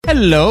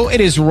Hello, it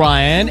is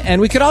Ryan,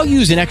 and we could all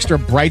use an extra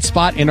bright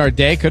spot in our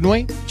day, couldn't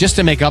we? Just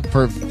to make up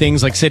for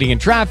things like sitting in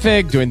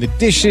traffic, doing the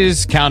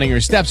dishes, counting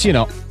your steps,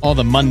 all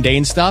the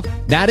mundane stuff.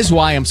 That is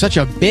why I'm such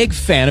a big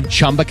fan of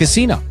Chumba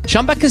Casino.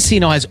 Chumba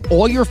Casino has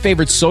all your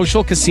favorite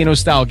social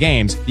casino-style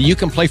games that you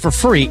can play for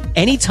free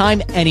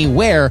anytime,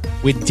 anywhere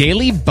with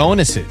daily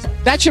bonuses.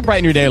 That should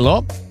brighten your day a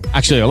little.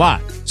 Actually, a lot.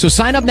 So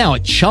sign up now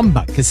at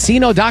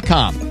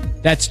ChumbaCasino.com.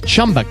 That's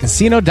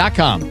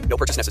ChumbaCasino.com. No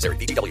purchase necessary.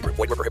 VGW Group.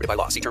 Void where prohibited by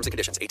law. See terms and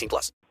conditions.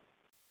 18+.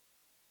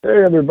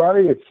 Hey,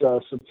 everybody. It's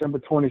September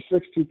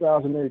 26,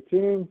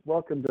 2018.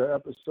 Welcome to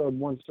episode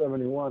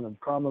 171 of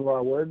Common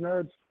Law Word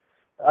Nerds.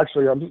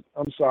 Actually, I'm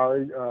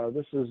sorry.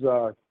 This is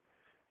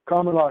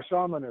Common Law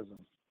Shamanism.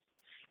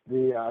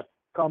 The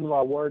Common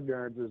Law Word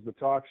Nerds is the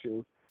talk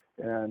show,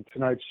 and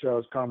tonight's show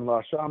is Common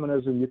Law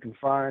Shamanism. You can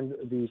find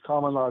the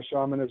Common Law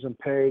Shamanism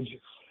page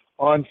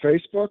on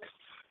Facebook,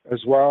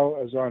 as well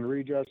as on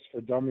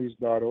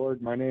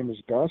redressfordummies.org. My name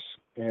is Gus,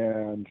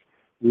 and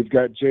we've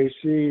got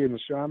JC and the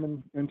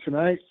Shaman in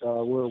tonight.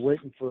 We're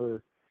waiting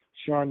for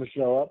Sean to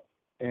show up,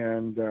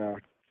 and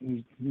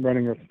he's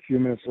running a few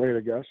minutes late, I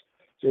guess.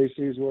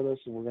 JC's with us,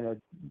 and we're going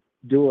to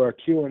do a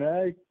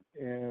Q&A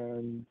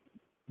and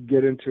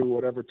get into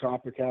whatever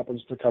topic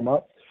happens to come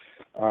up.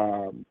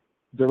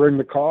 During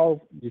the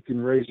call, you can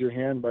raise your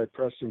hand by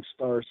pressing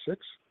star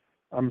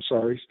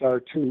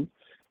 2.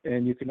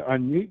 And you can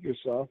unmute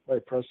yourself by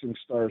pressing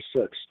star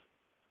 6.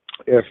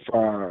 If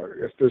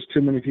there's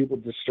too many people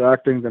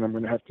distracting, then I'm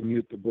going to have to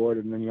mute the board,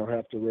 and then you'll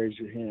have to raise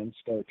your hand,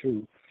 star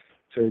 2,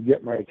 to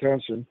get my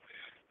attention.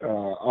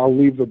 I'll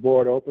leave the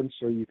board open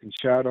so you can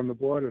chat on the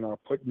board, and I'll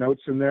put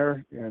notes in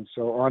there. And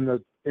so in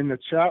the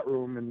chat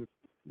room, and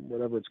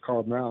whatever it's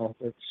called now,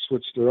 let's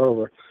switched it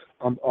over.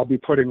 I'll be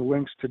putting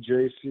links to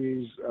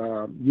JC's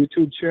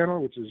YouTube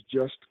channel, which is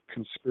Just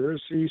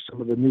Conspiracy,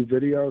 some of the new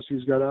videos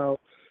he's got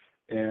out.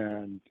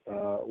 And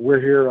we're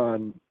here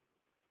on,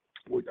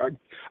 I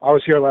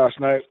was here last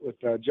night with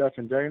Jeff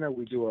and Dana.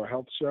 We do a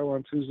health show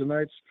on Tuesday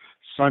nights.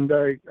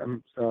 Saturday,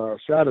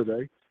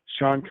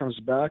 Sean comes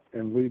back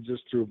and leads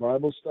us through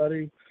Bible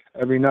study.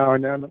 Every now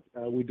and then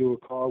we do a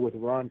call with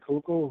Ron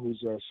Kukl,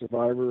 who's a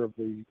survivor of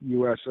the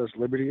USS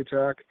Liberty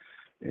attack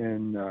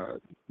in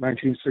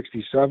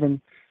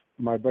 1967.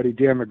 My buddy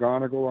Dan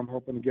McGonigal, I'm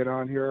hoping to get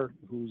on here,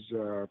 who's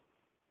a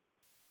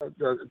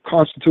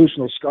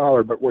constitutional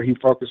scholar, but what he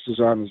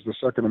focuses on is the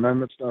Second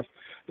Amendment stuff.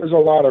 There's a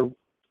lot of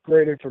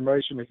great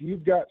information. If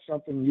you've got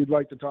something you'd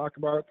like to talk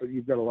about that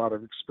you've got a lot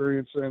of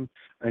experience in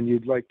and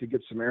you'd like to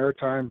get some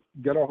airtime,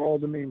 get a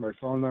hold of me. My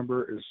phone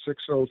number is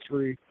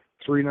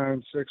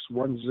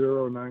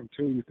 603-396-1092.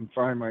 You can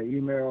find my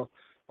email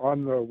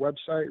on the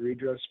website,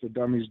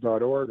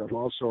 redressfordummies.org. I'm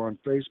also on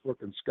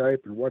Facebook and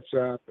Skype and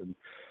WhatsApp, and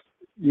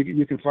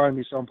you can find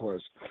me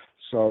someplace.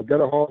 So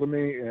get a hold of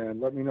me and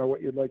let me know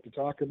what you'd like to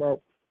talk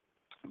about.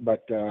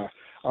 But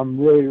I'm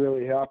really,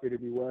 really happy to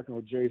be working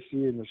with JC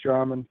and the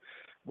Shaman.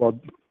 Well,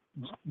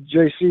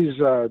 JC's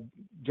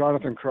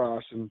Jonathan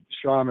Cross, and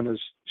Shaman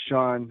is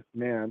Sean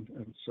Mann,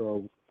 and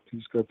so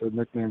he's got the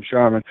nickname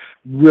Shaman.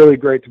 Really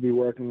great to be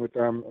working with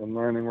them and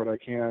learning what I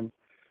can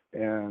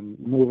and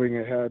moving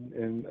ahead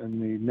in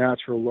the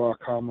natural law,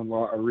 common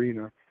law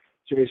arena.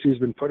 JC's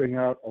been putting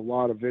out a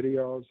lot of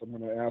videos. I'm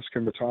going to ask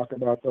him to talk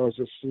about those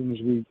as soon as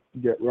we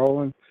get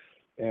rolling,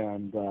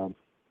 and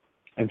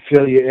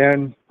fill you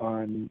in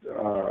on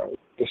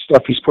the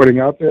stuff he's putting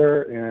out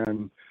there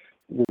and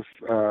with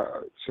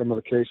some of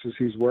the cases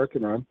he's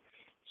working on.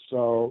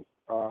 So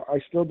I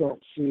still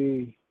don't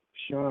see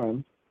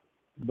Sean,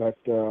 but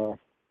I'll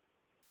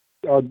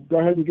go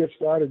ahead and get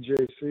started,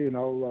 JC, and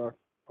I'll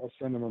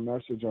send him a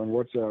message on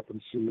WhatsApp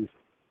and see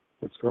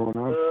what's going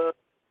on.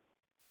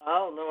 I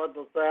don't know what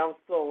to say. I'm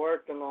still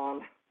working on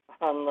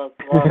this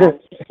one.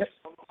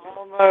 I'm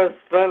almost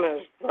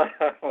finished.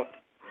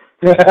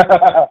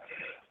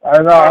 I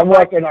know. I'm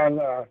working on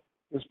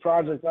this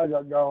project I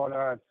got going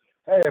on.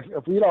 Hey,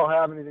 if we don't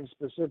have anything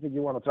specific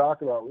you want to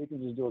talk about, we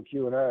can just do a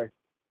Q&A.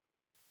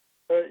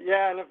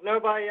 Yeah, and if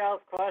nobody has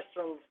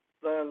questions,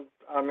 then,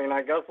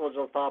 I guess we'll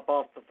just hop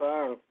off the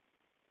phone.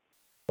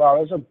 Well,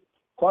 there's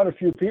quite a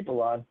few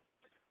people on.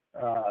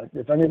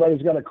 If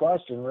anybody's got a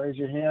question, raise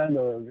your hand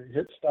or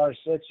hit star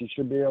 6. You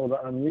should be able to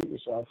unmute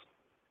yourself.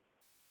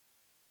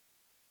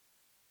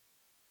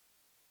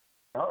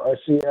 Oh, I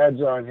see Ed's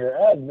on here.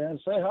 Ed, man,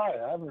 say hi.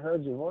 I haven't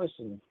heard your voice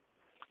in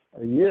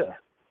a year.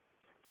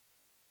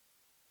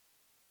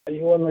 Are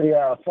you on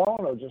the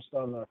phone or just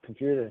on the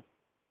computer?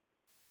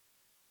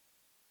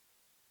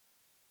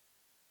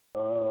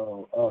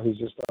 Oh, he's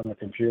just on the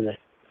computer.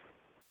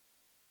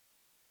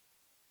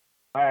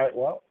 All right,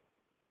 well,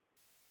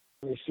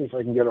 let me see if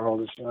I can get a hold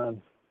of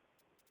Sean.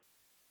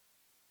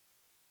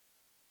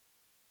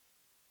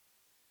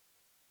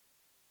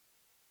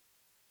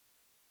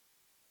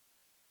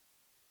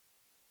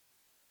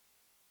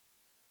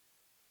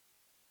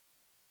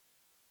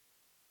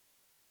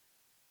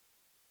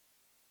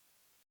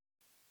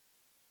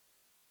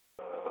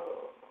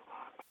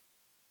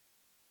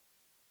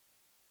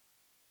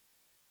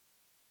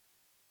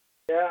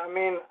 Yeah, I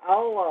mean,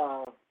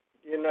 I'll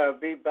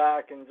be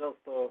back in just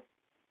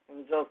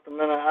a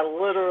minute. I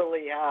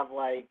literally have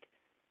like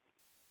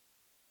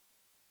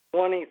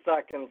 20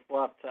 seconds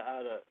left to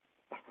edit.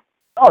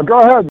 Oh, go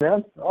ahead,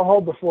 man. I'll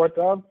hold the fort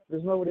down.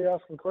 There's nobody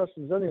asking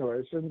questions anyway.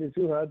 It shouldn't be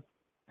too hard.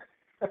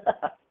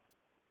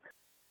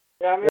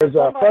 Yeah, I mean, There's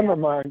a friend of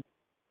mine.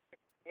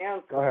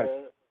 Go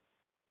ahead.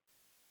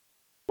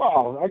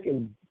 Well, I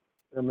can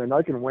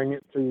wing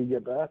it till you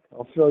get back.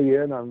 I'll fill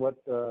you in on what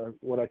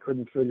I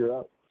couldn't figure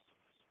out.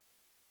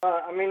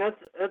 I mean,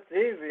 it's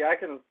easy. I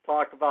can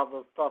talk about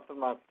this stuff in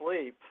my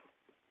sleep.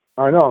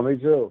 I know, me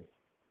too.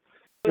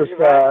 Just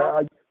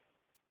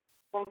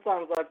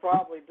sometimes I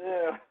probably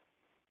do.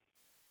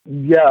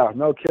 Yeah,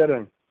 no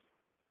kidding.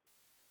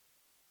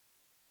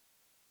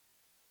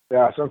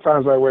 Yeah,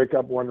 sometimes I wake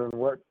up wondering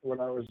what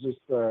I was just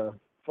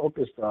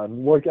focused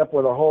on. Wake up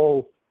with a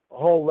whole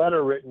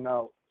letter written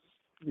out.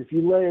 If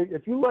you lay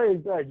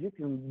in bed, you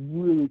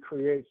can really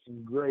create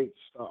some great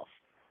stuff.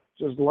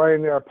 Just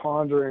laying there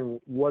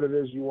pondering what it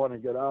is you want to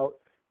get out.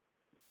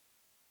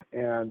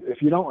 And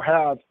if you don't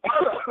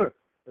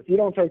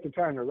take the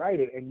time to write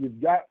it, and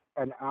you've got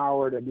an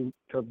hour to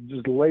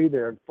just lay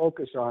there and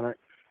focus on it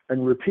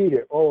and repeat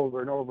it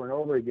over and over and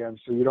over again,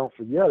 so you don't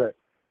forget it,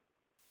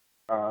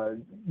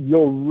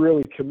 you'll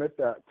really commit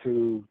that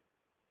to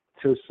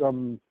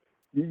some.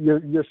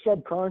 Your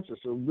subconscious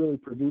will really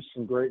produce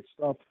some great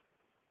stuff.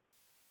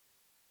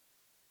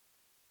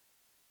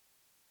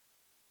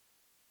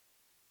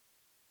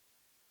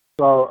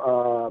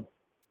 So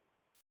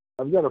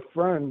I've got a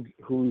friend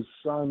whose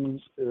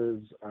son is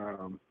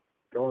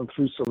going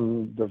through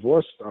some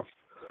divorce stuff.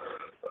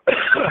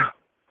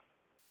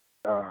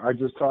 I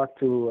just talked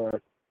to.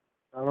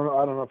 I don't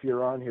know if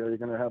you're on here. You're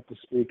going to have to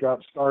speak up.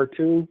 *2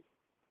 to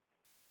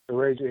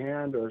raise your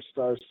hand, or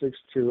 *6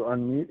 to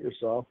unmute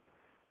yourself.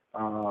 I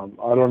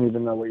don't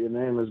even know what your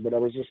name is, but I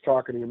was just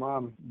talking to your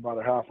mom about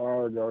a half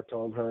hour ago. I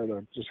told her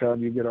to just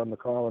have you get on the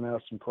call and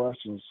ask some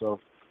questions.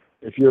 So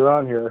if you're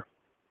on here,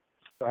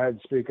 go ahead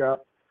and speak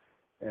up,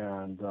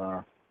 and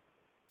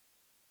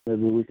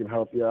maybe we can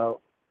help you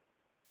out.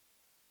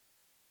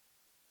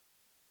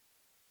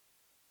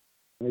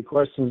 Any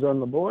questions on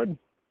the board?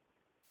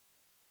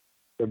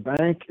 The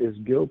bank is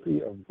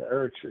guilty of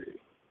barratry.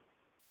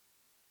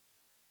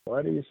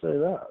 Why do you say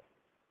that?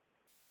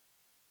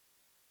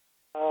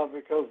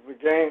 Because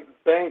the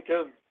bank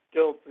is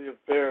guilty of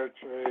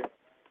barratry.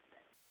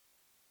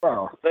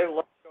 Well, they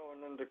love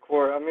going into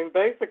court. I mean,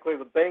 basically,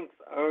 the banks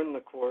own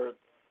the courts.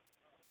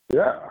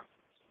 Yeah.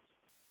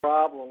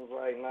 Problems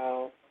right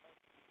now.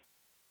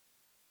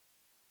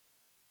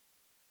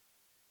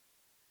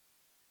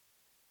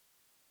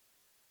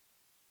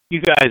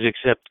 You guys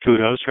accept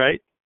kudos,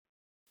 right?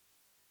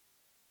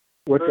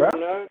 What's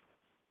that?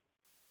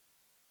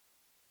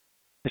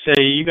 I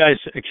say you guys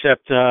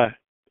accept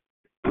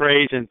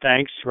praise and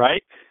thanks,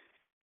 right?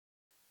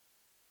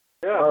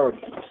 Yeah. Oh,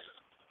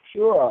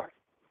 sure.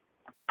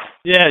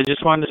 Yeah, I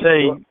just wanted to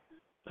say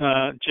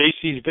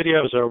JC's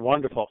videos are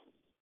wonderful.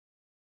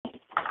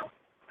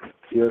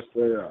 Yes,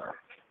 they are.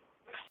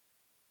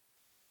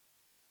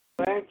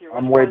 Thank you.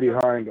 I'm way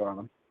behind on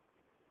them.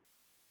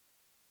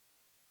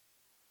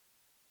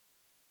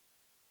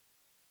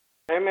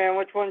 Hey, man,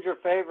 which one's your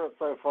favorite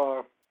so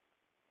far?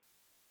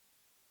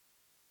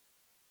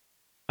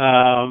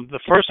 The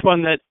first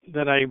one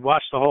that I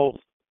watched the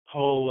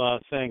whole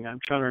thing. I'm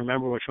trying to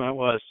remember which one it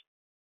was.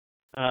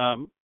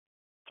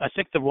 I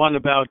think the one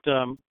about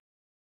it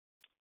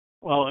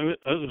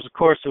was of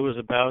course it was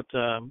about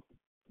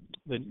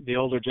the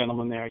older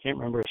gentleman there. I can't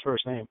remember his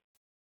first name.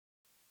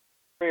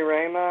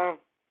 Ramo?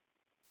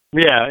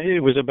 Yeah,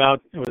 it was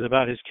about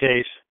his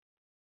case.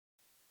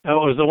 It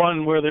was the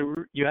one where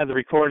you had the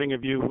recording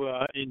of you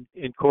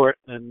in court,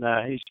 and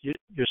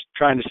you're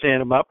trying to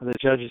stand him up, and the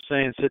judge is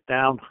saying, "Sit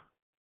down."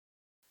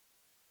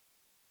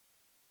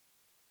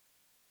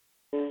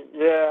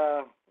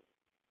 Yeah.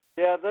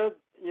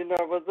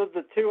 Was it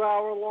the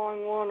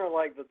 2-hour-long one or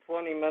like the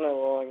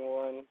 20-minute-long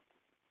one?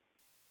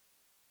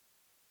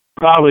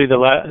 Probably the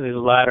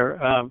latter.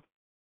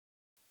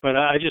 But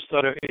I just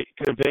thought it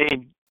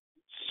conveyed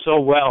so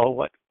well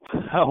what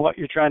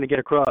you're trying to get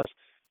across,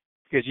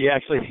 because he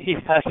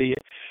has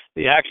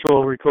the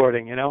actual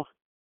recording, you know.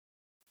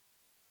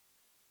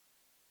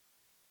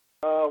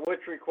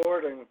 Which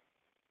recording?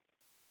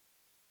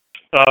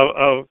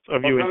 Of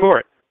you in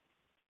court.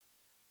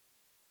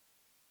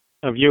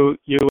 Of you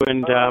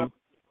and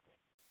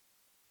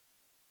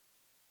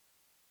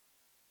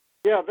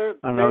yeah, there's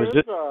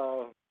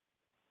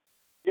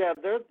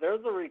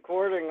a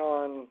recording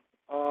on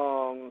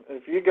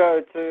if you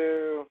go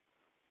to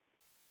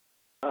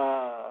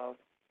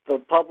the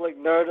Public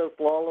Notice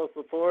Lawless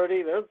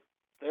Authority,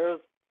 there's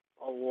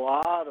a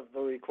lot of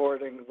the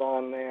recordings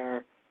on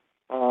there.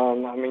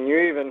 I mean, you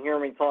even hear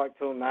me talk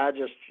to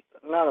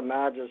not a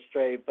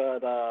magistrate,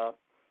 but a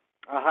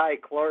high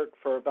clerk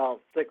for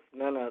about 6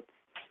 minutes,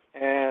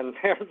 and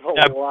there's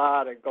a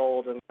lot of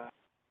gold in that.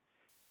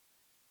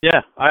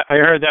 Yeah, I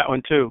heard that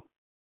one too.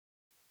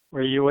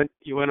 Where you went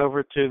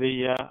over to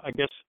the I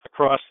guess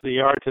across the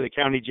yard to the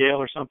county jail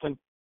or something.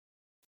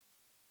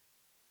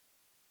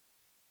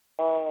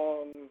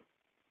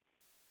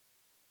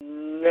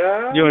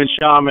 No.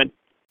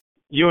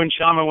 You and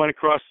Shaman went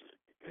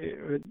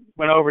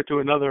over to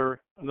another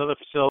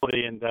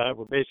facility and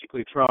were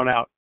basically thrown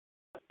out.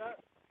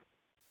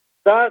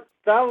 That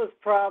was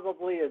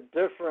probably a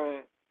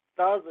different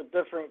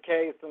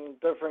case in a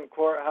different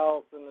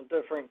courthouse in a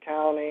different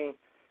county,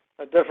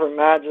 a different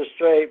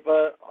magistrate.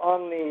 But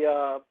on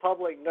the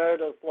public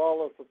notice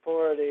lawless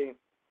authority,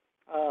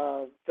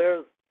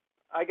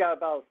 I got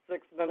about a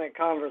 6-minute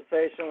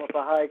conversation with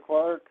the high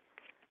clerk,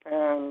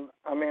 and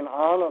I mean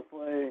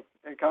honestly,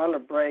 it kind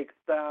of breaks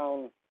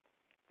down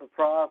the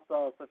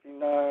process if you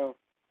know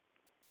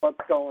what's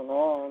going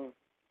on.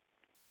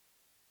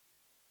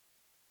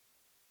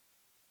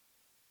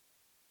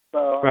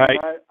 So right.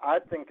 I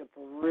think it's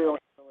a really,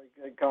 really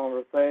good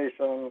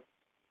conversation.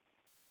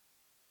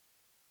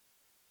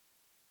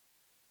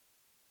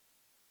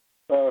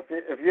 So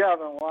if you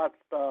haven't watched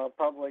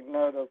Public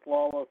Notice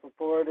Lawless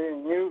Authority,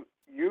 and you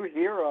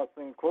hear us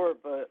in court,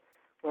 but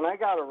when I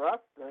got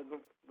arrested,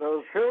 there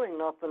was really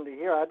nothing to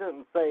hear. I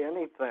didn't say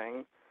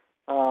anything.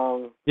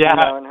 Yeah. You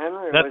know, and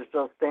Henry was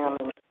just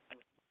standing,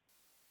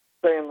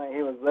 saying that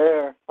he was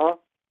there. Huh?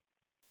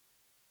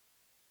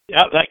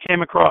 Yeah, that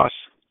came across.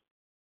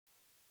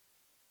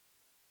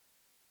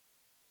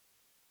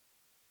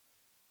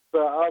 So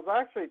I was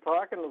actually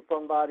talking to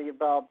somebody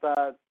about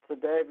that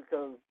today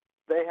because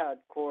they had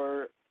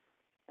court,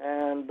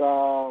 and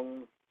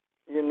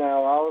you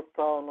know, I was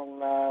telling them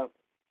that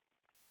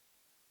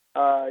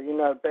you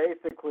know,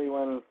 basically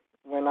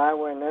when I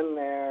went in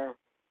there,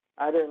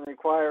 I didn't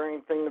require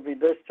anything to be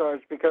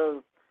discharged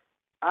because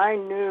I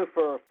knew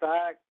for a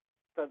fact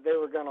that they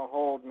were going to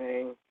hold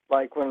me,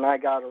 like when I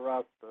got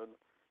arrested.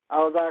 I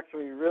was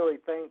actually really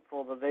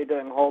thankful that they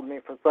didn't hold me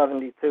for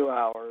 72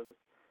 hours.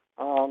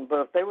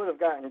 But if they would have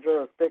gotten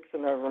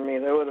jurisdiction over me,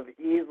 they would have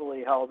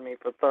easily held me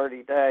for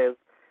 30 days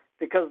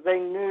because they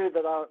knew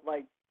that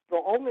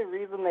the only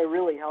reason they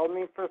really held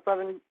me for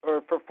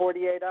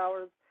 48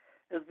 hours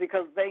is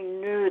because they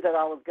knew that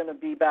I was going to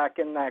be back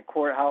in that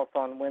courthouse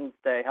on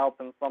Wednesday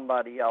helping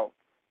somebody else.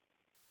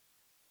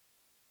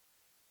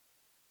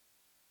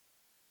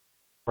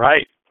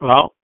 Right.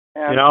 Well,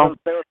 and you know,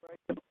 they were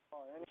breaking the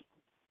law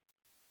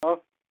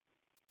anyway.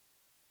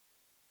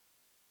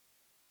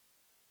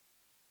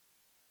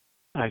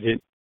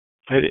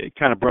 it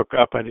kind of broke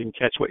up. I didn't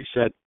catch what you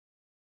said.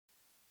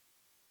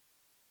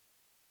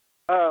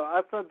 Oh,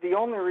 I said the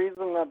only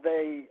reason that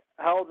they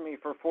held me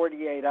for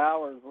 48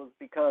 hours was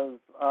because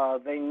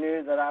they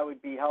knew that I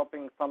would be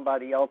helping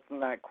somebody else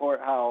in that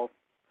courthouse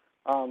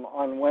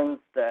on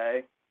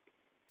Wednesday.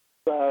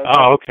 So,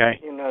 oh, okay.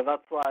 You know,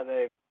 that's why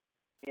they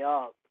put me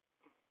up,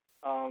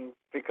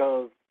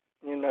 because,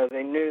 you know,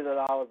 they knew that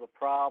I was a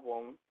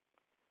problem.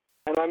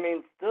 And, I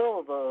mean,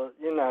 still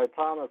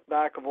Thomas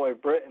McAvoy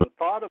Britton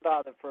thought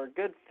about it for a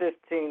good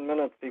 15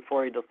 minutes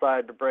before he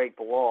decided to break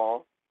the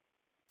law.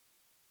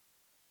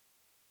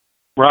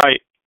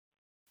 Right.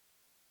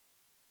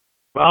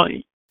 Well,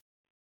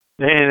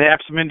 they have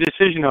some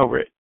indecision over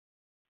it.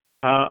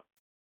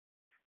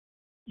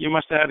 You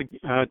must have had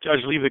a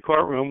judge leave the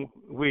courtroom.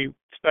 We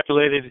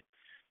speculated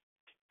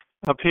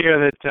up here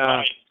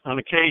that on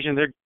occasion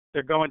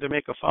they're going to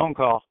make a phone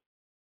call.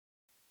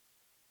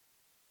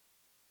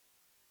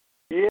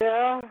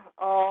 Yeah,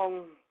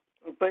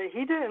 but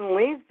he didn't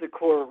leave the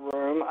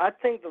courtroom. I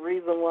think the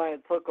reason why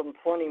it took him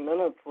 20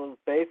 minutes was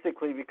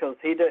basically because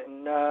he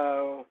didn't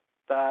know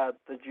that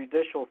the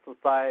Judicial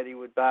Society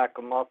would back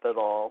him up at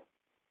all.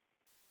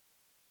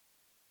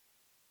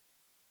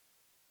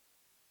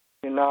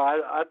 You know,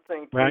 I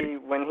think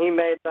right. when he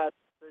made that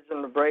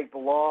decision to break the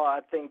law, I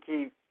think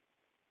he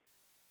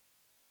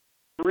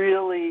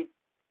really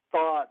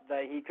thought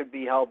that he could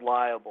be held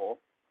liable.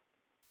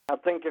 I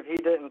think if he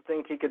didn't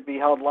think he could be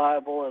held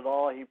liable at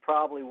all, he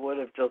probably would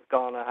have just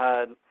gone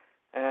ahead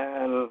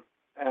and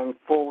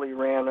fully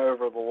ran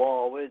over the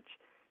law, which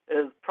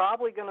is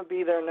probably going to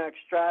be their next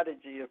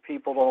strategy if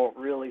people don't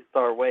really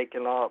start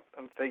waking up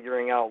and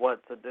figuring out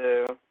what to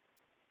do.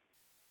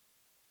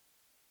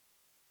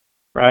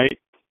 Right.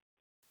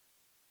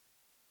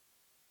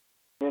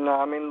 You know,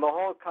 I mean, the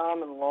whole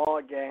common law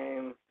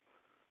game,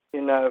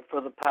 you know,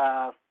 for the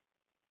past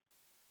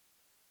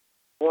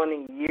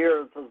 20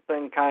 years has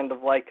been kind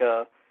of like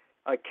a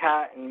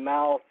cat and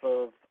mouse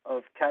of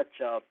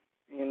catch-up.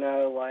 You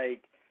know,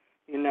 like,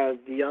 you know,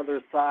 the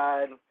other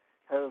side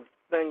has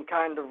been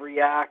kind of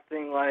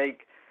reacting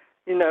like,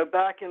 you know,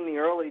 back in the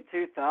early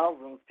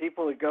 2000s,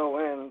 people would go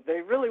in,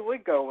 they really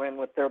would go in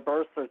with their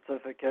birth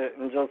certificate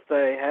and just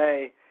say,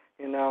 hey,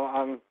 you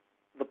know,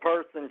 the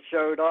person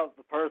showed up,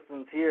 the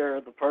person's here,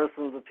 the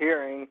person's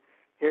appearing,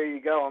 here you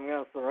go, I'm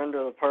going to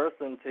surrender the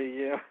person to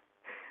you.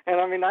 And,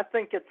 I mean, I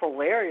think it's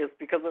hilarious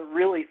because it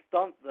really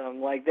stumped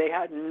them. Like, they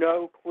had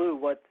no clue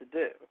what to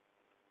do.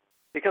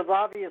 Because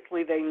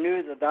obviously they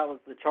knew that was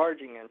the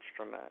charging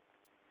instrument.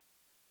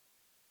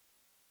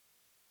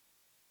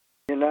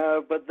 You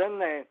know, but then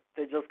they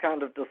just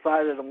kind of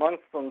decided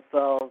amongst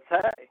themselves,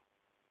 hey,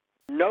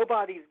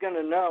 nobody's going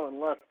to know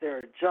unless they're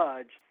a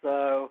judge,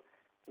 so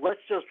let's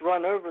just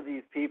run over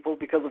these people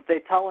because if they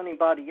tell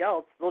anybody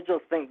else, they'll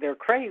just think they're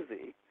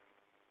crazy.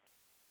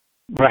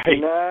 Right.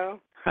 You know?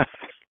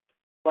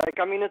 Like,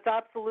 I mean, it's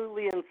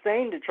absolutely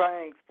insane to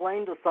try and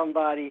explain to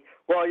somebody,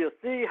 well, you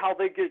see how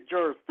they get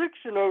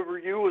jurisdiction over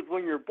you is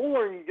when you're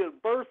born, you get a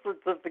birth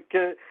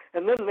certificate,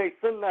 and then they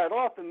send that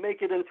off and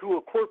make it into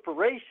a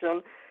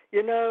corporation.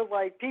 You know,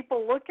 like,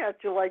 people look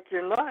at you like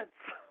you're nuts.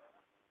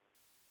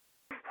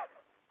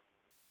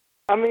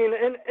 I mean,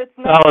 and it's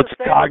not to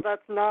say that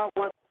that's not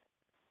what...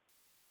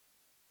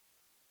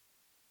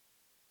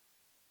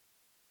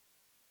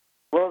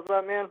 What was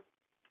that, man?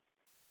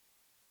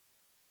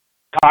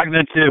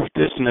 Cognitive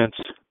dissonance.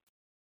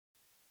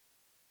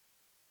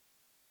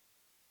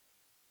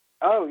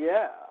 Oh,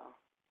 yeah.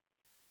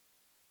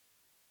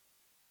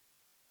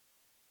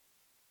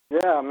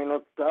 Yeah, I mean,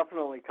 it's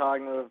definitely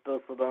cognitive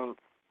dissonance.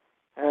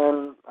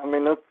 And, I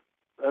mean,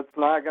 it's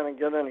not going to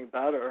get any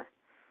better.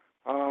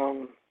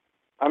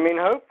 I mean,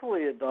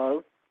 hopefully it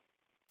does.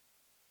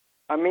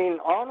 I mean,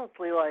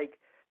 honestly, like,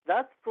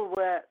 that's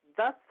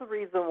the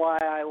reason why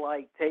I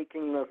like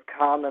taking this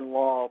common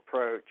law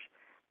approach,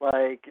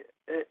 like,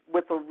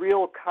 with a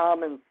real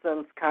common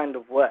sense kind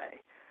of way.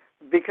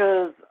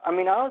 Because, I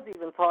mean, I was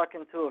even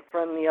talking to a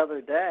friend the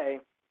other day,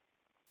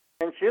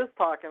 and she was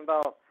talking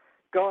about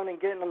going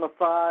and getting a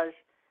massage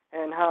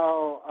and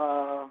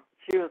how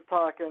she was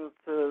talking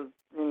to,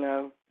 you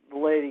know, the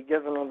lady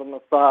giving her the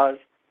massage.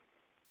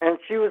 And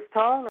she was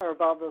telling her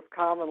about this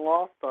common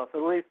law stuff,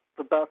 at least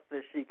the best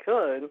that she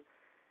could.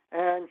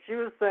 And she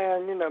was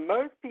saying, you know,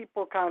 most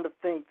people kind of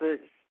think that,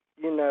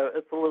 you know,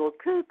 it's a little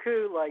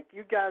cuckoo, like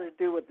you got to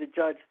do what the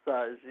judge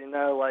says, you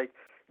know, like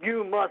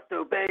you must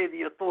obey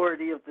the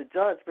authority of the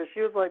judge. But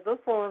she was like, this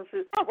woman,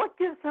 what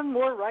gives him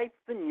more rights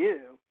than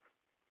you?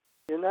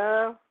 You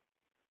know?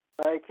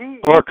 Like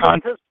he puts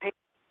his pants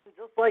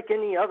just like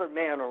any other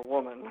man or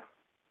woman.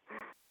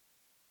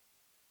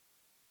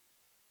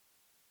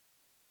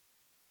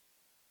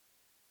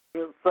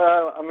 So,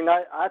 I mean,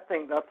 I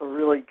think that's a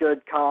really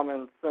good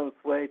common sense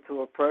way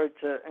to approach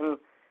it.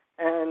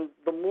 And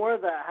the more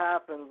that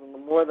happens and the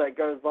more that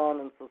goes on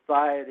in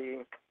society,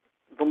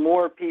 the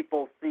more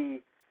people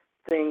see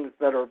things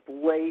that are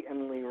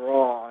blatantly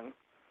wrong.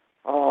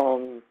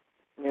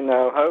 You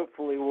know,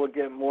 hopefully we'll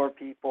get more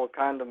people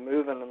kind of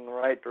moving in the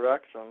right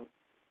direction.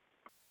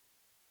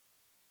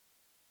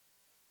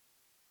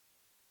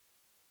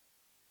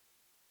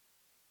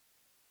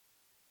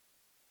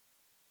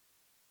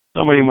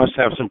 Somebody must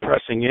have some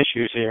pressing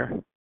issues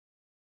here.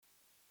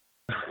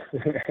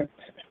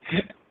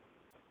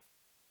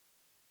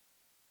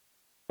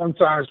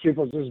 Sometimes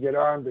people just get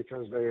on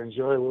because they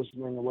enjoy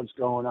listening to what's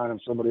going on in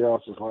somebody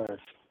else's life.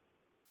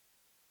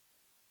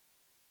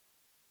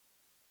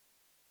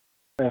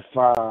 If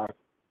I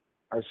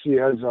see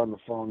Ed's on the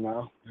phone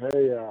now,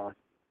 hey,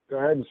 go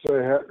ahead and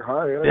say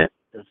hi, Ed,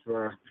 if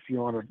you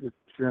want to, if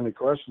you have any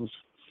questions.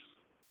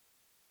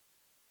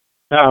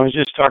 No, I was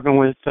just talking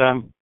with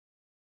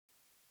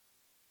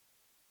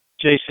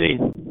JC.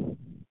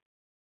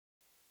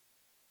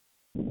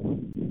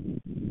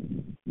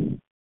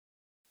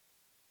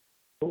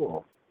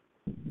 Cool.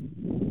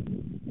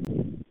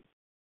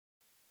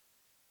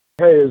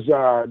 Hey,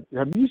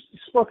 have you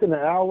spoken to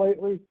Al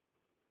lately?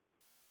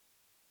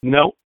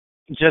 No,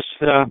 just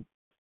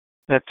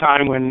that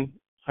time when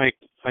I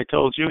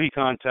told you he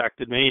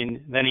contacted me, and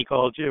then he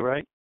called you,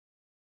 right?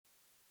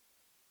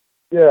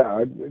 Yeah,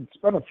 it's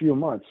been a few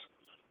months.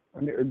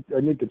 I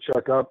need to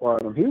check up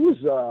on him. He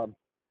was,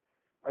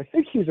 I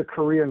think he's a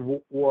Korean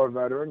War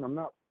veteran. I'm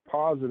not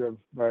positive,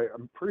 but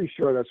I'm pretty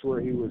sure that's where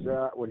he was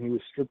at when he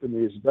was stripping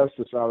the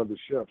asbestos out of the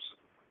ships.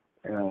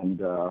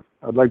 And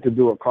I'd like to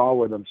do a call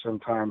with him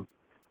sometime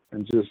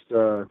and just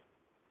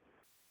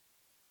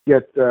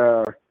get.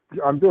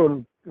 I'm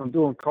doing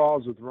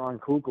calls with Ron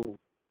Kukl,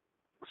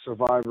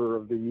 survivor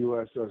of the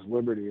USS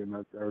Liberty, and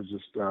I was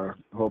just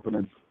hoping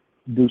to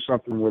do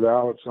something with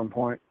Al at some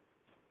point.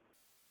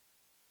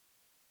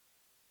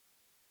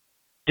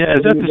 Yeah,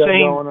 is that the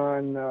same? Going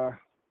on?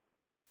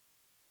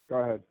 Go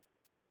ahead.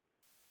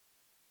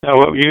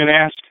 What were you going to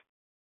ask?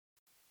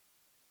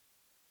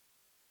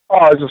 Oh,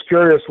 I was just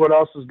curious what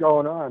else is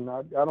going on.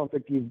 I don't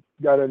think you've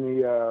got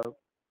any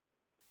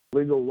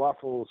legal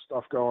lawful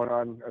stuff going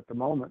on at the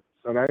moment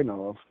that I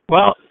know of.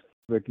 Well,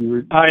 like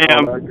you I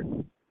am.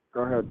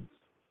 Go ahead.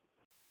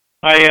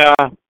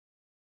 I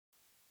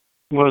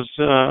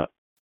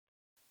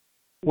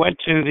went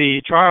to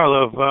the trial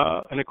of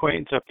an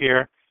acquaintance up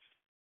here,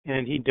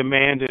 and he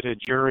demanded a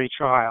jury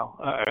trial.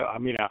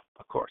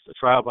 Of course, a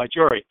trial by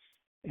jury,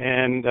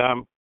 and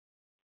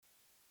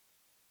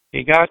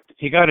he got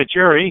a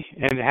jury.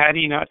 And had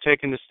he not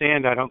taken the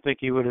stand, I think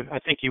he would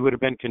have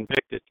been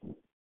convicted.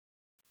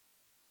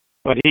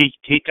 But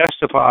he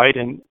testified,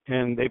 and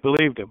they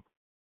believed him.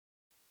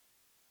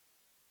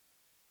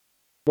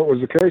 What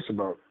was the case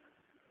about?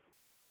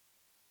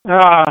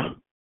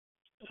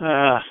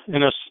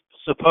 In a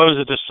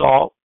supposed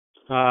assault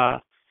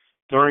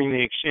during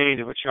the exchange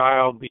of a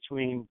child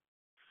between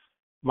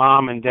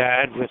mom and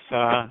dad with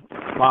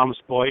mom's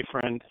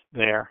boyfriend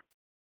there.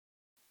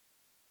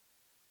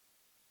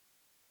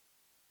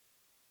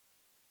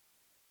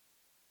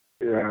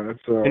 Yeah,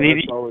 that's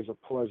always a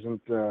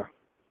pleasant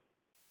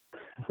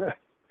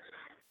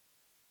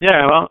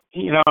Yeah, well,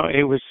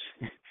 it was.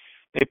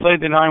 They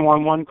played the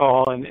 911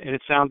 call, and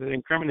it sounded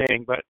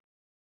incriminating. But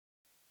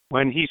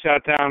when he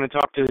sat down and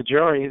talked to the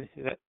jury,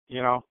 that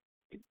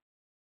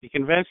he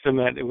convinced them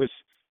that it was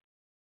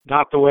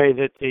not the way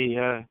that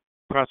the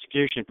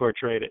prosecution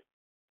portrayed it.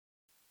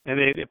 And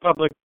the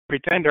public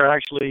pretender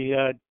actually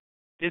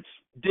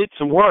did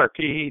some work.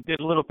 He did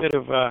a little bit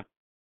of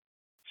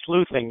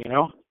sleuthing,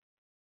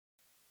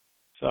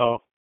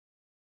 So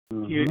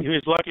he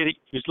was lucky.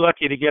 He was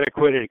lucky to get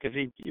acquitted because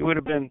he would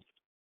have been,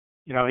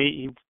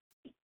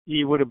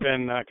 he would have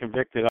been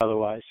convicted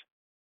otherwise.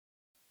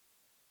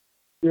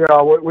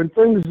 Yeah, when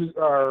things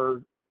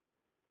are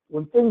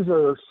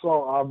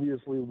so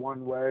obviously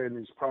one way, and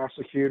these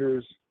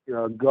prosecutors,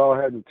 go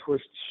ahead and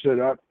twist shit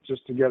up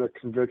just to get a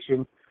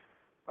conviction.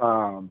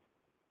 I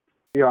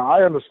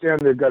understand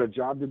they've got a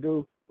job to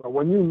do, but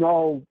when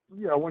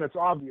when it's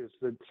obvious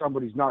that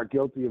somebody's not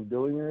guilty of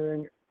doing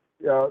anything,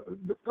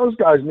 those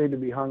guys need to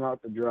be hung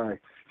out to dry.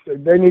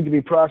 They need to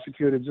be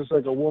prosecuted just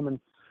like a woman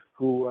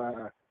who's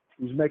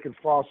making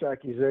false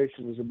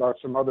accusations about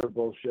some other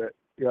bullshit.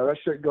 That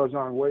shit goes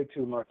on way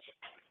too much.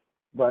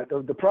 But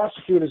the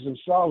prosecutors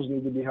themselves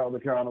need to be held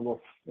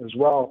accountable as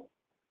well.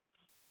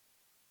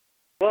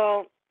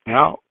 Well,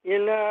 no.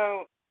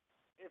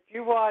 If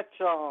you watch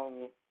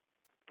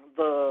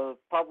the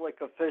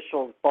public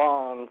officials'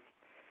 bonds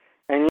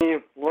and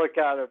you look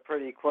at it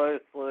pretty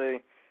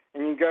closely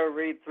and you go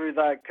read through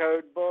that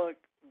code book,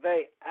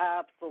 they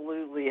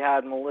absolutely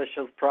had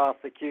malicious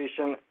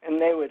prosecution,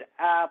 and they would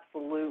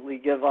absolutely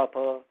give up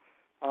a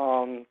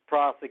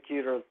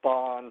prosecutor's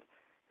bond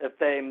if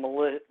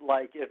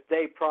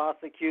they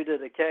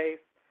prosecuted a case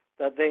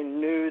that they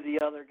knew the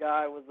other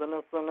guy was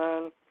innocent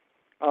in.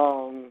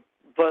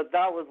 But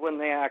that was when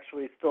they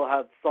actually still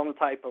had some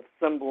type of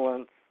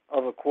semblance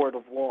of a court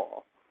of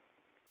law.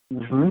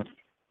 Mm-hmm.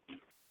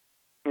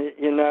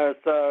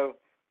 So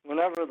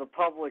whenever the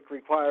public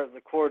requires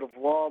a court of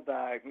law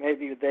back,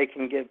 maybe they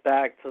can get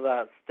back to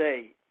that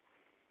state.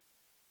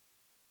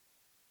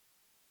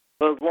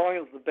 But as long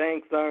as the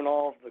banks own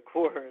all of the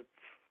courts,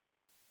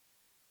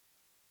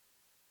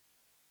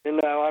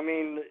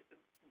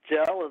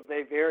 jail is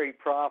a very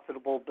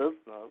profitable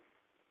business.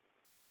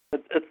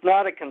 It's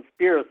not a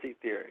conspiracy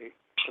theory.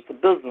 It's a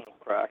business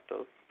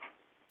practice.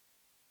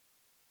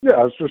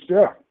 Yeah, it's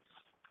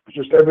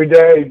just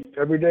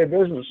everyday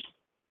business.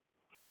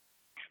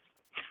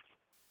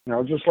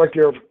 Just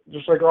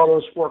like all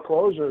those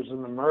foreclosures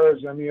and the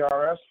MERS,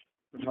 MERS,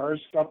 the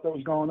MERS stuff that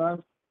was going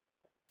on.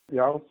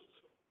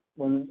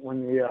 When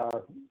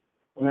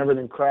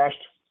everything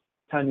crashed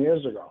 10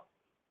 years ago.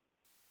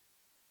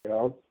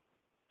 Well,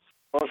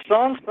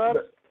 Sean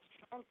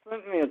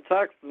sent me a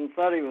text and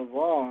said he was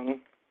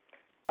wrong.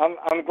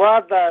 I'm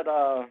glad that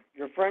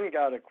your friend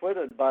got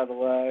acquitted, by the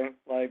way.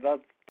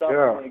 That's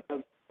definitely a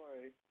good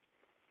story.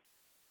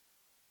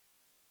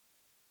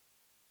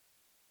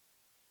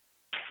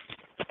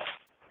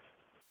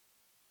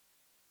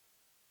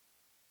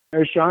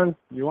 Hey, Sean,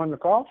 you on the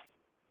call?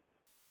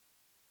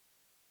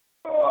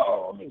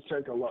 Oh, let me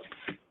take a look.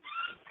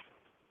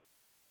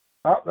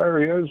 Oh, there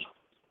he is.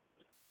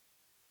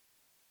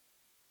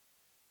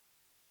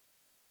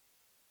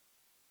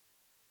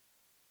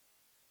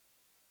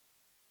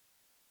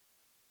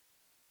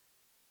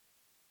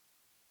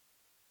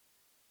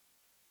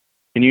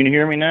 Can you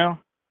hear me now?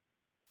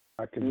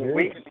 I can hear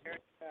We you. can hear you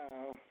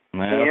now.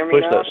 Man, Can you hear I me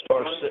pushed now? that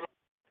star six.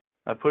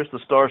 I pushed the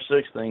star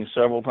 6 thing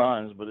several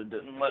times, but it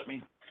didn't let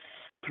me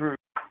through.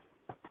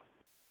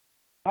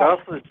 Gus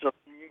is just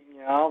eating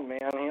you out,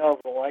 man. He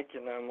doesn't like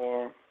you no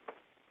more.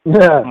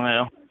 Yeah.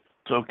 Well,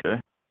 it's okay.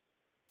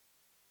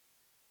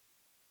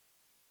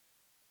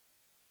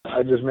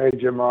 I just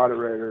made you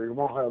moderator. You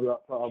won't have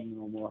that problem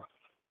no more.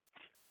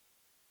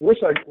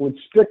 Wish I would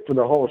stick to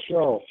the whole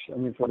show.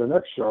 For the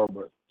next show,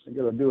 but I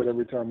got to do it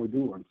every time we do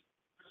one.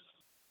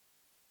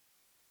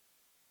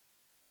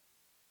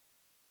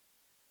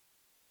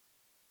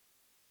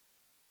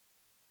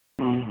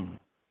 Mm.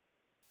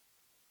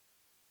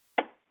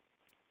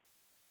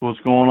 What's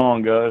going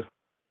on, guys?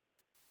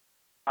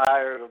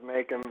 Tired of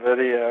making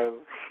videos.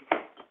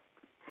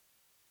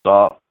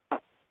 Stop.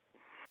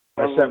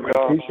 I set my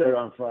T-shirt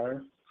on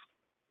fire.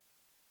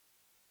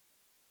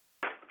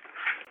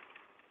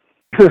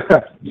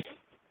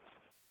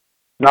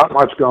 Not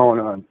much going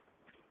on.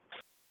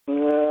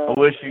 Yeah. I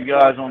wish you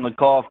guys on the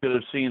call could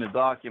have seen a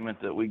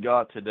document that we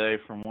got today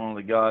from one of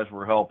the guys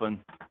we're helping.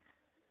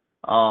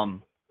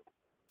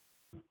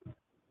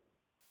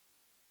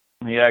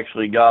 He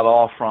actually got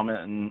off from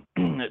it, and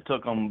it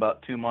took him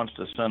about 2 months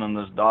to send him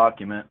this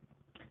document.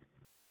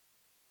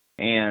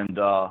 And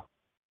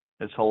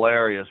it's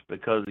hilarious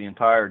because the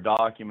entire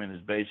document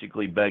is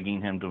basically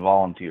begging him to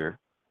volunteer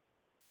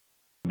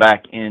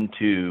back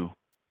into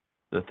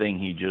the thing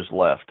he just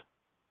left.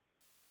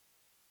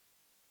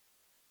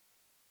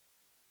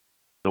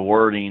 The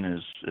wording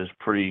is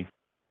pretty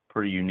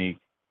unique.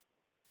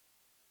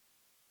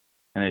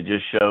 And it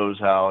just shows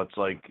how it's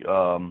like,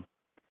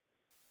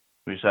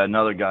 we just had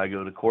another guy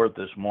go to court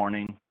this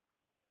morning,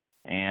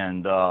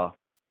 and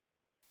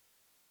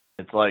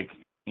it's like,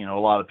 a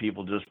lot of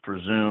people just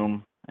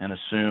presume and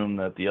assume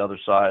that the other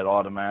side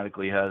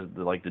automatically has,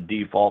 the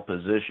default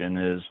position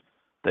is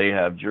they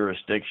have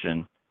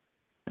jurisdiction.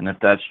 And if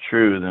that's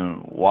true,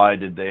 then why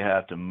did they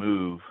have to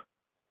move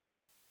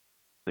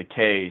the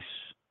case,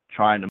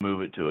 trying to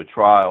move it to a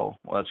trial?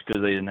 Well, that's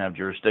because they didn't have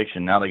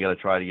jurisdiction. Now they got to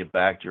try to get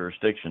back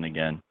jurisdiction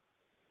again.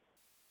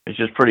 It's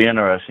just pretty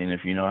interesting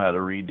if you know how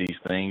to read these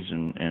things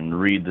and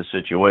read the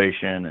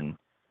situation and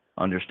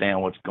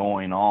understand what's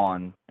going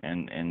on,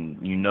 and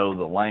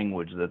the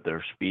language that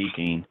they're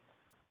speaking.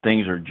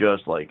 Things are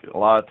just like, a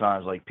lot of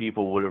times, like,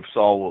 people would have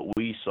saw what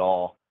we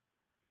saw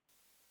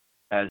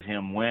as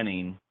him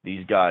winning,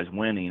 these guys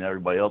winning.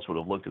 Everybody else would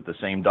have looked at the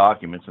same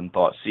documents and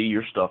thought, see,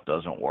 your stuff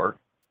doesn't work.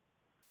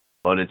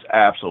 But it's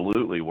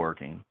absolutely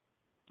working.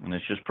 And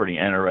it's just pretty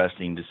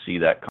interesting to see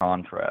that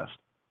contrast.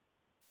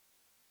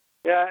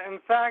 Yeah, in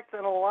fact,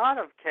 in a lot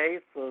of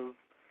cases,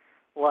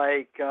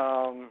 like,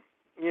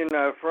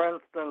 for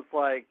instance,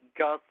 like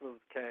Gus's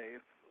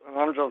case, and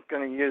I'm just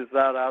going to use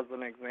that as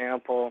an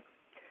example,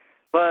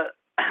 but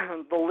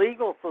the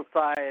legal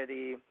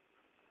society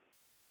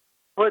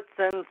puts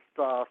in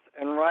stuff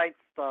and writes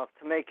stuff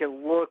to make it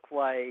look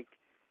like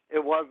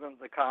it wasn't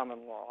the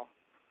common law.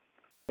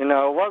 It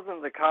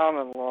wasn't the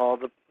common law.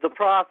 The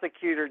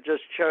prosecutor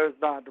just chose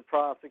not to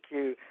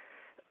prosecute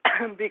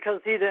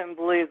because he didn't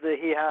believe that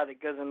he had a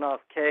good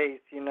enough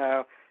case.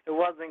 It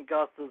wasn't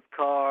Gus's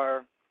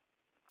car.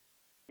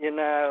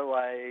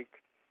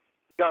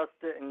 Gus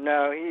didn't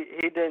know.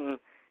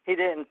 He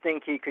didn't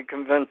think he could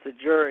convince a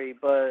jury.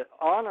 But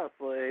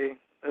honestly,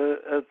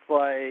 it's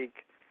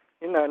like,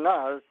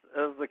 no,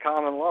 it's the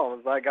common law.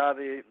 Was that guy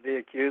the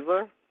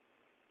accuser?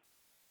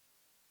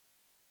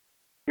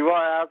 You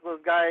want to ask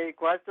this guy any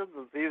questions?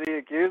 Is he the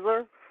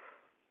accuser?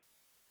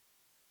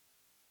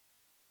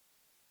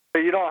 But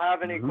you don't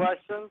have any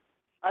questions?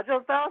 I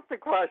just asked a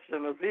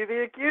question. Is he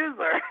the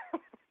accuser?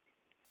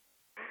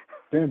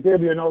 Didn't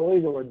give you no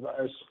legal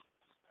advice.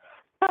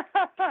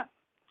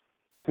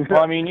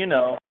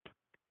 Well,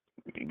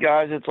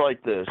 guys, it's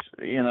like this.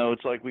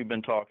 It's like we've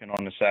been talking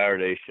on the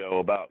Saturday show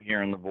about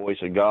hearing the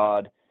voice of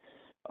God,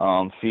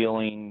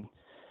 feeling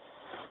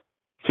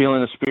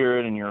the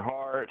Spirit in your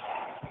heart,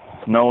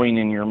 knowing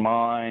in your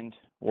mind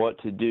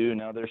what to do.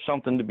 Now, there's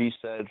something to be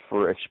said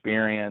for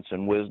experience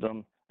and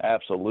wisdom,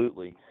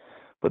 absolutely.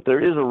 But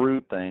there is a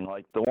root thing.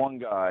 Like the one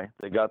guy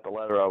that got the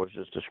letter I was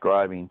just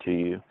describing to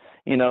you,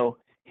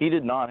 he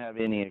did not have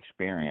any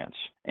experience,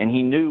 and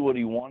he knew what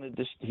he wanted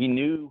to. He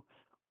knew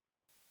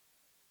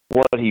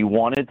what he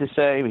wanted to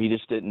say, but he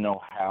just didn't know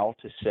how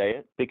to say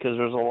it, because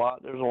there's a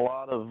lot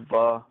of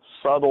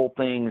subtle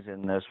things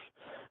in this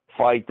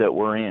fight that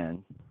we're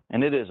in,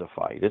 and it is a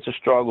fight. It's a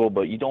struggle,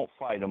 but you don't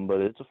fight them,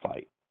 but it's a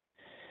fight.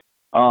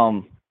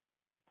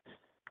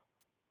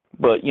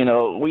 But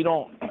we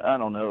don't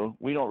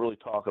really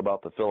talk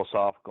about the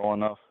philosophical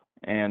enough,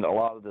 and a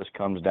lot of this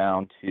comes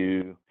down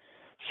to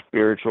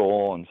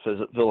spiritual and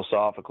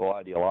philosophical,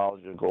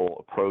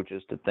 ideological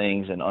approaches to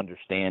things and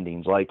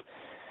understandings. Like,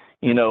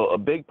 a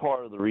big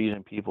part of the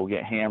reason people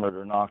get hammered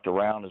or knocked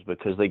around is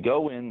because they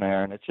go in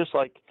there, and it's just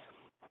like,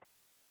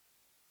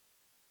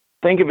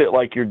 think of it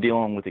like you're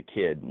dealing with a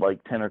kid,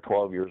 like 10 or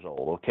 12 years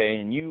old, okay?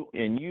 And you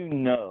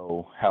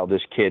know how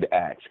this kid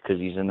acts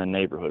because he's in the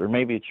neighborhood, or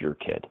maybe it's your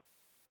kid.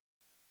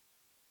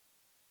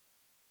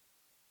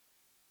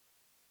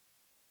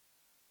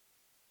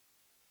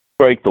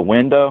 Break the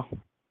window.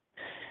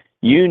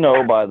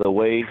 By the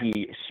way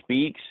he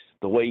speaks,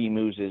 the way he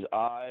moves his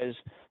eyes,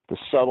 the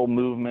subtle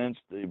movements,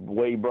 the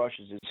way he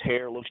brushes his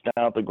hair, looks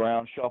down at the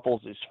ground,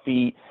 shuffles his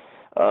feet,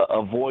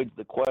 avoids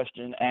the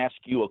question, asks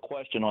you a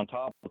question on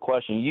top of the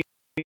question.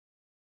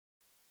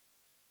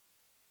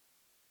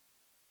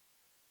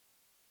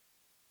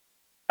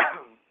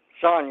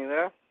 Sean, you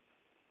there?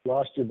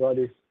 Lost you,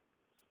 buddy.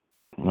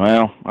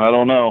 Well, I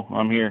don't know.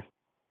 I'm here.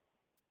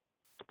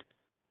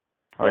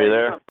 Are you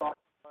there? I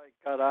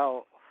got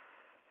out.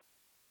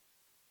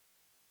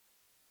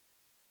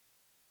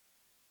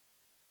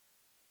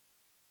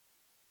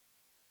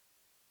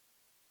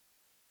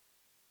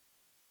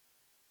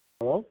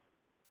 Hello?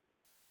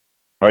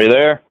 Are you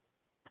there?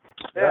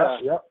 Yeah.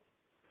 Yep.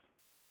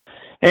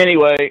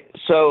 Anyway,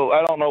 so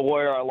I don't know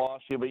where I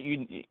lost you, but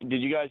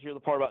did you guys hear the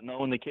part about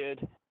knowing the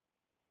kid?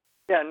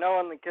 Yeah,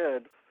 knowing the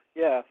kid.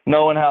 Yeah.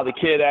 Knowing how the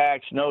kid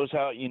acts, knows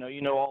how, you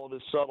know all of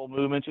his subtle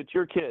movements. It's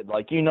your kid.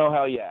 Like, you know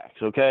how he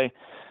acts, okay?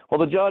 Well,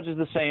 the judge is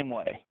the same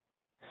way.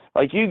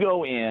 Like, you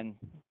go in,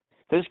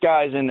 this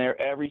guy's in there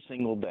every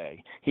single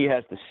day. He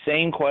has the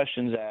same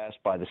questions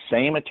asked by the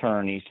same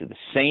attorneys to the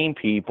same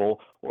people,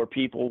 or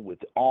people with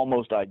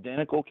almost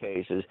identical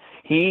cases.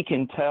 He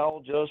can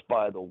tell just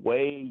by the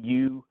way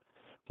you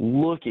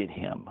look at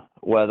him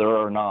whether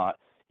or not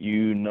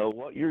you know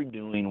what you're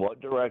doing, what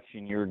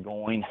direction you're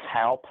going,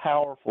 how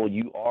powerful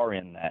you are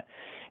in that.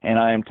 And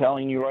I am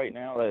telling you right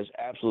now, that is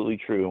absolutely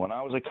true. When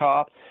I was a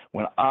cop,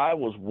 when I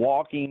was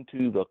walking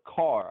to the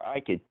car, I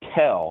could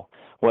tell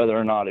whether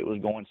or not it was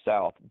going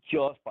south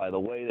just by the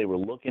way they were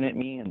looking at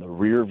me in the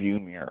rear view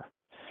mirror.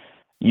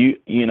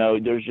 You know,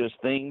 there's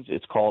just things,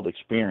 it's called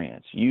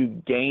experience. You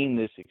gain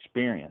this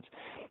experience.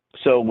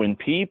 So when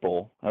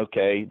people,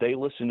 okay, they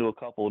listen to a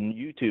couple of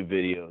YouTube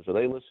videos, or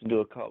they listen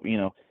to a couple,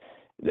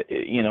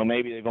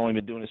 maybe they've only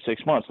been doing it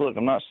 6 months. Look,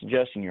 I'm not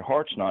suggesting your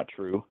heart's not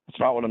true. That's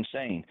not what I'm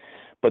saying.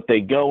 But they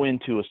go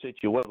into a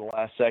situation at the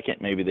last second,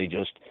 maybe they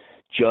just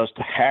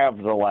have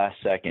the last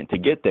second to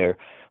get there.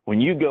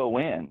 When you go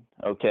in,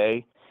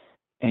 okay,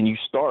 and you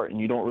start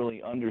and you don't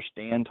really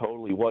understand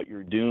totally what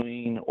you're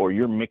doing, or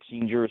you're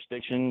mixing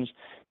jurisdictions,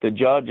 the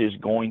judge is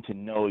going to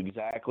know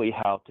exactly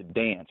how to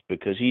dance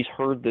because he's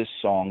heard this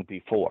song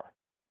before.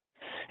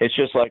 It's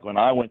just like when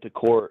I went to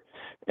court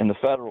in the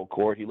federal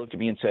court, he looked at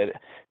me and said,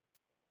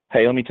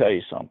 "Hey, let me tell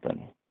you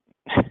something.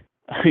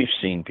 We've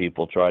seen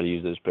people try to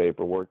use this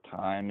paperwork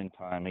time and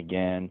time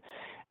again,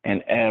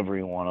 and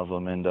every one of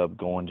them end up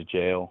going to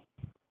jail.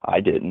 I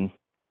didn't."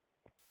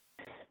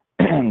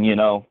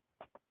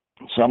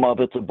 Some of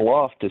it's a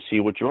bluff to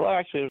see what you're.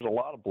 Actually, there's a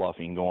lot of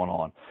bluffing going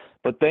on,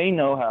 but they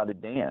know how to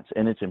dance,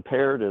 and it's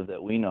imperative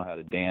that we know how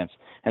to dance.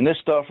 And this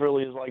stuff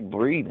really is like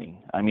breathing.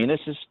 I mean,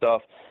 this is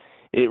stuff.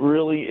 It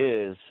really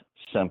is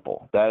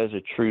simple. That is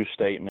a true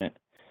statement.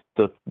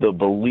 The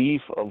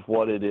belief of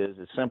what it is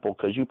simple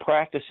because you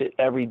practice it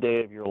every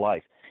day of your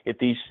life.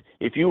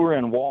 If you were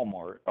in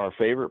Walmart, our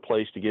favorite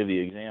place to give the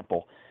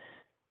example,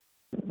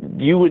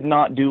 you would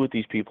not do what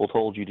these people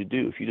told you to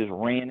do. If you just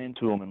ran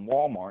into them in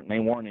Walmart and they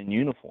weren't in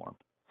uniform,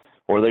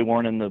 or they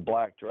weren't in the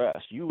black dress,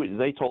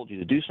 they told you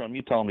to do something,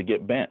 you tell them to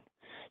get bent.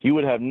 You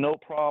would have no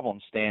problem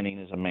standing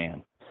as a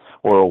man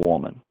or a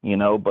woman,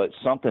 but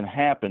something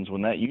happens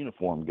when that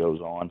uniform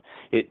goes on.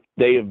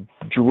 They have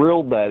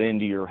drilled that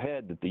into your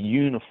head that the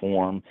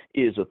uniform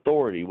is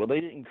authority. Well,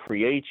 they didn't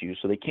create you,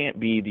 so they can't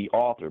be the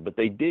author, but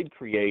they did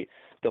create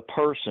the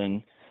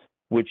person,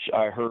 which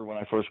I heard when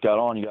I first got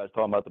on, you guys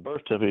talking about the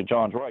birth certificate.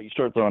 John's right. You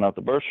start throwing out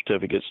the birth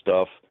certificate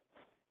stuff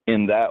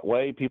in that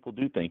way, people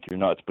do think you're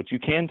nuts. But you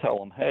can tell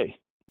them, hey,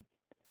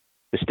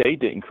 the state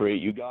didn't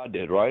create you, God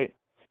did, right?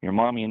 Your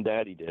mommy and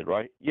daddy did,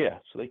 right? Yeah,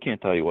 so they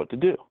can't tell you what to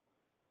do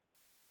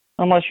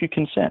unless you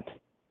consent.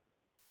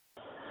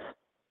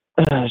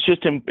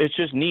 It's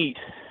just neat,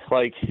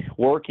 like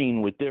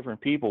working with different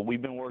people.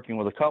 We've been working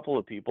with a couple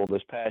of people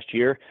this past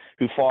year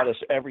who fought us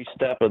every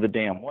step of the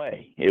damn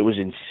way. It was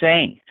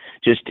insane.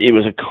 It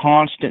was a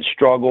constant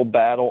struggle,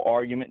 battle,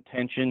 argument,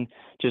 tension,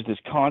 just this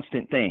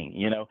constant thing,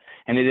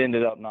 and it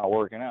ended up not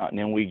working out. And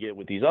then we get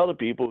with these other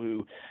people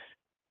who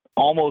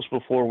almost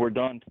before we're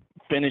done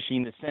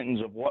finishing the sentence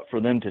of what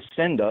for them to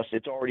send us,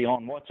 it's already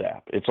on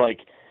WhatsApp. It's like,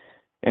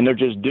 and they're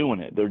just doing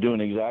it. They're doing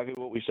exactly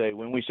what we say,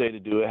 when we say to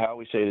do it, how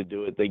we say to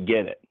do it. They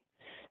get it.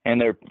 And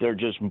they're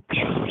just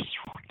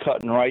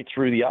cutting right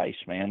through the ice,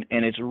 man.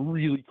 And it's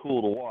really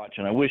cool to watch.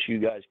 And I wish you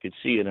guys could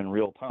see it in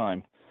real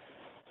time.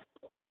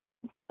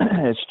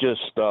 It's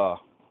just,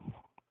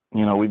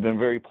 we've been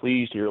very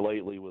pleased here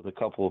lately with a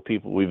couple of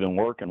people we've been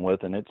working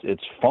with. And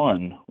it's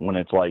fun when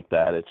it's like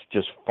that. It's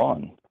just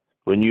fun.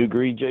 Wouldn't you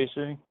agree,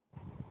 JC?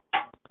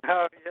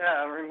 Oh,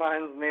 yeah. It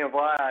reminds me of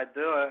why I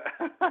do it.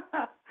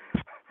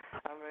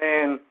 I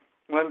mean,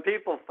 when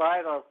people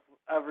fight us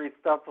every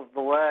step of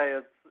the way,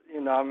 it's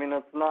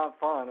not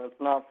fun.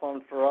 It's not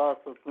fun for us.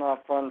 It's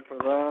not fun for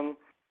them.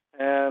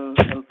 And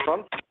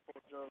some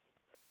people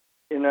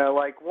just,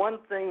 like one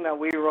thing that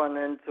we run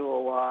into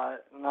a lot,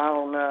 and I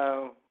don't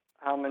know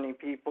how many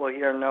people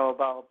here know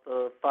about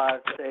the 5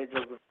 stages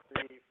of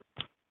grief,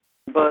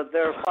 but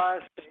there are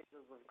 5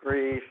 stages of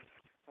grief.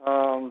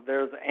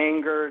 There's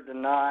anger,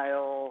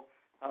 denial,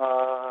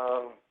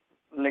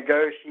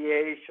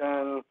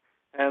 negotiation,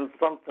 and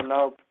something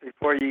else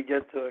before you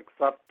get to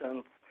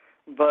acceptance.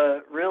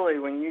 But really,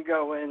 when you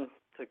go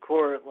into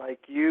court, like,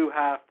 you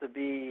have to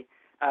be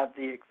at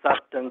the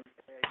acceptance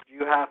stage.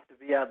 You have to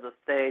be at the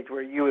stage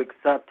where you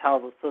accept how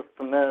the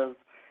system is,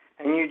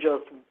 and you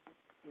just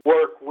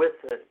work with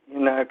it.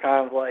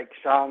 Kind of like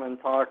Shaman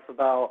talks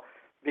about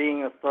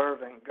being a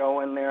servant.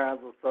 Go in there as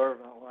a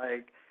servant.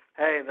 Like,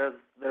 hey,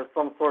 there's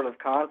some sort of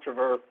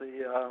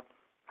controversy.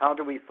 How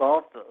do we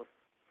solve this?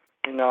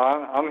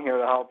 I'm here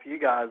to help you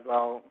guys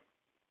out.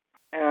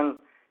 And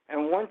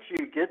once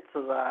you get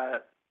to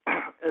that,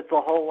 it's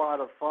a whole lot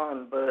of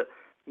fun. But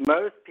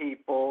most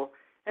people,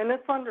 and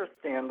it's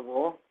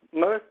understandable,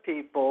 most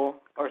people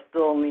are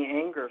still in the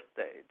anger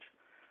stage.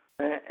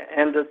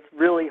 And it's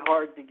really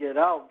hard to get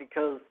out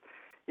because,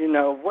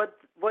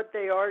 what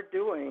they are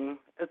doing,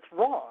 it's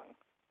wrong.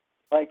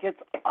 Like,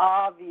 it's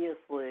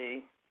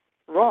obviously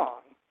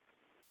wrong.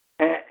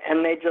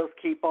 And they just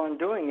keep on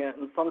doing it.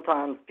 And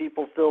sometimes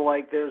people feel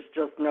like there's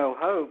just no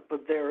hope,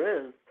 but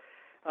there is.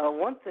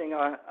 One thing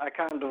I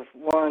kind of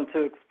wanted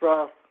to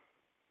express,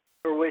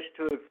 or wish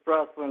to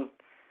express, when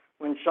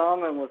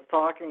Shaman was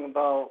talking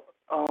about,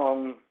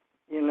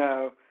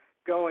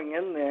 going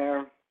in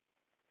there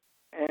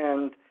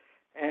and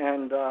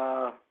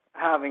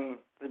having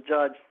the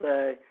judge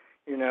say,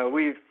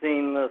 we've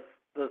seen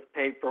this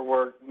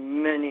paperwork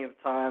many of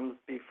times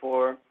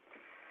before.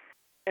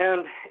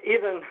 And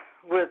even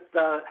with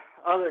the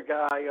other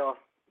guy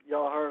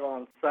y'all heard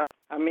on set,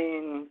 I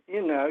mean,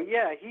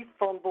 he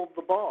fumbled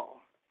the ball.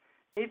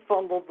 he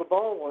fumbled the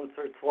ball once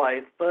or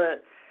twice,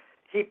 but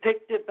he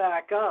picked it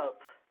back up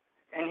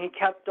and he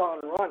kept on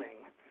running,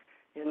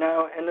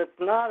 and it's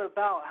not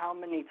about how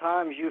many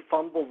times you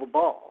fumble the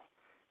ball.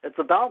 It's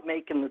about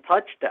making the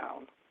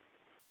touchdown,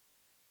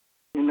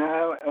 and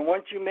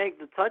once you make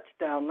the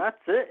touchdown,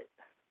 that's it.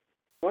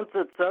 Once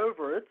it's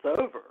over, it's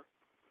over.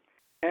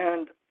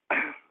 And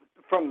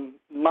from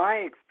my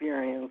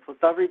experience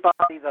with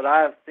everybody that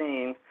I've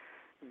seen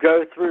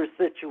go through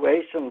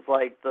situations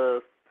like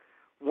this,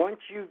 once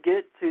you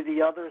get to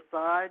the other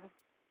side,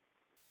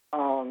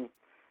 once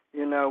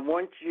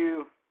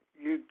you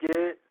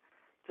get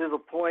to the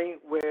point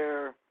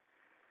where,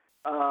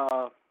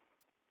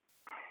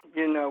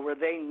 where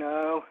they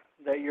know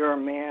that you're a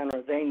man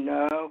or they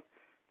know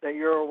that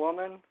you're a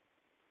woman,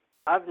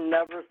 I've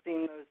never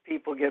seen those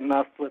people get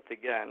messed with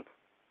again.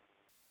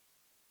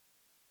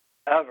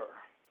 Ever.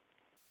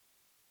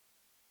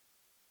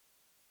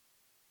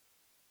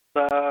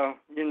 So,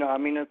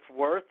 it's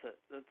worth it.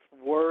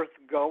 It's worth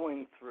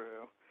going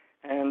through.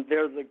 And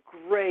there's a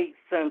great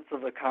sense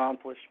of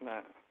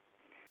accomplishment.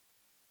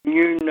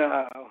 You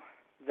know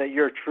that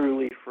you're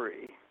truly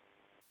free.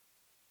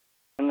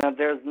 And that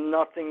there's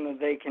nothing that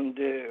they can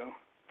do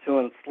to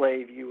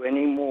enslave you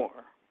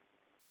anymore.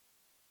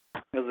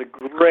 There's a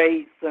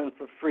great sense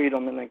of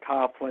freedom and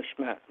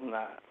accomplishment in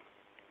that.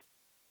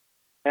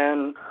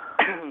 And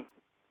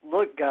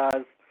look,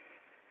 guys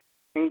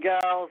and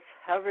gals,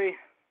 every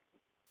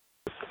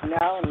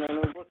now and then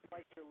it looks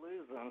like you're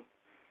losing.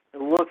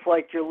 It looks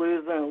like you're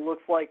losing. It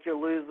looks like you're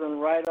losing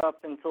right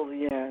up until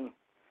the end.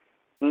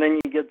 And then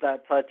you get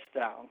that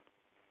touchdown.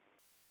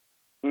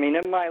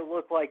 It might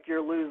look like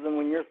you're losing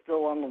when you're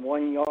still on the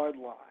 1 yard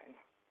line.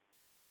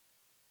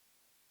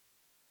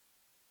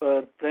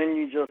 But then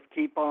you just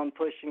keep on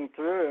pushing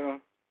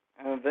through,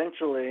 and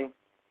eventually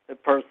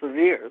it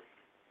perseveres.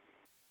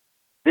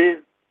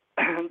 The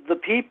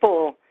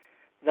people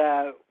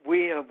that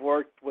we have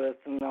worked with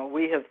and that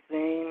we have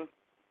seen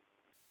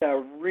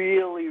that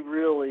really,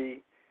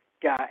 really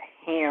got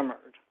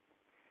hammered,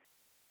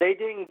 they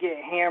didn't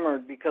get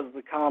hammered because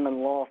the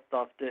common law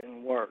stuff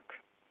didn't work.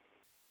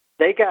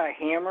 They got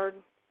hammered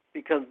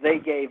because they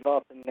gave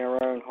up in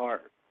their own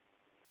heart.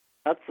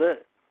 That's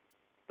it.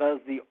 That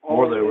is the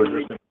only. Or they were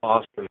just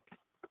imposters.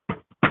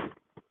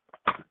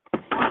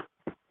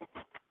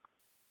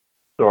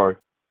 Sorry.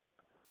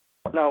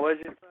 No, what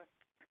did you say?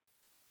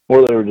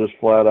 Or they were just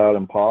flat out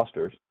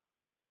imposters.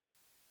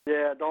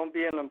 Yeah, don't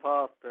be an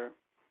imposter.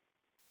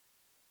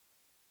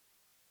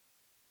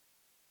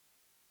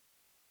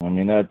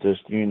 That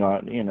just,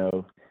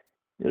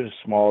 there's a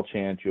small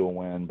chance you'll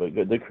win, but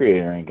the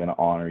Creator ain't going to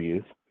honor you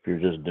if you're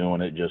just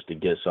doing it just to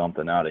get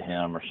something out of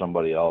Him or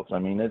somebody else.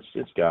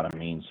 It's got to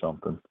mean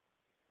something.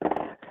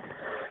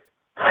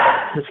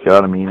 It's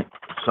got to mean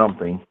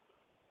something.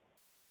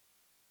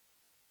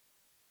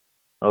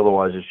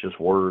 Otherwise, it's just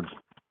words.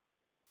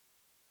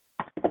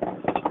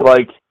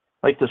 Like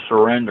the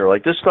surrender.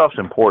 Like, this stuff's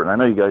important. I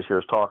know you guys hear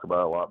us talk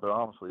about it a lot, but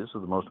honestly, this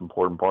is the most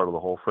important part of the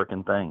whole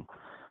frickin' thing.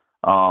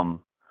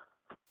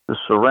 The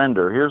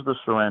surrender. Here's the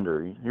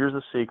surrender. Here's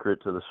the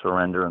secret to the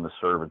surrender and the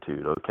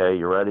servitude, okay?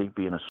 You ready?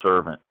 Being a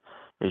servant.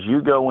 As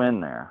you go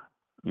in there,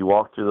 you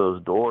walk through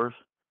those doors,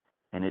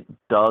 and it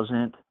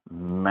doesn't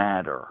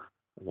matter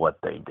what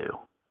they do.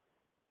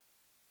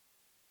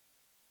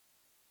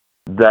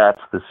 That's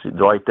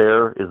right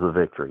there is the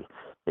victory.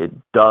 It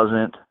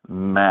doesn't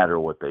matter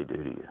what they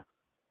do to you.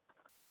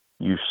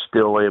 You're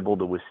still able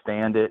to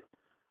withstand it,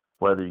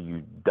 whether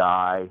you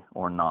die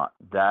or not.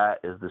 That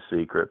is the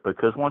secret.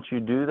 Because once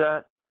you do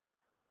that,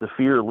 the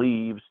fear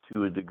leaves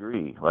to a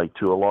degree, like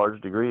to a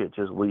large degree, it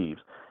just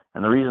leaves.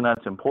 And the reason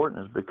that's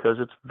important is because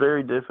it's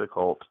very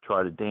difficult to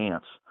try to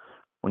dance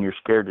when you're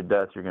scared to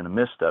death you're going to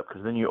misstep,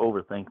 because then you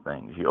overthink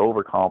things. You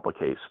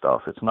overcomplicate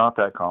stuff. It's not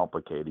that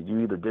complicated.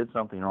 You either did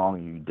something wrong or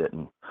you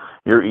didn't.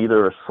 You're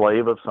either a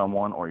slave of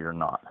someone or you're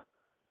not.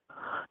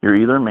 You're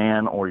either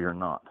man or you're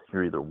not.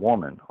 You're either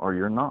woman or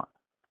you're not.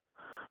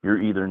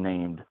 You're either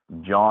named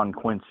John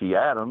Quincy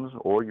Adams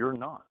or you're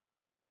not.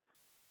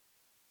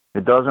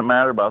 It doesn't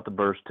matter about the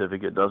birth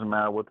certificate. It doesn't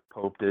matter what the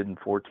Pope did in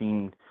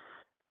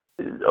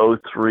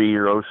 1403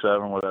 or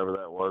 07, whatever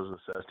that was,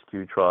 the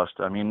Sesquiu Trust.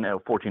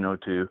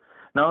 1402.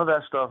 None of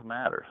that stuff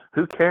matters.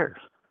 Who cares?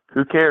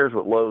 Who cares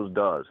what Lowe's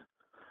does?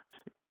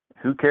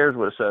 Who cares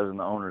what it says in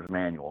the owner's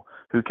manual?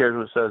 Who cares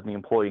what it says in the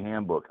employee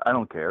handbook? I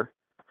don't care.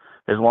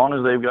 As long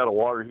as they've got a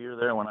water heater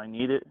there when I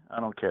need it, I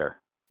don't care.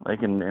 They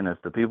can, and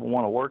if the people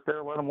want to work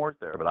there, let them work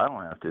there, but I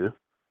don't have to.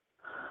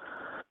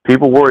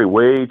 People worry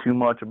way too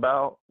much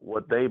about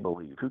what they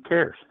believe. Who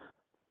cares?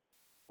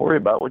 Worry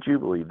about what you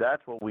believe.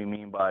 That's what we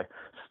mean by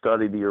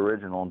study the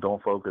original and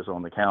don't focus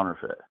on the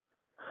counterfeit.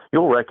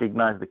 You'll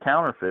recognize the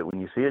counterfeit when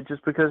you see it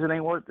just because it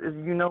ain't what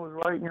you know is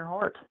right in your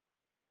heart.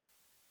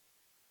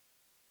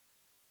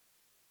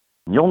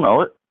 You'll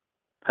know it.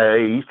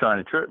 Hey, he's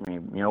trying to trip me.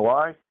 You know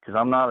why? Because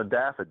I'm not a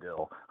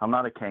daffodil. I'm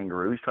not a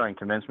kangaroo. He's trying to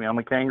convince me I'm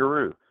a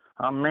kangaroo.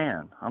 I'm a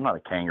man. I'm not a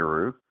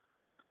kangaroo.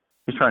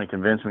 He's trying to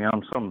convince me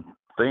I'm some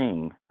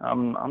thing.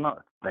 I'm not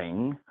a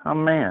thing. I'm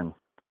a man.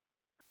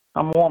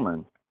 I'm a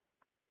woman.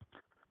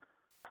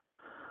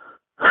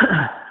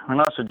 I'm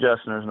not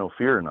suggesting there's no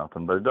fear or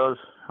nothing, but it does.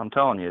 I'm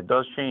telling you, it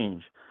does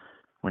change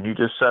when you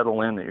just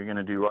settle in that you're going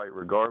to do right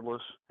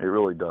regardless. It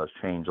really does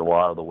change a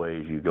lot of the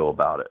ways you go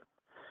about it,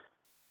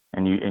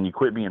 and you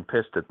quit being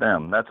pissed at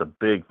them. That's a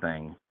big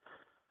thing.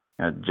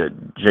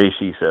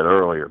 JC said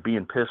earlier,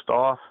 being pissed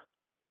off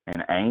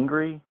and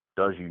angry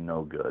does you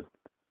no good.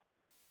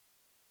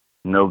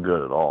 No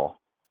good at all.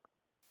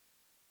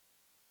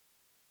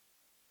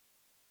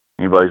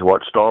 Anybody who's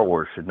watched Star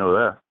Wars should know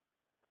that.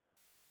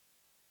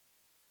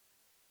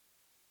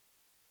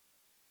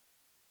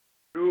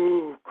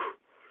 Luke,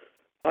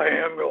 I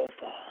am your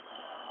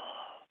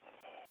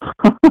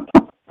father.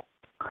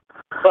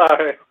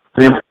 Sorry.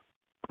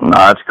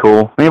 Nah, that's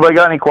cool. Anybody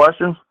got any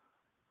questions?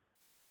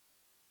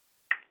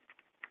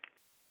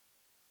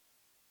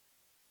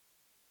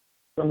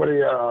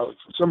 Somebody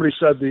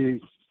said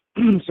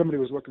somebody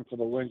was looking for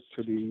the link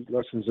to the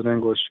lessons in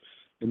English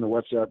in the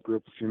WhatsApp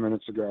group a few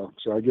minutes ago.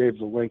 So I gave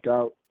the link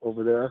out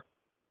over there,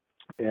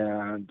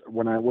 and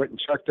when I went and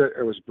checked it,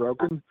 it was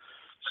broken.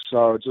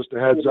 So just a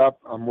heads up,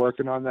 I'm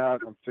working on that.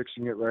 I'm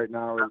fixing it right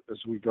now as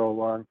we go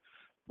along.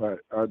 But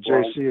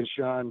JC and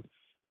Sean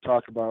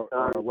talk about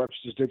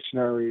Webster's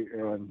Dictionary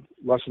and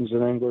lessons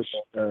in English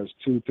as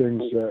two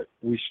things that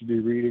we should be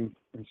reading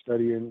and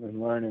studying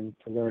and learning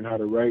to learn how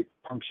to write,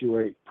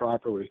 punctuate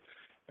properly.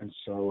 And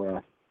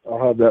so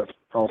I'll have that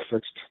all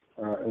fixed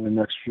in the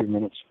next few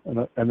minutes.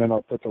 And then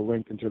I'll put the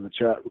link into the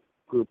chat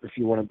group if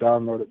you want to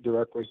download it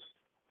directly.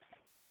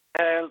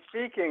 And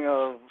speaking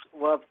of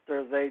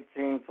Webster's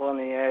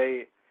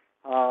 1828,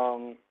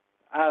 I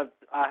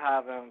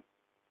haven't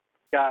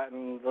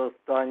gotten this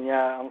done yet.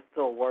 I'm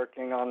still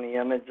working on the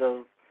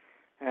images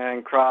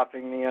and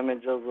cropping the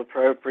images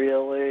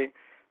appropriately,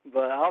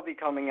 but I'll be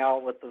coming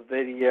out with a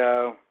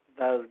video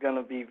that is going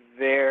to be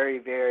very,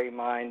 very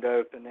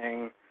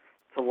mind-opening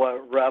to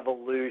what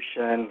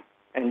revolution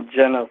and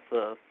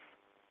Genesis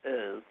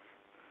is,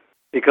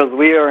 because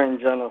we are in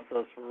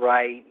Genesis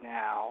right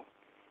now,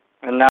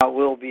 and that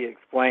will be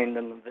explained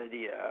in the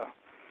video.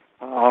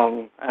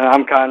 And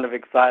I'm kind of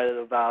excited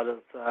about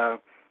it,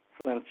 so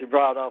since you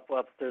brought up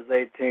Webster's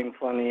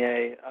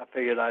 1828, I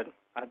figured I'd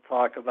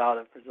talk about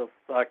it for just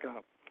a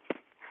second.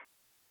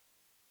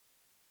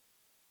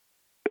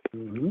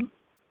 Mm-hmm.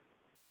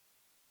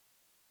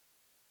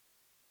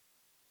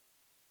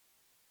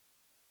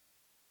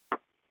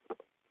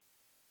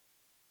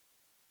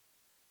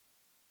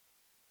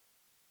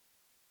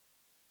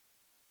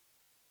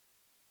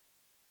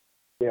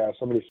 Yeah,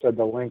 somebody said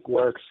the link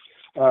works.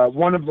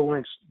 One of the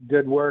links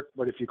did work,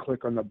 but if you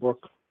click on the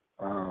book,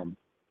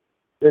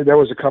 there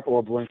was a couple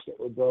of links that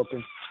were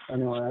broken.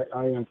 Anyway,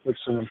 I am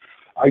fixing them.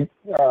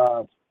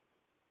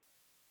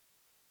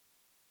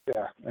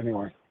 Yeah,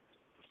 anyway.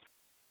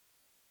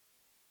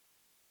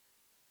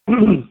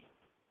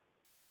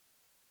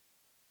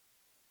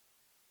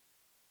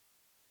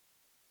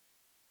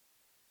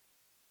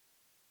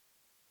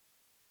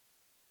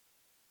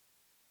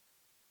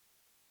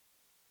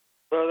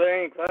 So are there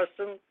any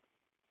questions?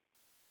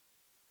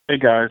 Hey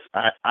guys,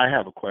 I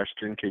have a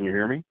question. Can you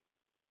hear me?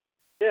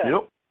 Yeah.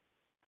 Yep.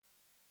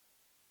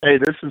 Hey,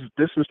 this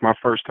is my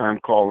first time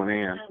calling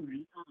in,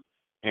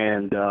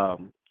 and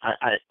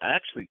I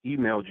actually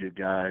emailed you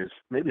guys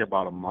maybe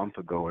about a month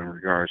ago in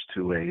regards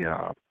to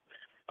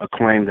a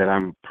claim that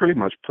I'm pretty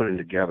much putting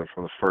together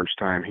for the first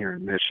time here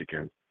in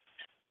Michigan.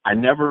 I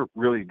never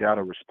really got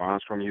a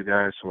response from you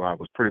guys, so I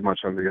was pretty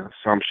much under the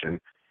assumption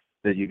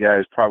that you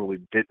guys probably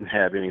didn't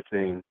have any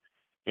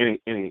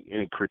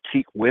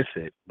critique with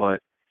it. But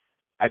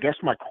I guess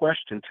my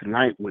question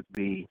tonight would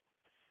be,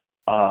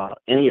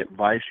 any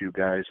advice you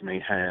guys may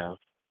have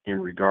in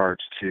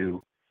regards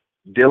to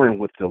dealing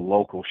with the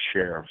local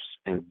sheriffs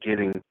and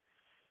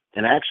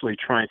actually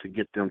trying to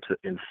get them to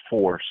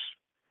enforce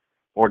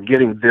or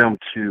getting them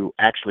to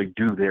actually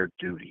do their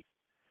duty.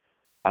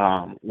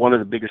 One of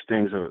the biggest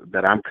things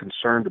that I'm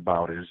concerned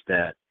about is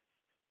that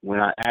when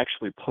I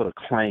actually put a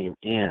claim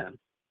in,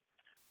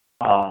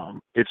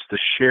 it's the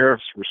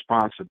sheriff's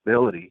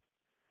responsibility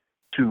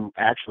to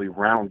actually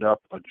round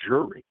up a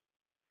jury.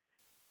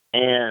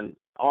 And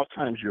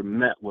oftentimes you're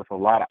met with a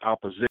lot of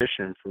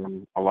opposition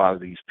from a lot of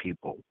these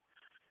people.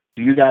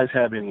 Do you guys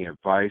have any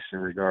advice in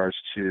regards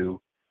to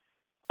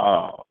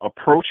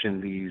approaching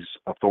these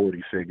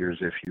authority figures,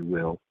 if you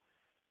will,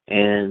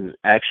 and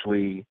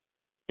actually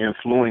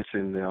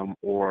influencing them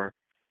or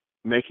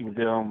making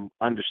them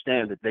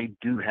understand that they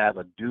do have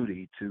a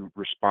duty to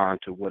respond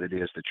to what it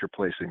is that you're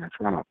placing in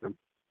front of them?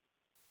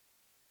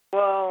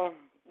 Well,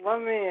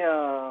 let me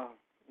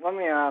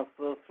ask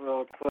this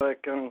real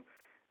quick, and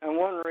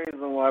one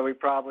reason why we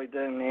probably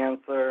didn't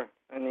answer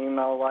an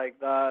email like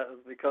that is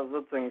because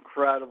it's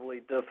incredibly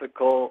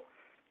difficult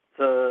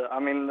to,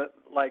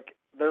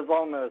 there's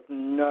almost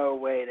no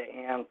way to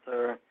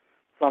answer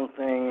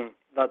something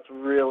that's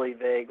really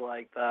vague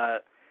like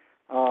that.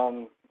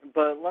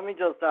 But let me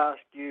just ask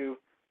you,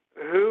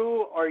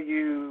 who are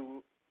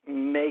you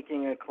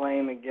making a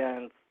claim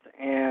against,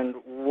 and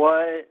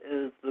what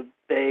is the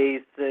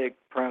basic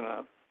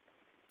premise?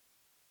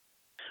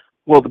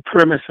 Well, the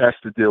premise has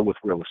to deal with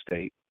real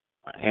estate,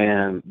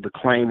 and the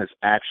claim is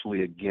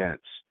actually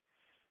against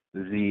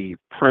the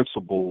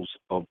principles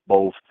of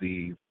both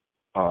the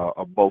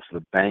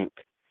bank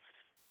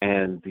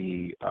and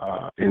the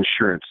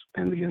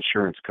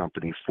insurance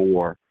company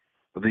for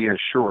the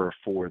insurer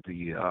for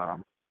the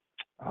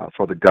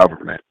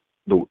government,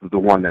 the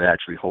one that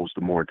actually holds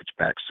the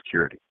mortgage-backed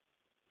security.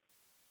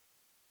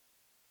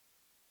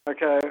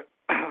 Okay.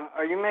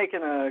 Are you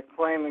making a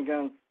claim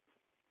against,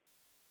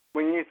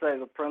 when you say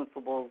the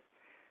principals,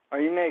 are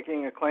you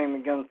making a claim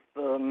against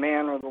the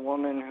man or the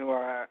woman who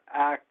are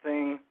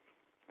acting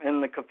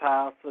in the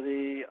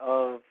capacity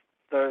of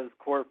those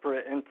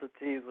corporate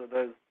entities or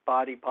those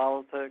body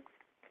politics?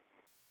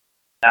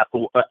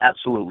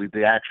 Absolutely,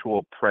 the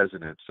actual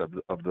presidents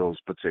of those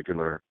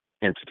particular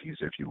entities,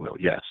 if you will.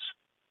 Yes.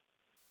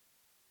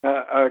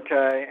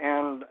 Okay.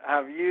 And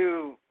have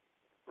you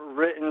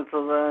written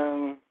to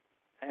them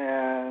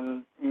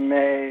and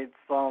made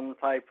some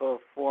type of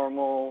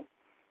formal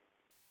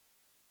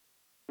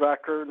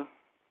record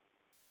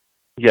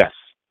Yes.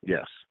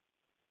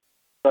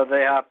 that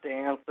they have to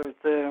answer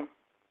to?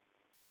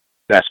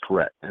 That's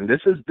correct. And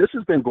this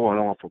has been going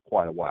on for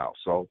quite a while.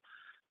 So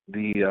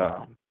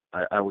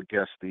I would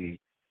guess the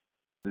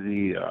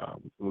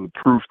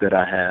proof that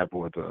I have,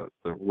 or the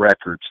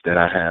records that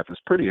I have, is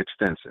pretty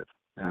extensive,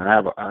 and I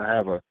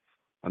have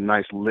a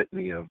nice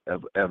litany of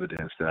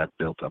evidence that I've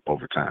built up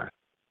over time.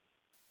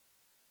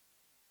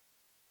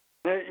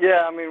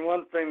 Yeah, I mean,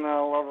 one thing that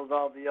I love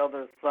about the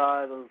other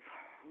side is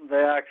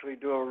they actually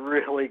do a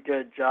really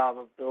good job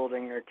of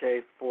building your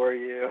case for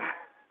you.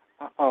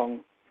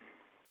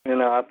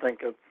 I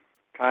think it's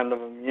kind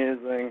of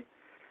amusing.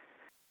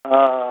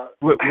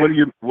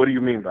 What do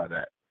you mean by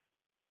that?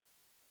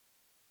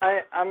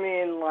 I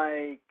mean,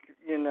 like,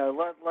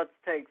 let's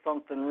take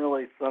something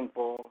really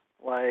simple,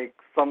 like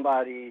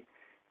somebody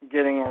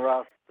getting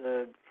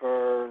arrested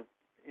for,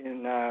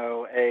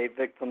 a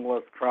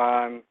victimless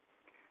crime.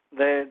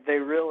 They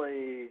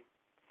really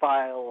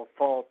file a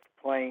false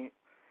complaint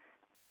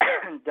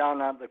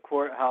down at the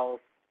courthouse,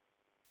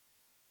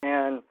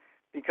 and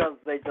because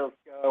they just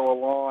go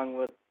along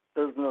with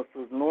business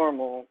as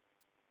normal,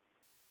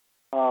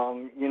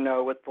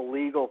 with the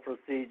legal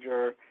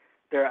procedure,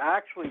 they're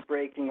actually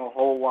breaking a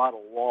whole lot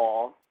of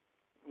law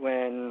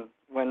when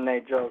they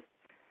just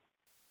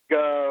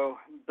go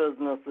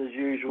business as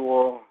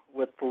usual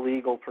with the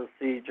legal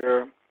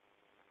procedure.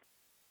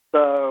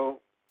 So,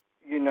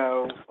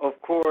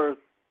 of course,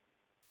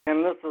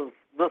 and this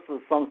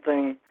is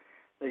something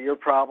that you're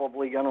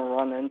probably going to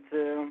run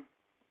into,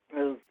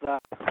 is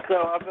that,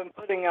 so I've been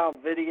putting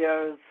out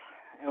videos,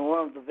 and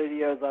one of the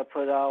videos I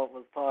put out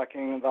was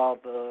talking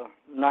about the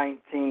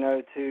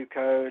 1902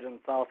 code in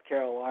South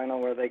Carolina,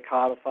 where they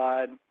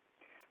codified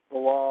the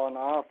law, and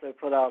I also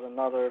put out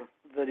another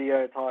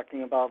video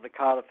talking about the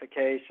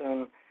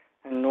codification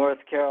in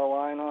North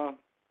Carolina.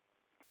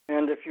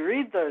 And if you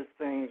read those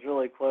things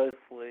really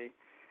closely,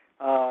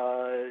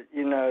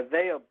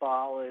 they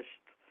abolished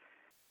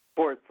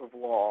courts of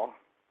law,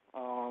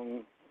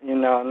 and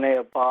they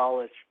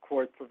abolished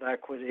courts of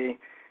equity,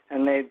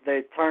 and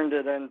they turned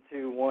it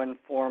into one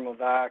form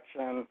of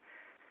action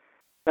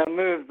that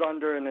moves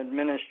under an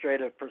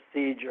administrative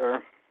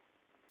procedure.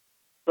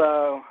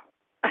 So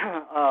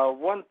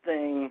one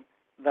thing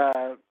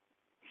that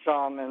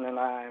Shaman and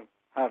I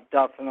have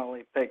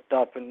definitely picked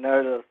up and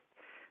noticed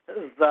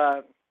is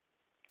that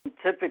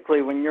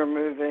typically when you're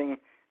moving,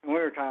 and we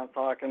were kind of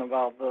talking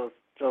about this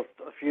just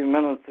a few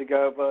minutes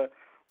ago, but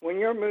when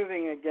you're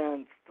moving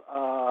against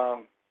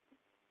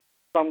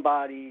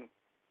somebody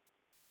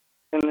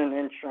in an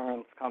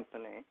insurance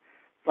company,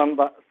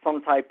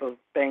 some type of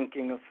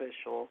banking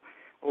official,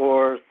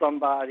 or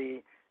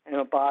somebody in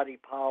a body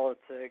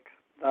politic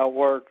that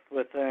works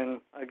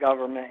within a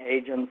government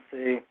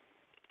agency,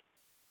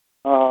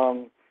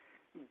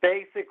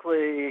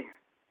 basically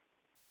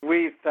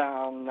we've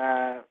found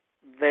that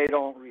they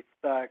don't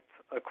respect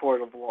a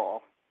court of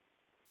law.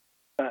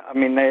 I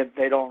mean,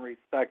 they don't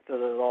respect it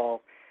at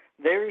all.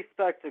 They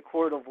respect a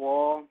court of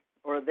law,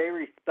 or they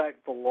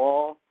respect the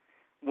law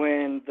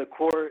when the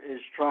court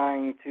is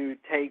trying to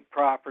take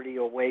property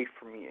away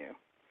from you.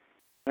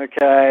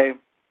 Okay?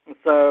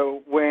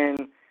 So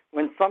when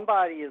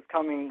somebody is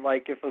coming,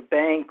 like if a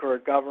bank or a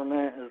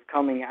government is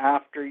coming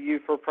after you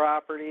for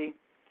property,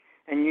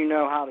 and you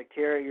know how to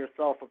carry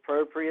yourself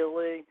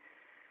appropriately,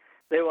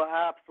 they will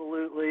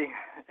absolutely,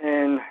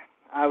 in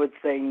I would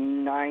say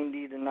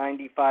 90 to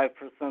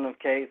 95% of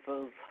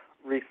cases,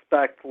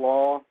 respect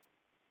law.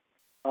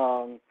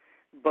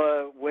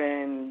 But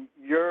when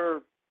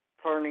you're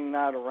turning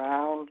that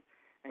around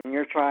and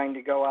you're trying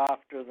to go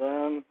after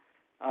them,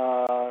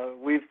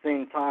 we've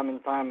seen time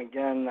and time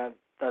again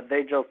that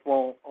they just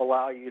won't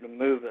allow you to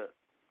move it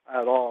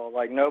at all.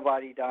 Like,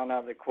 nobody down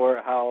at the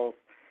courthouse,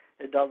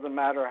 it doesn't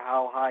matter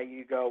how high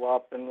you go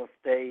up in the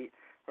state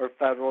or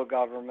federal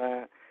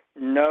government,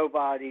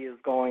 nobody is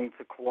going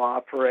to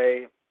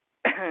cooperate,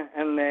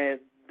 and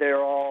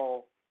they're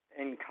all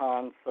in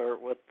concert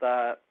with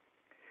that.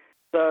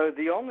 So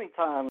the only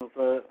times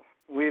that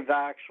we've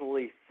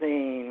actually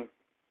seen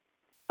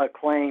a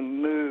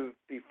claim move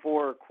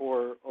before a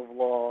court of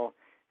law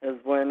is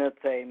when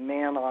it's a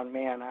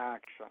man-on-man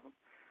action.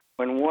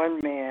 When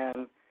one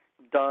man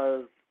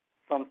does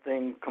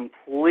something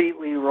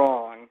completely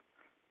wrong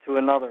to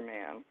another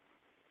man.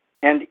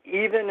 And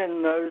even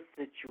in those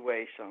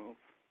situations,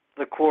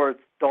 the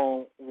courts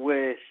don't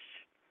wish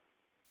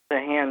to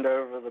hand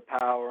over the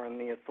power and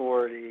the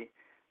authority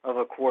of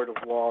a court of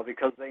law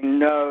because they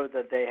know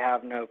that they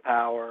have no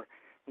power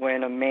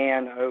when a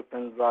man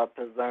opens up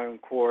his own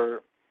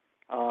court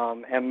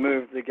and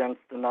moves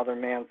against another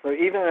man. So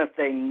even if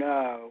they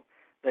know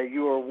that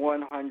you are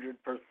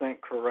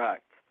 100%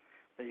 correct,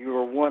 that you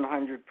are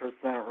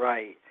 100%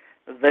 right,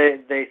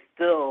 they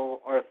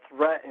still are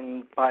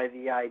threatened by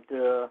the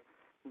idea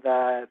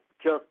that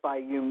just by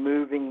you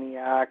moving the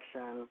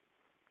action,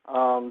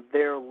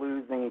 they're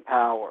losing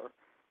power.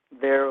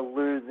 They're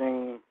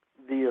losing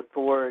the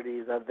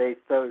authority that they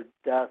so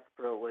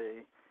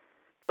desperately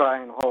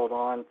try and hold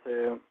on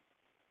to.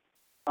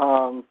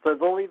 So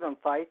they'll even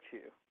fight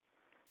you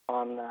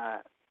on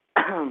that.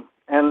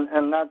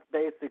 and that's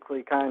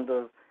basically kind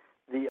of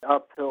the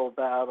uphill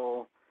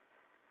battle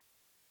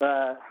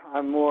that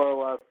I'm more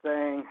or less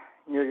saying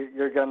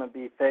you're going to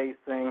be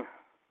facing.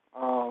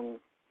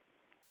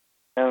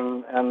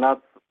 And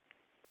that's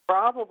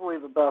probably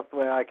the best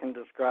way I can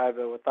describe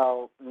it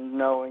without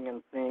knowing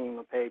and seeing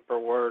the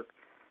paperwork.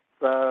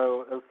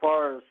 So as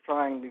far as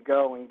trying to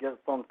go and get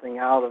something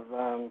out of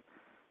them,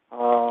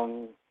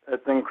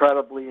 it's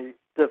incredibly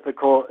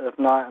difficult, if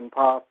not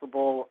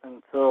impossible,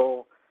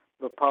 until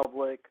the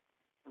public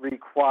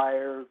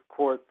requires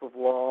courts of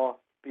law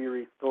be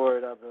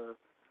restored at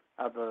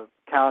the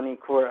county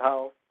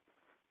courthouse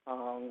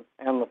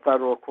and the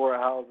federal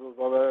courthouses.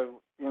 Although,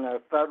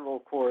 federal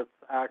courts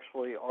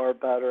actually are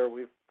better.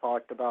 We've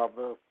talked about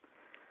this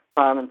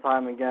time and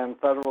time again.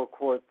 Federal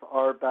courts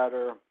are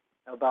better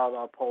about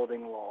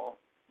upholding law.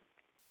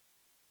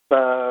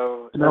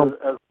 So as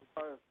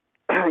far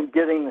as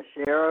getting the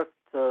sheriff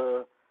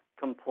to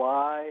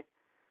comply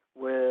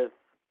with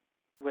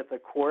a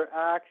court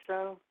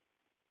action,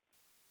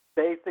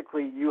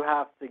 basically you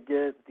have to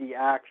get the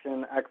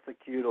action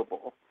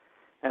executable.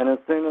 And as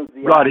soon as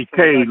the Roddy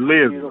K. action is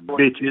lives, executable,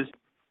 bitches.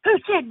 Who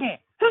said that?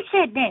 Who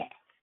said that?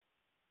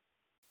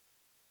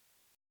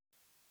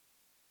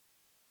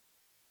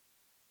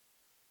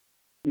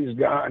 He's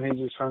gone. He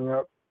just hung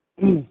up.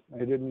 I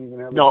didn't even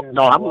have a No, chance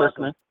no, to I'm block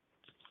him. listening.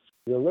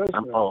 You're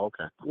listening. Oh,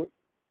 okay.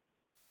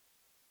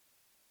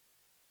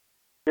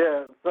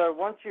 yeah, so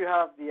once you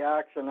have the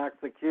action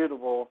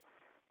executable,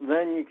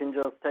 then you can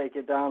just take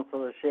it down to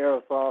the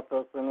sheriff's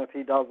office, and if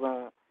he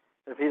doesn't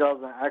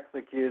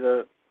execute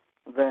it,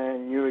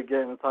 then you would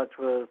get in touch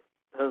with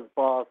his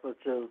boss,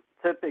 which is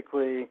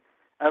typically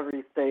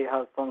every state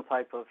has some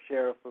type of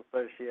sheriff's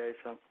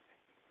association.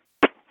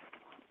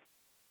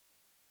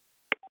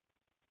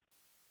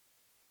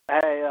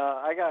 Hey,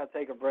 I gotta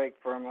take a break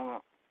for a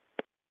minute.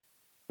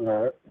 All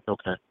right.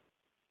 Okay.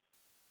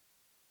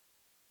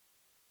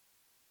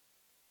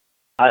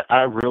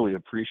 I really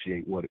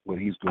appreciate what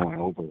he's going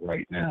over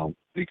right now,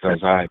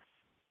 because I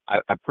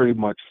pretty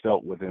much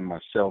felt within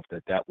myself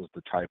that was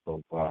the type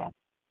of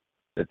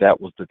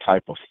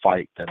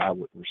fight that I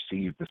would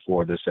receive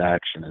before this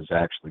action is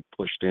actually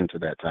pushed into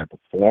that type of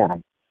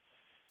forum.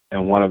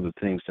 And one of the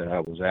things that I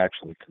was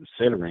actually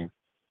considering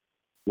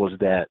was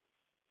that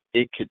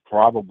it could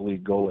probably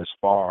go as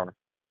far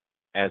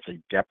as a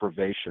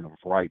deprivation of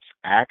rights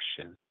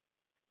action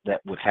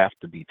that would have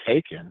to be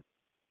taken.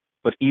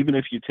 But even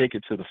if you take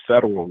it to the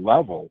federal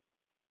level,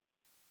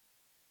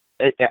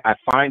 I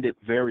find it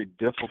very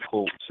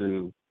difficult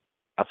to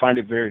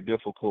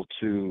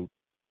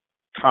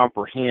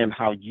comprehend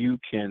how you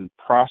can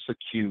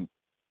prosecute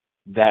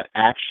that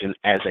action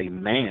as a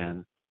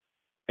man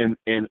in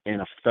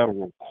a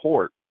federal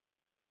court,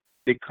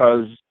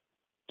 because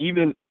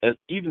even as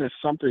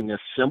something as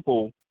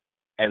simple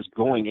as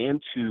going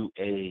into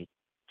a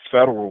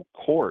federal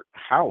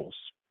courthouse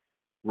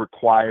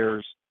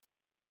requires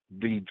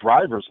the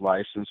driver's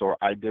license or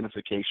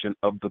identification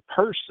of the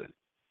person,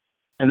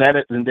 and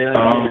then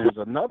there's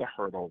another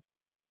hurdle.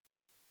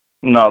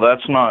 No,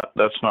 that's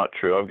not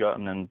true. I've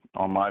gotten in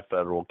on my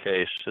federal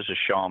case as a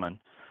shaman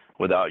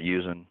without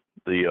using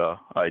the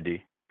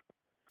ID.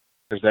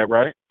 Is that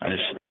right? I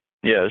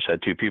just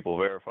had two people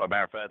verify.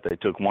 Matter of fact, they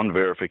took one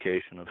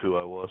verification of who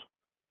I was.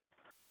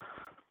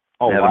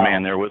 Oh, I had wow. a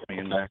man there with me,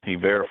 and he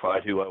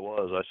verified who I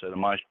was. I said,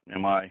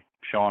 "Am I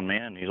Sean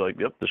Mann?" He's like,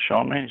 "Yep, this is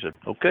Sean Mann." He said,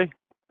 "Okay."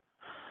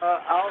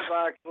 I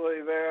was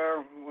actually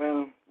there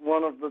when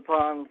one of the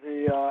times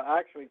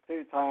actually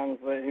 2 times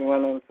that he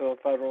went into a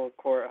federal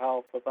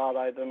courthouse without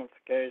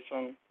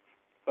identification.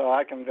 So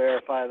I can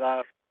verify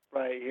that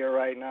right here,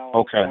 right now.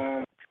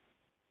 Okay.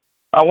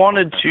 I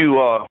wanted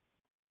to,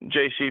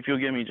 JC, if you'll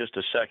give me just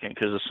a second,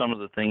 because of some of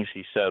the things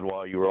he said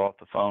while you were off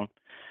the phone.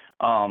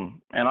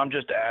 And I'm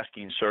just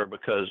asking, sir,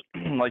 because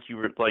like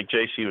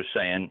JC was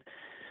saying,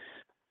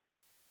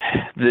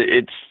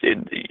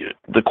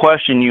 the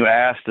question you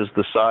asked is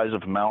the size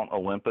of Mount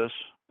Olympus,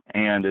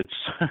 and it's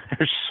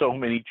there's so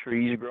many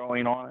trees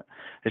growing on it.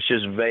 It's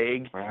just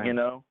vague, Right. you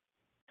know.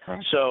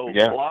 Right. So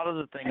Yeah. a lot of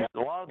the things, a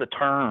lot of the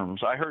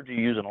terms, I heard you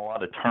using a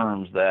lot of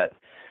terms that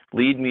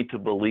lead me to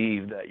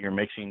believe that you're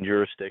mixing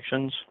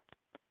jurisdictions,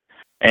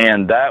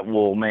 and that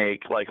will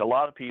make, like, a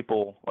lot of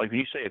people, like when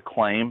you say a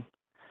claim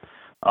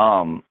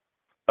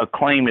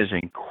is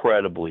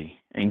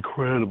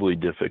incredibly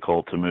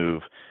difficult to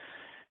move,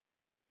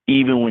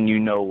 even when you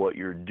know what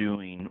you're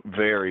doing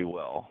very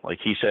well. Like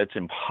he said, it's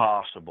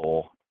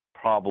impossible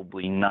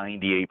probably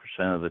 98%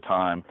 of the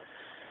time,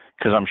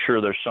 because I'm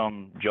sure there's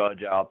some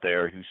judge out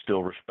there who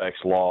still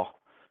respects law.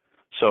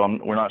 So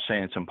we're not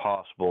saying it's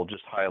impossible,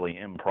 just highly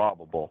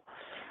improbable.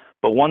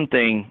 But one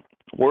thing,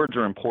 words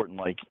are important.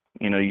 Like,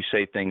 you know, you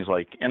say things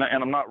like, and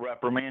I'm not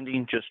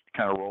reprimanding, just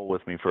kind of roll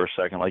with me for a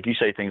second. Like you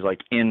say things like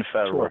in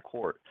federal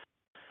court.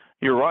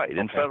 You're right.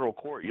 In federal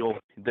court,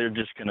 they're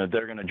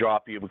gonna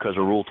drop you because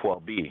of Rule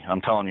 12B.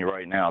 I'm telling you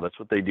right now, that's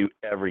what they do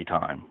every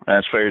time.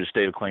 That's failure to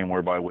state a claim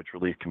whereby which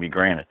relief can be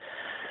granted.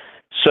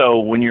 So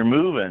when you're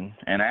moving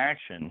an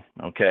action,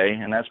 okay,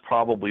 and that's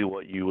probably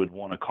what you would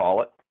want to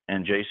call it.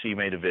 And JC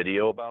made a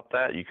video about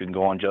that. You can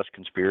go on Just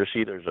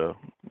Conspiracy. There's a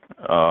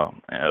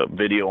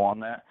video on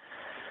that.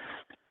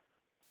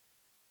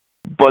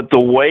 But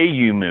the way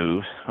you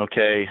move,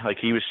 okay, like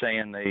he was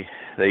saying, they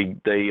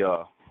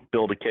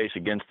build a case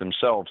against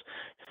themselves.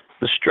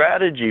 The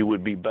strategy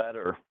would be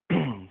better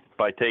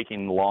by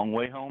taking the long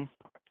way home,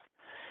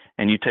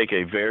 and you take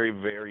a very,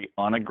 very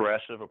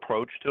unaggressive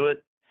approach to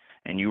it,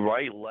 and you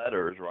write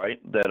letters, right,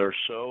 that are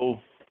so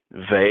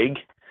vague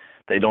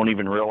they don't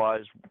even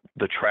realize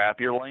the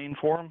trap you're laying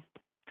for them.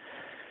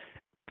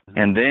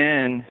 And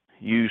then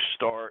you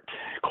start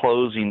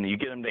closing, you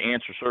get them to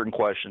answer certain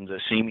questions that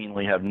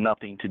seemingly have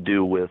nothing to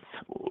do with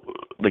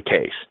the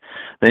case.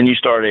 Then you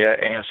start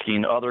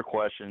asking other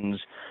questions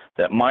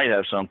that might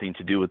have something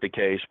to do with the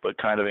case, but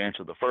kind of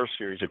answer the first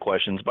series of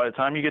questions. By the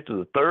time you get to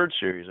the third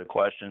series of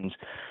questions,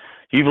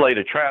 you've laid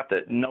a trap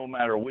that no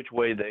matter which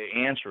way they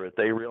answer it,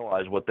 they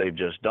realize what they've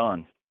just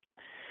done.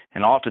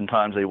 And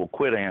oftentimes they will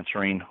quit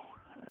answering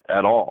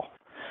at all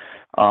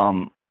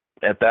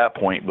at that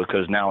point,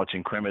 because now it's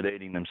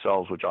incriminating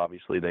themselves, which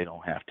obviously they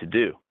don't have to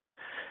do.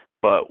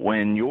 But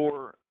when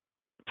you're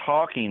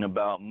talking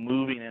about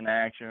moving an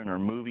action or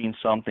moving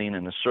something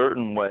in a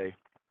certain way,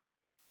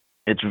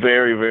 it's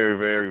very, very,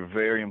 very,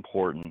 very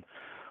important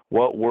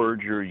what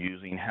words you're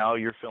using, how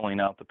you're filling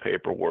out the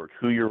paperwork,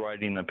 who you're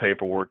writing the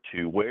paperwork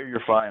to, where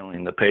you're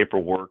filing the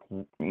paperwork,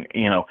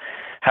 you know,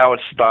 how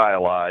it's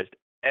stylized.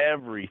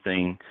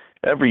 Everything,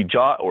 every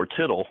jot or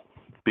tittle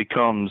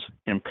becomes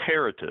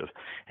imperative.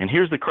 And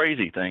here's the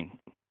crazy thing.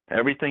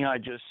 Everything I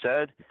just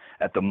said,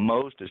 at the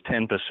most, is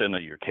 10%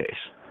 of your case.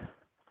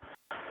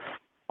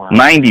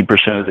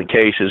 90% of the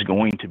case is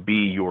going to be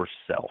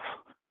yourself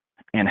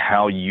and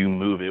how you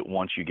move it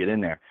once you get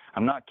in there.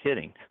 I'm not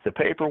kidding. The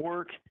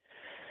paperwork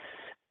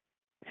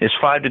is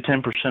 5 to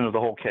 10% of the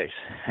whole case,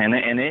 and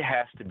it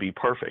has to be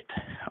perfect,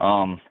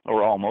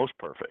 or almost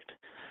perfect.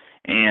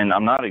 And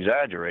I'm not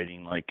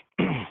exaggerating. Like,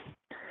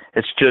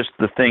 it's just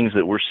the things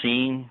that we're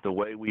seeing, the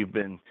way we've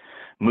been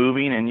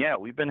moving, and yeah,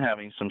 we've been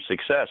having some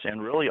success.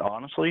 And really,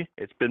 honestly,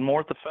 it's been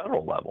more at the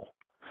federal level.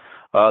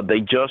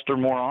 They just are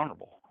more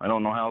honorable. I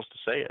don't know how else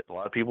to say it. A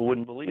lot of people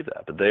wouldn't believe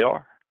that, but they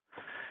are.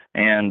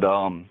 And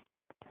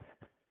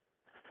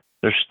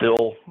there's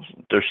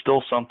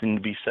still something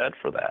to be said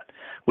for that,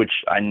 which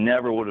I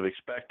never would have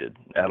expected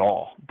at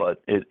all,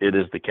 but it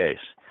is the case.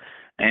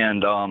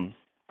 And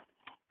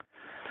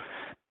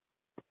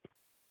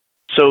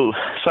so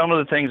some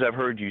of the things I've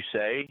heard you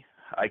say,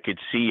 I could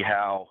see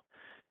how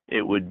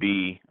it would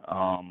be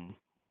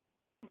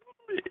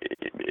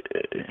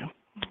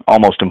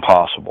almost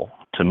impossible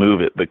to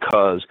move it,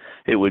 because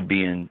it would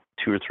be in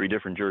 2 or 3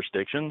 different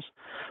jurisdictions.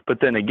 But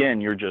then again,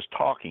 you're just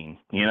talking,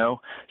 you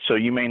know, so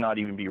you may not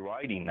even be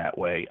writing that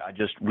way.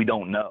 We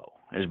don't know,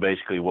 is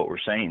basically what we're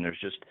saying. There's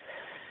just,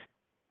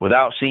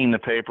 without seeing the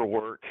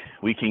paperwork,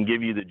 we can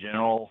give you the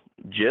general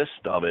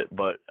gist of it,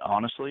 but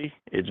honestly,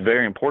 it's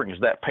very important,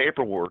 because that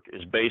paperwork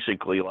is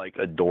basically like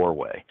a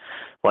doorway.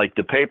 Like,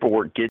 the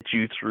paperwork gets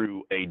you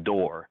through a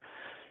door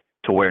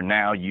to where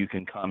now you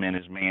can come in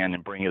as man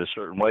and bring it a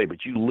certain way,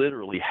 but you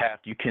literally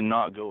you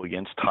cannot go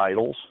against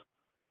titles.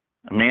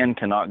 A man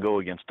cannot go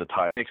against the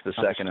title. It's the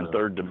second and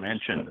third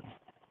dimension.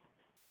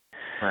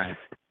 Right.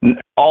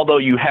 Although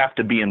you have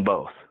to be in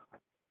both,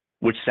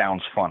 which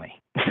sounds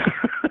funny.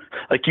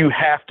 Like, you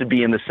have to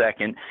be in the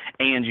second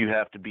and you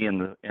have to be in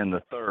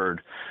the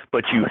third,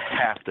 but you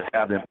have to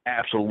have them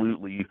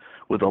absolutely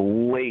with a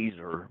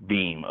laser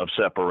beam of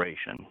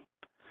separation.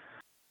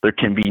 There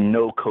can be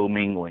no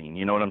commingling.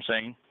 You know what I'm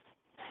saying?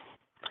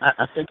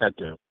 I think I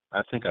do.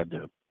 I think I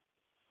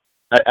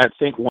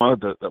think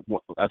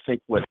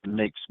what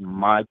makes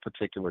my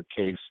particular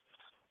case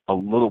a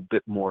little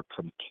bit more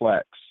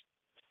complex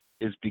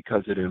is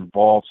because it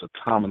involves a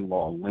common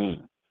law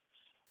lien.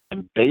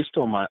 And based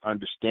on my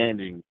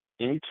understanding,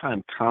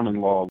 anytime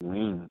common law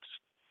liens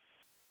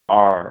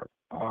are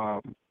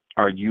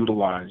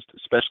utilized,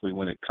 especially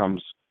when it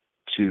comes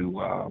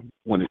to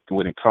when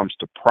it comes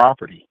to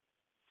property,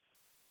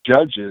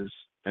 judges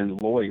and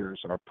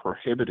lawyers are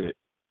prohibited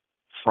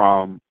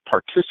from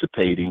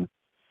participating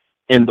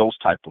in those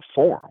type of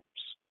forums.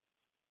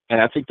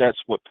 And I think that's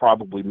what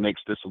probably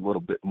makes this a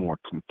little bit more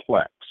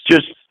complex.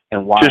 Just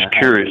why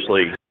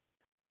curiously,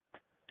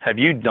 have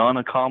you done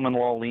a common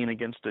law lien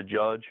against a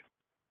judge?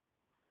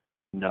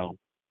 No.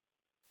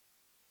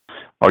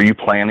 Are you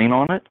planning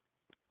on it?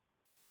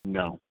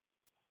 No.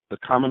 The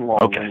common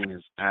law lien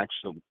is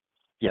actually,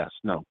 yes,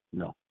 no.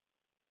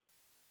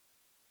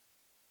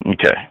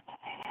 Okay.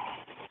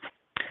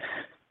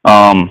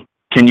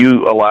 Can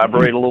you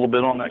elaborate a little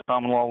bit on that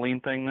common law lien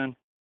thing then?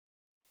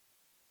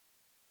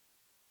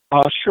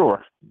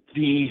 Sure.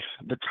 The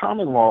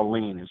common law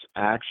lien is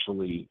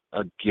actually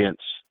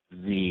against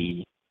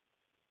the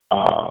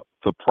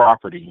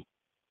property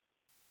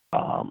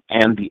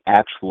and the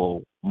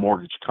actual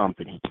mortgage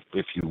company,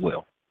 if you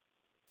will.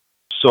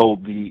 So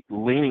the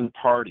leaning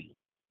party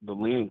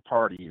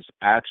is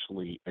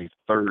actually a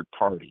third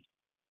party,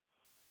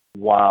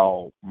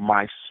 while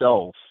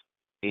myself,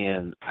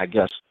 and I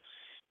guess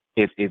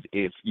if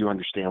you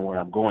understand where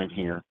I'm going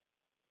here,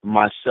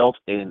 myself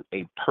in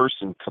a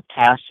person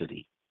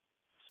capacity,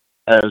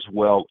 as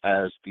well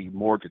as the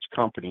mortgage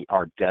company,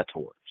 are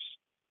debtors,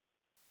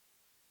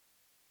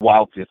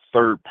 while the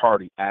third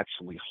party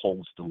actually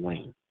holds the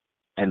lien,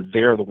 and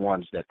they're the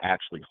ones that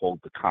actually hold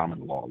the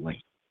common law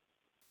lien.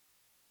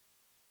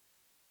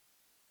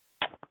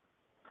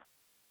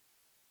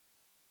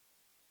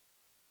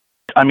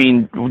 I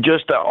mean,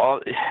 just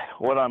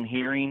what I'm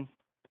hearing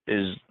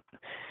is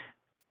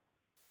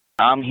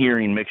I'm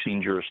hearing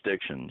mixing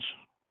jurisdictions.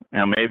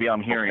 Now, maybe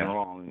I'm hearing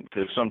wrong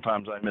because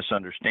sometimes I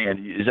misunderstand.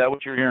 Is that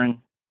what you're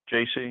hearing,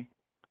 JC?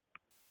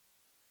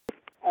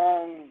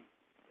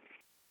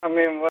 I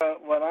mean,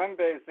 what I'm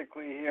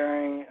basically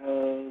hearing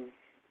is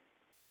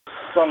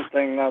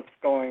something that's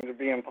going to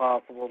be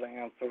impossible to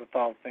answer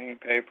without seeing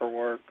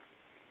paperwork.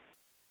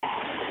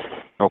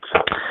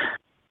 Okay.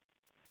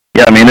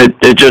 Yeah, I mean,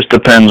 it just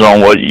depends on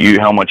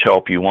how much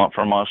help you want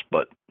from us,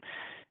 but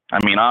I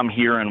mean, I'm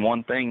hearing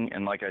one thing,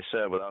 and like I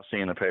said, without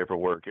seeing the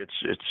paperwork, it's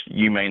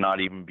you may not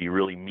even be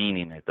really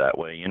meaning it that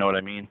way. You know what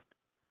I mean?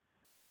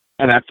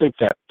 And I think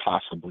that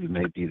possibly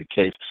may be the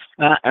case.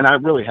 And I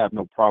really have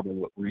no problem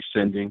with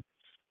resending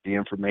the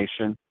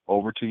information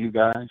over to you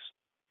guys,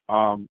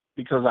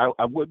 because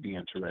I would be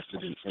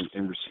interested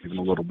in receiving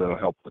a little bit of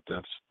help with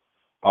this,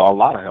 a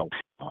lot of help,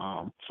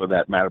 for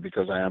that matter,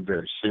 because I am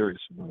very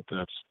serious about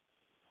this.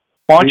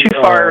 Why don't you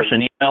fire us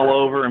an email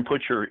over and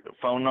put your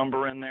phone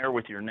number in there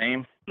with your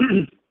name?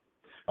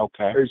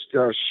 Okay. Hey,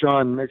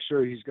 Sean, make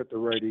sure he's got the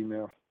right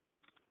email.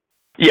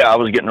 Yeah, I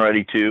was getting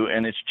ready to,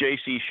 and it's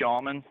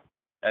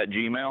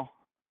jcshaman@gmail.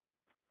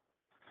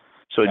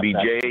 So it'd be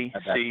JC.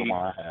 That's the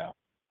one I have.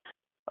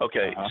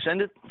 Okay,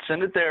 send it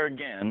there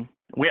again.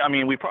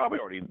 We probably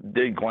already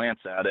did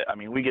glance at it. I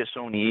mean, we get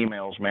so many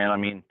emails, man. I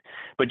mean,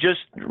 but just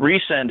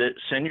resend it.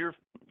 Send your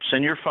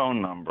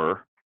phone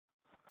number.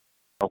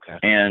 Okay.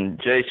 And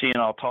JC and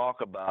I'll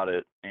talk about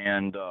it,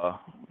 and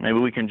maybe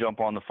we can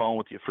jump on the phone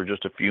with you for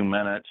just a few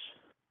minutes.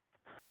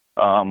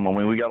 I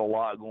mean, we got a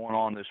lot going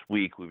on this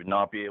week. We would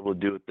not be able to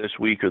do it this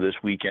week or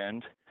this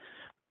weekend.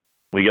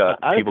 We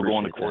got people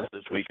going to court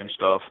this week and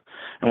stuff.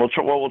 And what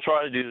we'll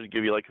try to do is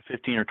give you like a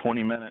 15 or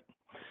 20 minute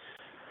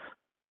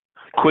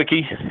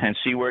quickie and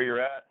see where you're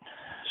at,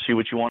 see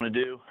what you want to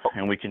do,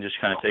 and we can just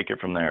kind of take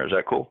it from there. Is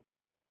that cool?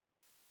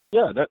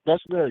 Yeah,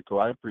 that's very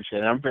cool. I appreciate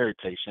it. I'm very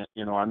patient.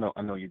 You know, I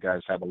know you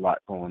guys have a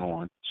lot going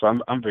on, so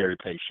I'm very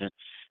patient.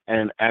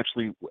 And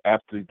actually,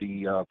 after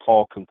the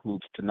call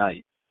concludes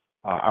tonight,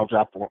 I'll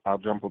jump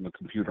on the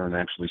computer and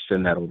actually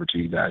send that over to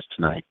you guys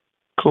tonight.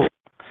 Cool.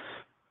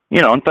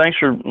 You know, and thanks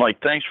for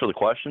the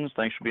questions.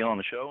 Thanks for being on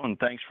the show, and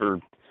thanks for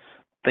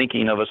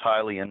thinking of us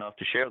highly enough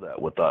to share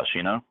that with us.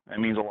 You know, that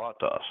means a lot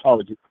to us.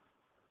 Oh,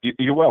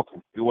 you're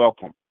welcome. You're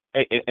welcome.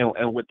 Hey,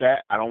 and with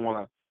that, I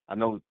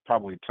know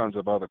probably tons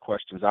of other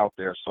questions out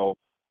there, so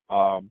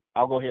I'll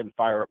go ahead and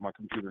fire up my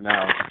computer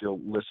now and still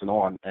listen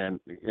on and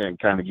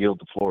kind of yield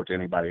the floor to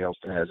anybody else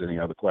that has any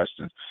other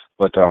questions.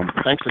 But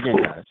thanks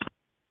again, guys.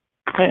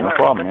 Hey, no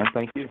problem, man.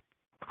 Thank you.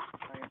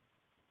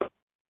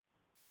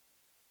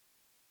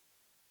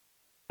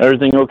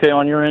 Everything okay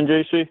on your end,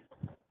 JC?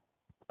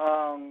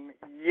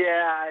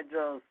 Yeah, I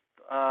just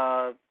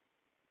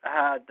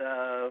had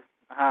to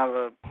have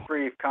a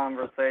brief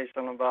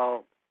conversation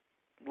about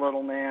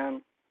Little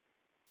Man.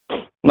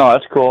 No,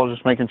 that's cool. I was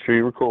just making sure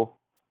you were cool.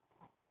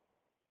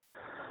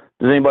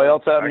 Does anybody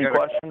else have any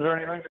questions or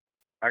anything?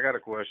 I got a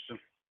question.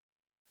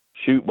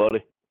 Shoot,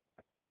 buddy.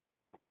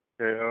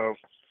 Okay,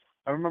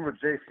 I remember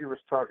JC was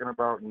talking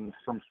about in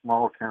some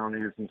small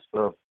counties and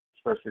stuff,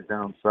 especially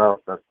down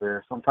south up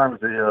there. Sometimes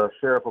the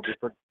sheriff will be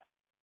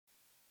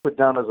put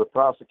down as a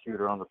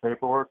prosecutor on the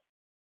paperwork.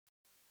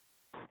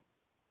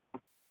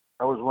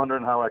 I was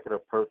wondering how I could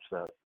approach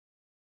that.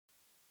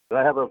 But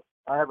I have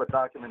a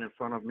document in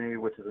front of me,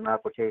 which is an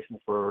application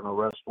for an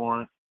arrest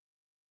warrant.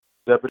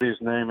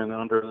 Deputy's name, and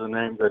under the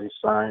name that he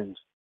signs,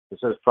 it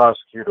says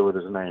prosecutor with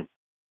his name.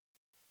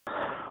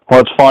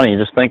 Well, it's funny.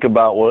 Just think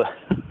about what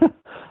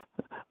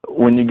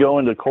when you go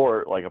into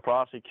court, like a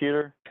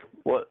prosecutor,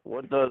 what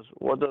does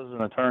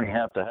an attorney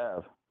have to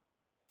have?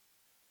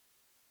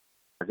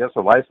 I guess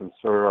a license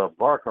or a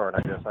bar card.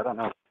 I guess I don't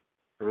know.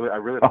 I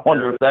really. I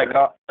wonder if that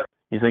cop.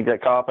 You think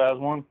that cop has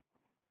one?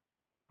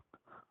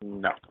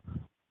 No.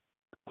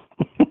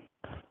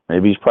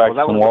 Maybe he's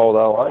practicing law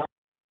without a license.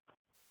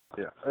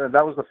 Yeah,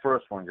 that was the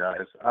first one,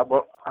 guys. How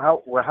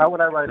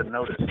would I write a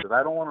notice? Because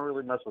I don't want to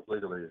really mess with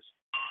legalese.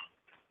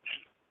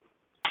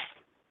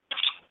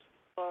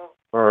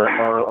 Or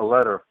a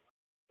letter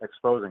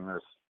exposing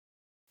this.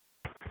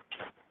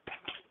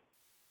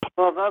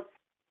 Well, that's,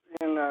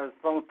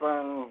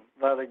 something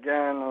that,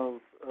 again,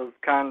 is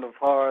kind of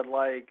hard.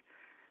 Like,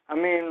 I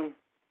mean,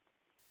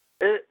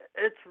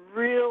 it's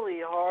really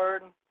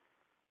hard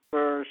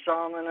for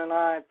Shaman and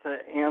I to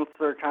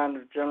answer kind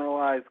of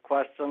generalized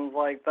questions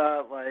like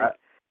that. Like,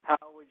 how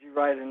would you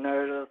write a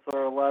notice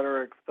or a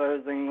letter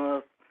exposing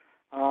this?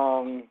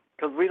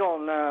 Because we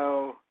don't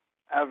know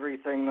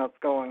everything that's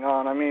going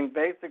on. I mean,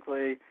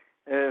 basically,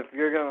 if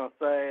you're going to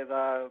say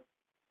that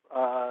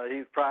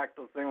he's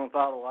practicing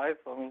without a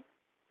license,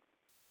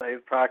 say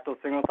he's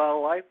practicing without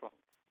a license.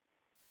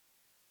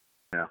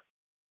 Yeah.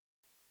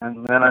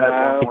 And then I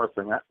have one more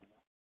thing.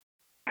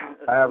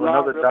 I have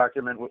another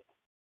document.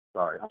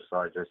 I'm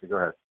sorry, Jesse. Go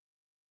ahead.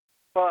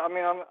 Well, I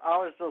mean, I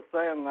was just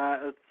saying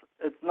that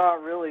it's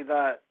not really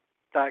that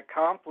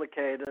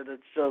complicated.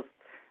 It's just,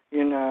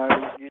 you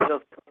just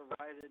gotta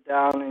write it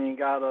down and you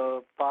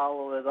gotta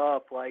follow it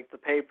up. Like, the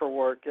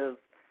paperwork is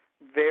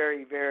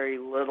very, very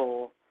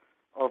little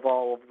of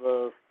all of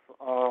this.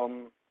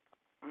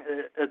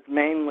 It's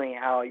mainly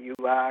how you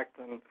act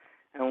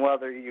and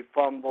whether you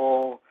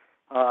fumble,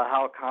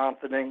 how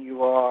confident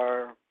you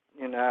are.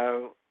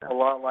 A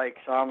lot like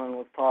Shaman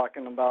was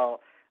talking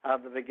about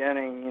at the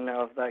beginning.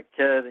 If that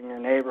kid in your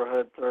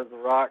neighborhood throws a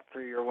rock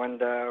through your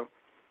window,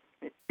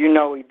 he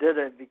did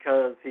it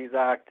because he's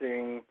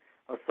acting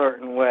a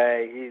certain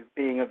way. He's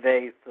being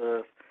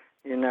evasive.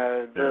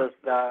 This,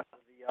 that,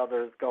 the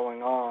other is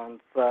going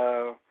on.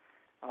 So,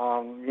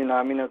 I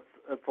mean,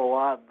 it's a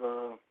lot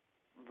the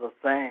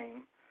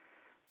same,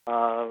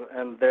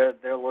 and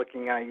they're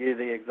looking at you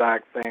the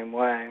exact same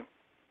way.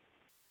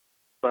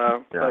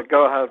 So, but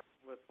go ahead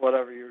with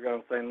whatever you were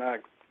going to say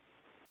next.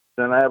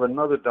 Then I have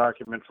another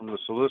document from the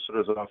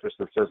solicitor's office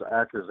that says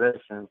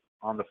accusation.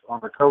 On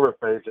the cover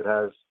page, it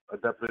has a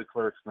deputy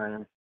clerk's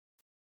name.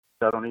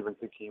 I don't even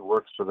think he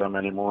works for them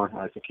anymore.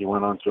 I think he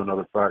went on to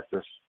another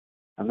practice.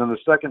 And then the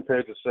second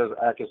page, it says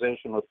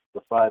accusation with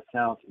the 5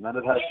 counts. And then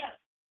it has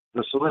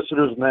the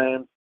solicitor's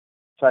name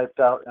typed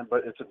out,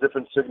 but it's a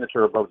different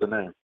signature above the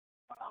name.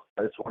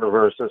 It's one of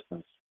her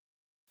assistants.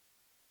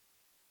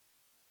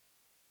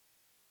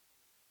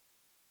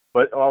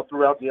 But all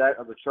throughout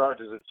the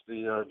charges, it's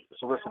the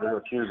solicitor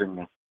accusing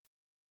me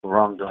of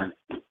wrongdoing.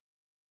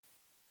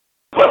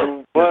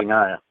 Accusing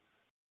Aya.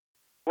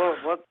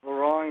 What's the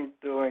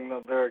wrongdoing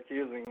that they're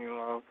accusing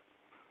you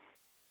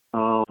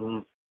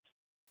of?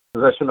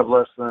 Possession of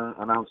less than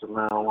an ounce of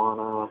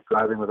marijuana,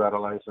 driving without a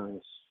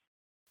license,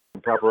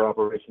 improper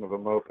operation of a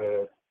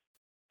moped,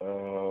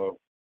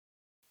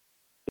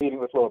 speeding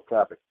with flow of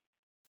traffic.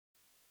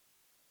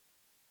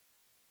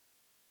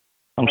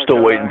 I'm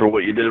still waiting for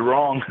what you did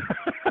wrong.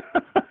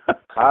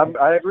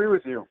 I agree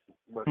with you.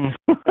 But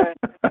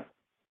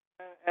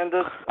and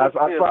I've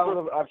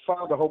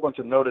filed a whole bunch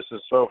of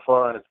notices so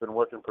far, and it's been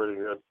working pretty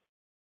good.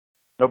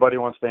 Nobody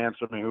wants to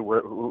answer me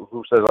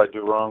who says I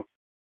do wrong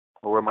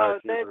or where my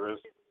accuser is.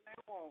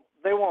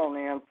 They won't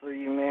answer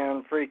you,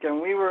 man.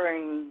 Freaking, we were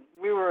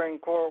in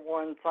court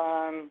one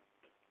time,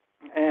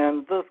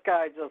 and this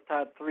guy just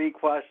had 3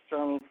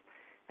 questions,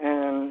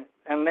 and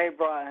they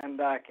brought him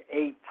back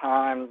 8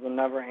 times and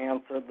never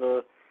answered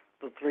the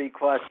 3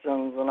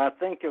 questions. And I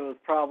think it was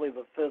probably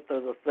the 5th or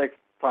the 6th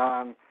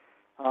time.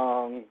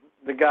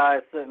 The guy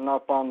sitting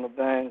up on the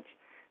bench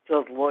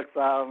just looks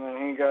at him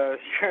and he goes,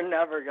 "You're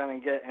never going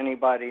to get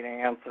anybody to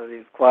answer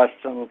these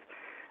questions,"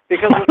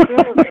 because as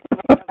soon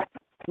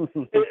as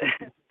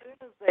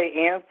they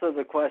answer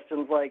the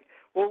questions, like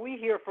what we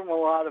hear from a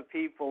lot of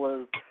people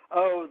is,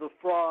 "Oh, the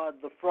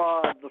fraud, the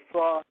fraud, the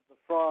fraud, the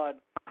fraud."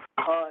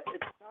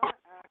 It's not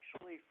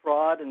actually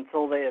fraud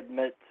until they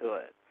admit to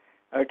it.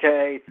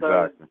 Okay,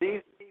 so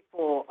These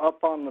people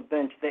up on the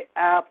bench, they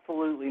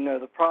absolutely know,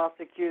 the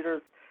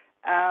prosecutors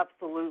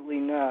absolutely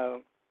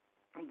know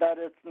that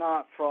it's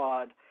not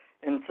fraud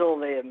until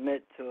they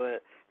admit to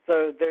it.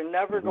 So they're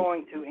never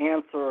going to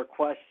answer a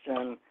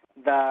question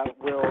that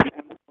will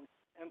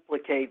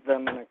implicate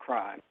them in a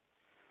crime.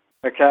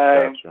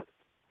 Okay? Gotcha.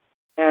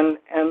 And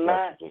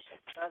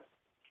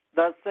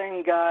that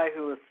same guy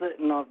who was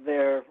sitting up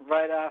there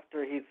right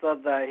after he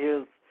said that,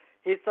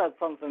 he said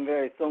something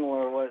very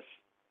similar to what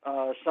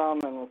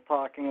Shaman was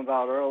talking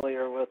about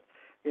earlier with,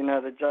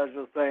 the judge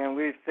was saying,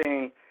 we've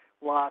seen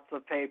lots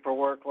of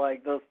paperwork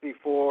like this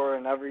before,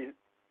 and every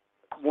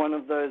one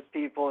of those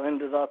people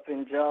ended up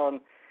in jail.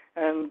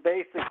 And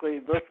basically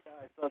this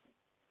guy said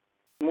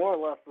more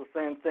or less the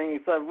same thing. He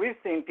said, we've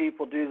seen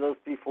people do this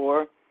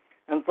before.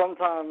 And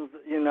sometimes,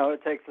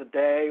 it takes a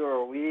day or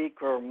a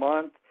week or a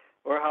month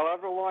or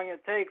however long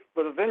it takes,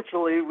 but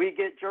eventually we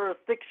get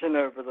jurisdiction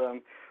over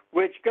them,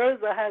 which goes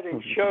ahead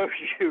and shows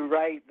you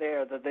right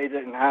there that they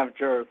didn't have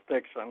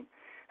jurisdiction.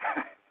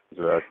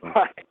 Exactly.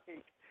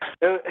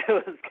 It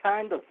was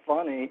kind of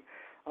funny,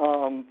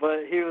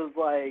 but he was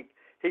like,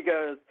 he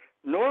goes,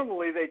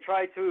 normally they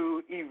try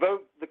to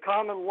evoke the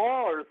common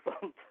law or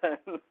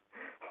something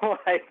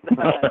like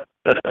that.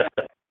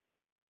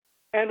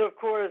 And of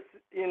course,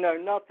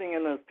 nothing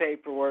in his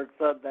paperwork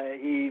said that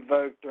he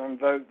evoked or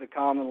invoked the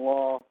common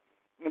law,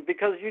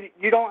 because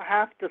you don't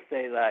have to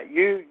say that.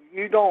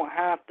 You don't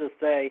have to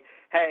say,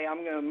 hey,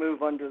 I'm going to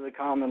move under the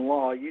common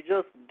law. You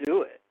just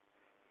do it,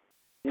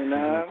 And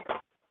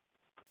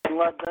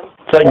let them.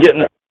 It's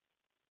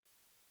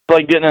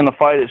like getting in a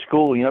fight at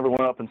school. You never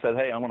went up and said,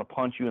 hey, I'm going to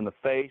punch you in the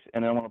face,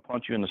 and then I'm going to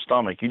punch you in the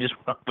stomach. You just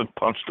went up and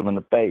punched him in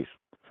the face.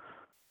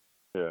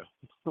 Yeah.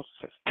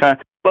 Okay.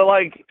 But,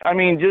 I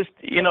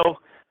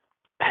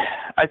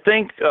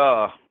think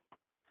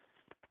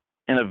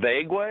in a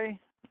vague way,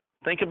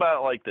 think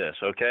about it like this,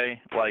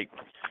 okay? Like,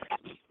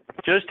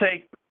 just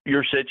take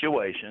your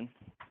situation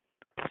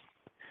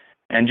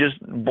and just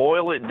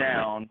boil it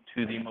down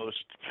to the most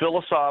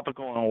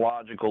philosophical and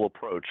logical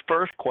approach.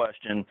 First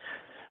question,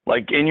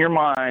 like in your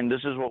mind,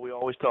 this is what we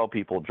always tell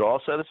people: draw a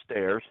set of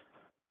stairs.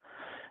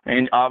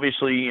 And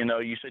obviously,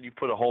 you said you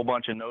put a whole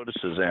bunch of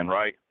notices in,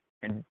 right?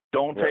 And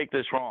don't take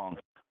this wrong.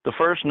 The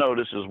first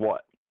notice is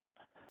what?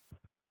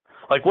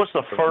 Like, what's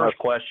the first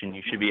question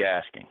you should be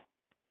asking?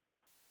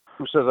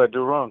 Who says I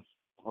do wrong?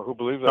 Or who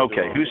believes I do wrong?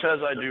 Okay, who says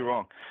I do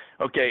wrong?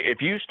 Okay,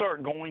 if you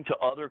start going to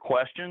other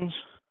questions,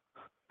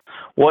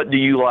 what do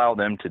you allow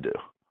them to do?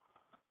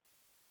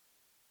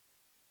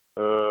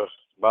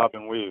 Bob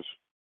and weave.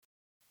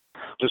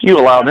 You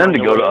allow them to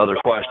go to other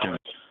questions.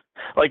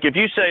 Like if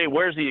you say,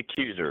 where's the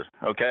accuser,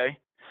 okay?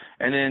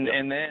 And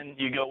then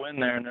you go in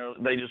there and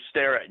they just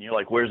stare at you. You're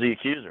like, where's the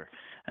accuser?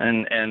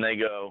 And they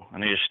go,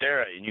 and they just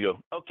stare at you. And you go,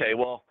 okay,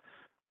 well,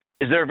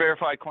 is there a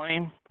verified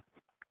claim?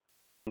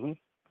 Mm-hmm.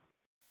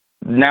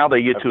 Now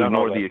they get to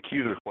ignore the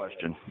accuser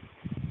question.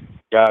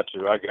 Got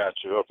you. I got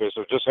you. Okay,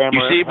 so just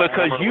hammer. You see,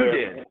 because you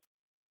did.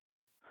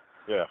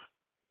 Yeah.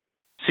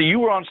 See, you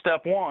were on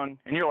step one,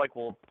 and you're like,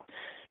 well,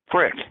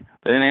 frick.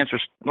 They didn't answer.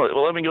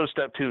 Well, let me go to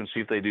step two and see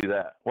if they do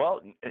that.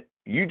 Well,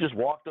 you just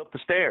walked up the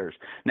stairs.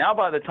 Now,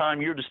 by the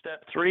time you're to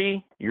step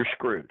three, you're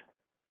screwed.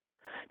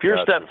 If you're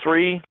step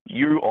three,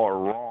 you are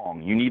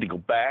wrong. You need to go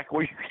back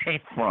where you came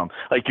from.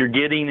 Like you're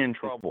getting in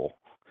trouble.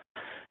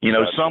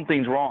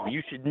 Something's wrong.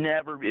 You should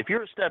never. If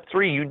you're at step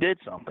three, you did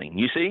something.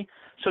 You see?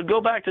 So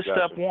go back to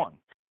step one.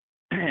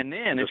 And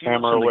then just if you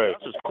hammer away.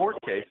 Gus's court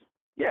case,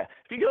 if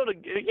you go to,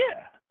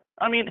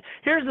 I mean,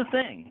 here's the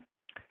thing.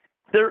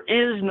 There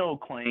is no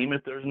claim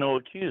if there's no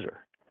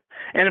accuser.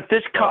 And if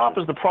this cop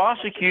is the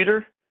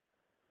prosecutor,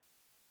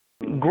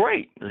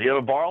 great. Does he have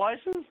a bar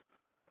license?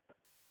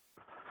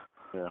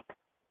 Yeah.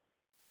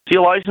 Is he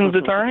a licensed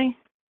attorney?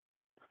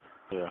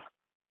 Yeah.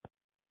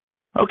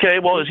 Okay,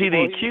 well, is he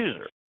the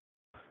accuser?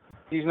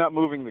 He's not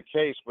moving the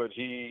case, but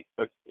he,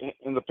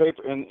 in the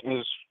paper, in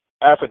his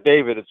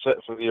affidavit, it said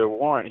for the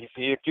warrant,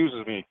 he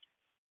accuses me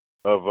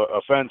of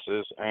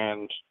offenses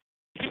and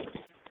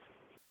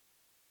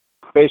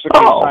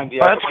basically signed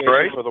the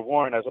application for the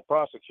warrant as a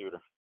prosecutor.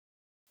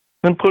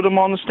 Then put him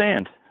on the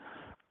stand.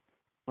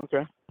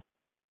 Okay.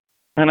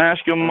 And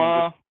ask him,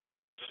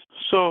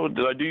 so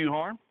did I do you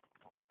harm?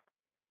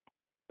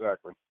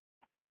 Exactly.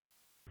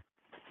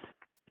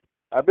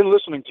 I've been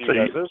listening to you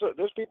guys.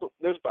 There's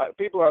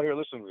people out here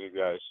listening to you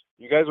guys.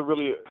 You guys are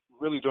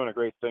really doing a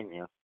great thing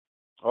here.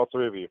 All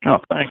three of you. Oh,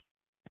 thanks.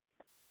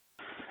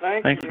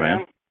 Thanks,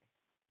 man.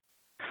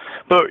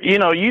 But you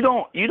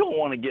don't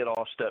want to get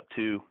off step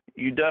two.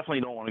 You definitely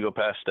don't want to go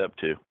past step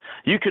two.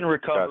 You can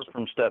recover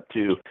from step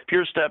two. If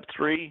you're step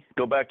three,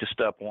 go back to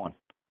step one.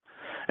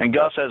 And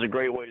Gus has a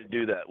great way to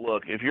do that.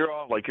 Look, if you're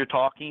off, like you're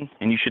talking,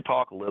 and you should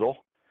talk a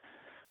little,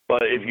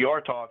 but if you are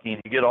talking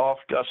and you get off,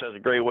 Gus has a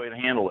great way to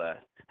handle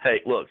that.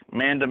 Hey, look,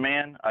 man to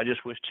man, I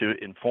just wish to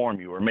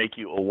inform you or make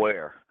you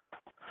aware.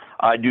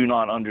 I do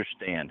not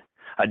understand.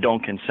 I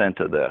don't consent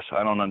to this.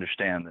 I don't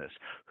understand this.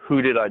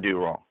 Who did I do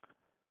wrong?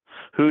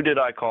 Who did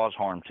I cause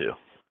harm to?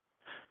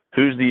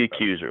 Who's the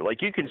accuser?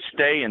 Like you can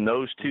stay in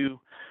those two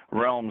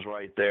realms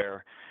right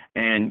there,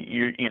 and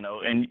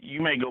and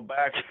you may go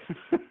back,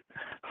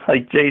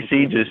 like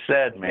JC just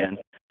said, man.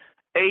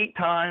 8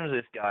 times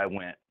this guy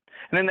went,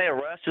 and then they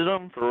arrested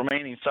him for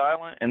remaining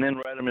silent, and then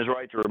read him his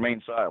right to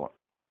remain silent.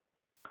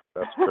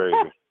 That's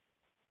crazy.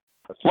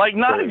 Like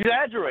not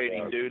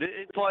exaggerating, dude.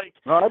 It's like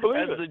I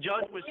believe as the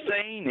judge was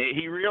saying it,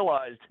 he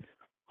realized,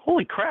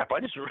 holy crap! I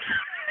just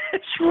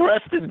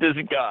arrested this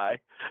guy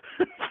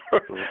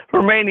for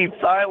remaining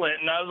silent,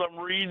 and as I'm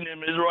reading him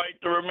his right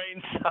to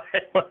remain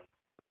silent.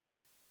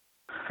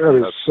 That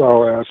is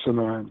so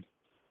asinine.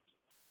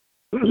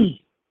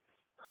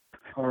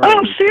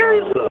 I'm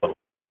serious though.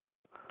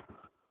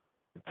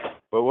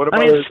 But what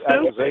about his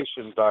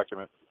accusation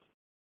document?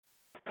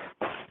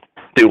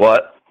 Do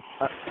what?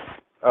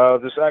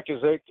 This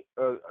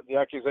the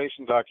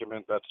accusation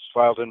document that's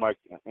filed in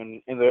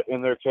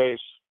their case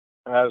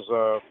has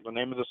the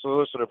name of the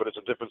solicitor, but it's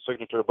a different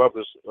signature above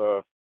this.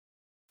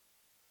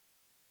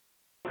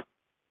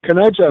 Can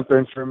I jump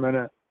in for a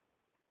minute?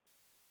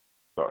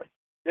 Sorry.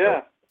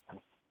 Yeah.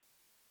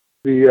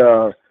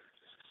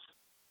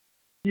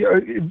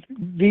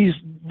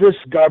 This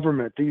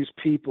government, these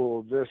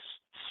people, this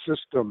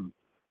system,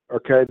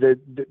 okay,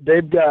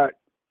 they've got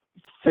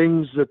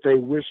things that they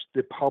wish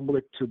the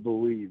public to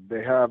believe.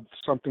 They have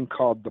something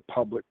called the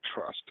public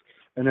trust.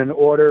 And in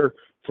order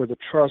for the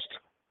trust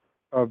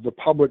of the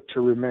public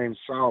to remain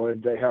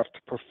solid, they have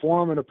to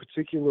perform in a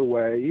particular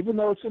way. Even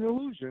though it's an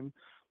illusion,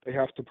 they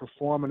have to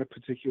perform in a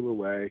particular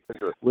way,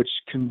 which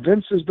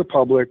convinces the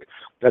public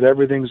that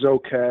everything's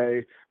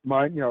okay.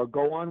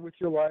 Go on with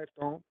your life.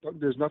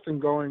 There's nothing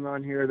going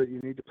on here that you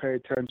need to pay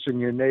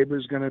attention. Your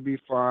neighbor's going to be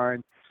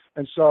fine.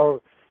 And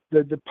so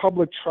the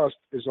public trust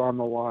is on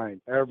the line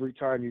every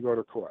time you go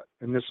to court.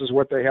 And this is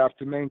what they have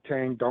to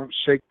maintain. Don't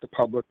shake the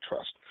public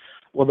trust.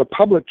 Well, the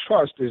public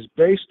trust is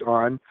based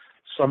on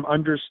some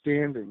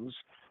understandings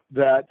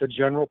that the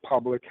general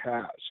public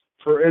has.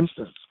 For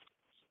instance,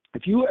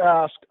 if you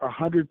ask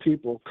 100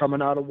 people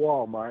coming out of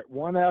Walmart,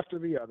 one after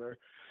the other,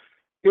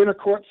 in a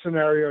court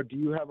scenario, do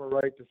you have a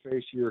right to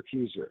face your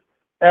accuser?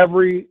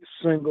 Every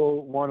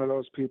single one of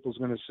those people is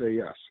going to say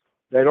yes.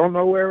 They don't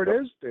know where it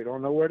is. They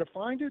don't know where to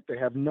find it. They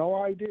have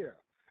no idea.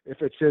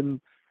 If it's in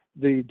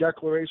the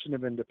Declaration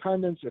of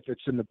Independence, if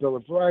it's in the Bill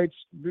of Rights,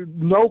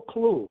 no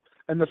clue.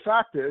 And the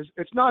fact is,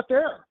 it's not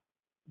there.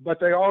 But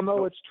they all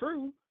know it's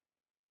true.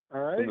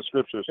 All right? In the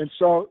scriptures. And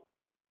so,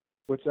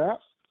 what's that?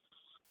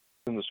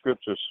 In the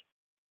scriptures.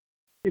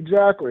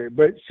 Exactly.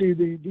 But see,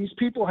 these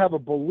people have a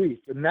belief,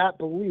 and that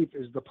belief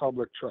is the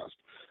public trust.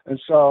 And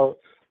so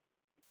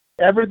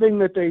everything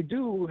that they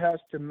do has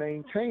to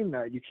maintain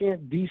that. You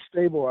can't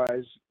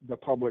destabilize the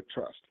public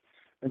trust.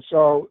 And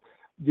so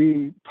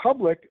the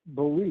public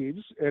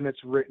believes, and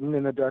it's written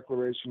in the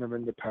Declaration of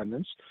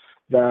Independence,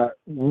 that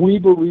we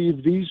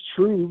believe these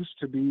truths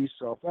to be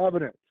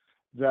self-evident,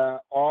 that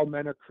all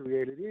men are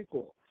created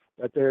equal,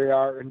 that they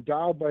are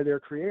endowed by their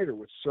Creator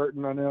with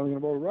certain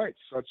unalienable rights,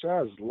 such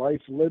as life,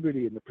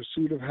 liberty, and the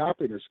pursuit of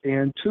happiness.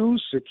 And to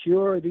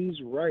secure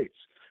these rights,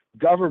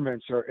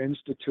 governments are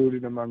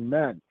instituted among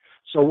men.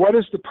 So what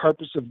is the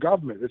purpose of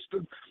government? It's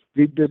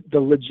the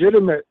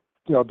legitimate,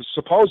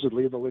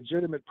 supposedly the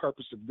legitimate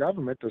purpose of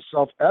government, the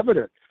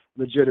self-evident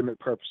legitimate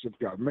purpose of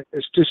government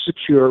is to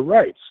secure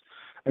rights.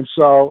 And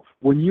so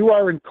when you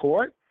are in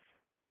court,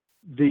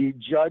 the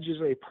judge is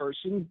a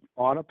person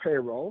on a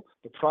payroll.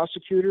 The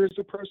prosecutor is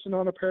a person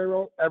on a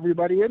payroll.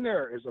 Everybody in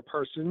there is a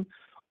person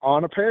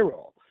on a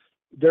payroll.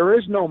 There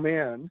is no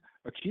man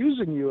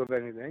accusing you of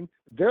anything.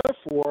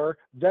 Therefore,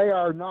 they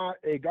are not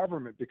a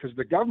government, because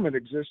the government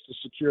exists to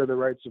secure the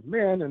rights of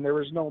man, and there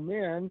is no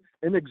man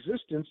in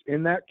existence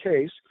in that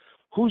case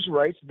whose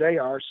rights they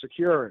are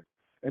securing.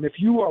 And if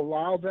you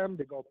allow them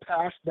to go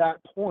past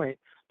that point,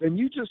 then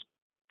you just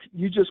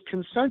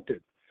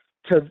consented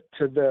to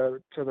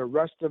the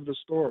rest of the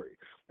story.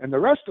 And the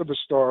rest of the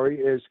story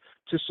is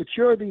to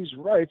secure these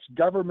rights,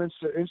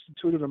 governments are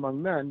instituted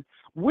among men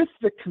with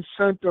the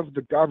consent of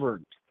the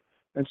governed.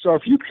 And so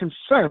if you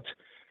consent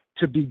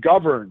to be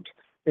governed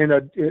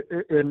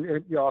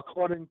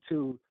according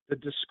to the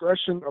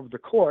discretion of the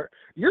court,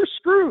 you're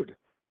screwed.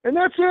 And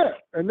that's it.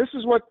 And this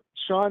is what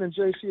Sean and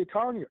JC are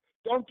telling you.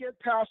 Don't get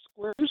past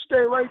square. You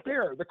stay right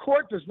there. The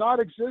court does not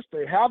exist.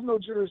 They have no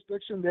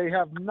jurisdiction. They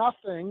have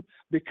nothing,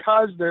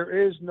 because there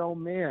is no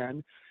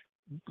man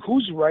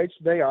whose rights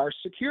they are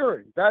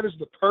securing. That is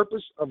the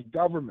purpose of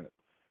government.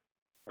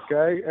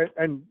 Okay?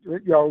 And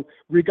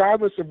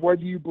regardless of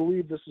whether you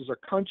believe this is a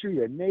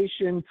country, a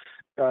nation,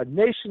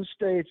 nation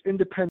states,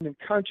 independent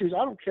countries,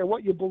 I don't care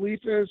what your belief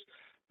is,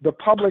 the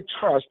public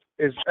trust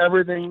is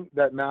everything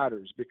that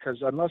matters,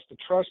 because unless the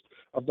trust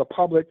of the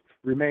public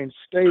remains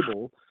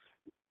stable,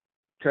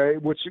 okay,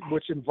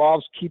 which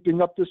involves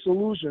keeping up this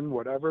illusion,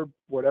 whatever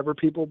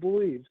people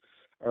believe,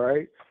 all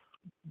right,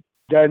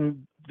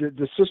 then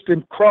the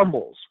system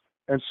crumbles.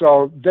 And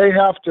so they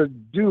have to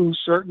do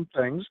certain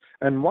things,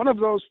 and one of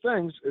those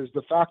things is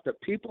the fact that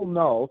people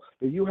know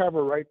that you have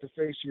a right to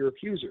face your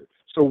accuser.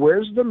 So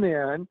where's the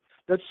man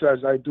that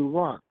says I do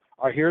wrong?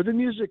 I hear the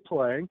music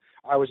playing.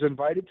 I was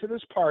invited to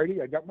this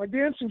party. I got my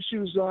dancing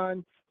shoes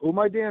on. Who am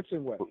I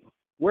dancing with?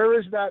 Where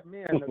is that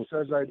man that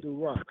says I do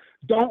wrong?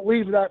 Don't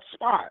leave that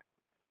spot.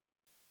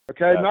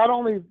 Okay, yeah. Not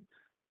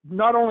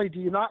only do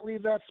you not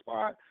leave that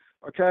spot,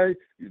 okay,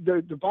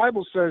 the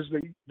Bible says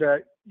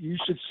that you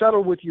should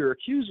settle with your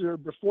accuser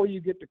before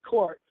you get to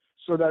court,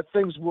 so that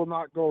things will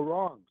not go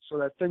wrong, so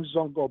that things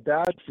don't go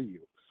bad for you.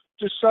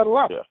 Just settle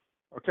up. Yeah.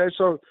 Okay,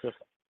 so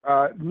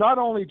not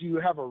only do you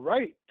have a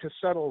right to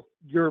settle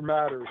your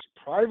matters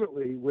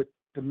privately with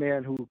the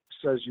man who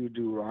says you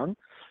do wrong,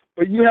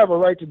 but you have a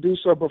right to do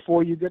so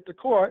before you get to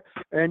court,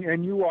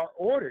 and you are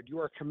ordered, you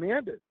are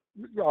commanded.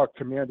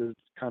 Commanded is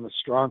kind of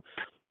strong.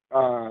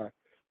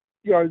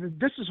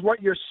 This is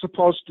what you're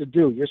supposed to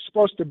do. You're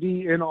supposed to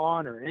be in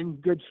honor, in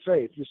good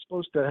faith. You're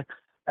supposed to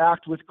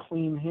act with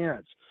clean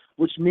hands,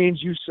 which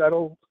means you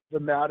settle the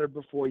matter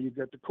before you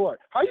get to court.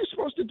 How are you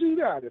supposed to do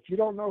that if you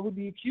don't know who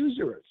the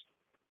accuser is?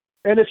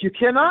 And if you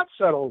cannot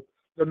settle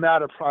the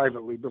matter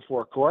privately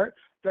before court,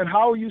 then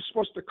how are you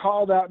supposed to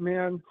call that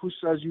man who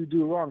says you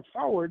do wrong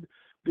forward?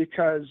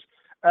 Because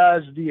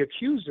as the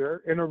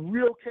accuser in a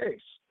real case,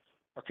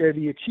 okay,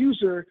 the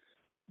accuser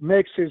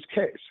makes his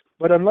case.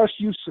 But unless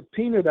you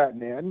subpoena that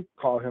man,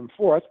 call him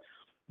forth,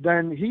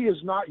 then he is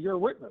not your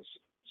witness.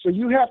 So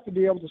you have to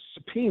be able to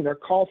subpoena,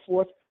 call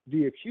forth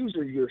the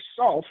accuser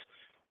yourself.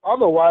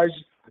 Otherwise,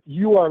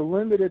 you are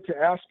limited to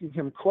asking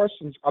him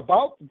questions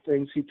about the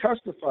things he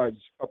testifies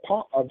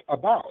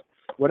about,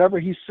 whatever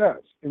he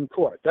says in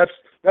court.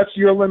 That's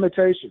your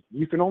limitation.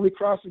 You can only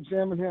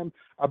cross-examine him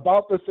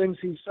about the things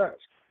he says.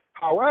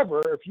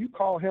 However, if you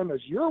call him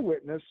as your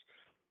witness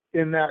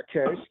in that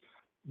case,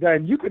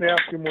 then you can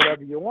ask him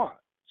whatever you want.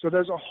 So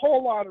there's a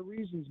whole lot of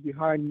reasons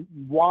behind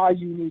why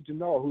you need to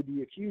know who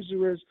the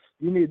accuser is.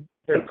 You need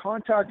their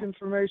contact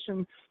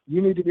information.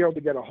 You need to be able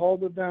to get a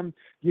hold of them.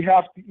 You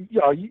have to,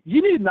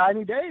 you need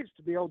 90 days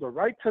to be able to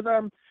write to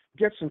them,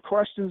 get some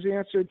questions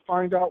answered,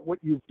 find out what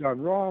you've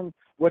done wrong,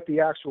 what the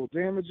actual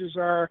damages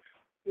are,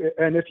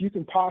 and if you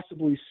can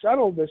possibly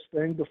settle this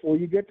thing before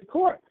you get to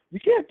court. You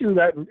can't do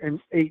that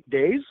in 8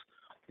 days.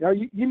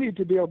 You need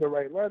to be able to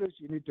write letters.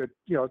 You need to,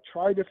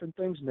 try different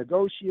things,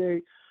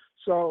 negotiate.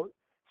 So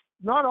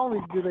not only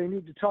do they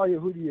need to tell you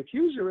who the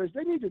accuser is,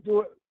 they need to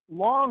do it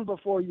long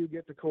before you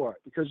get to court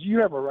because you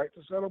have a right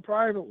to settle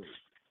privately.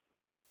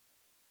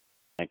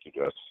 Thank you,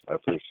 Gus. I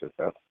appreciate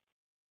that.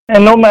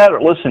 And no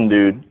matter, listen,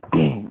 dude,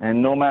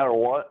 and no matter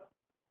what,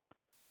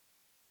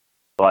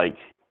 like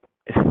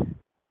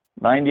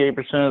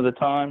 98% of the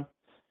time,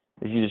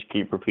 is you just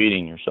keep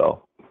repeating yourself.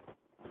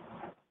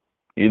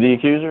 You the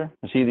accuser?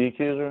 Is he the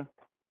accuser?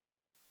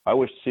 I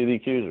wish to see the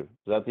accuser.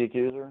 Is that the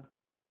accuser?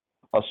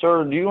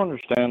 Sir, do you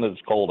understand that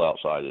it's cold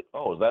outside?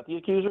 Oh, is that the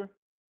accuser?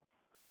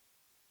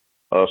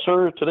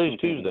 Sir, today's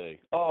Tuesday.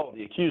 Oh,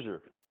 the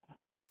accuser.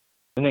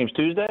 His name's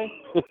Tuesday?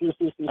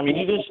 I mean,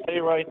 you just stay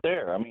right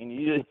there. I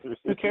mean,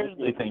 who cares if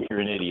they think you're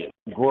an idiot?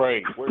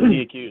 Great. Where's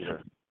the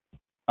accuser?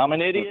 I'm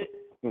an idiot?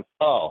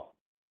 Oh,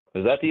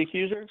 is that the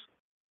accuser?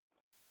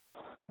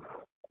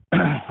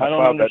 I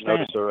don't understand. That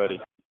notice already.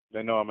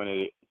 They know I'm an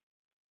idiot.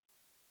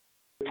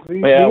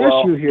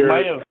 The issue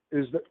here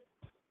is that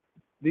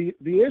the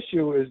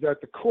issue is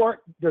that the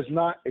court does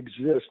not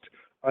exist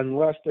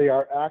unless they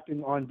are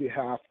acting on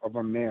behalf of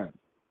a man.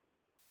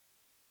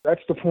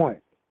 That's the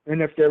point.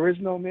 And if there is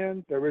no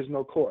man, there is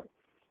no court.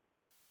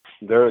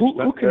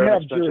 Who can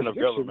have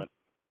jurisdiction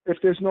if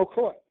there's no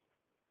court?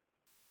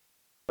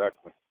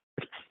 Exactly.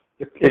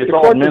 If the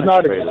court does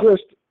not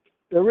exist,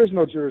 there is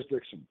no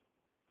jurisdiction.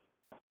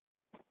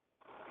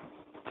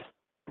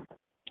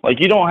 Like,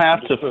 you don't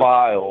have to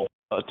file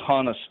a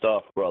ton of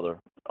stuff, brother.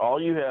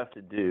 All you have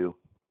to do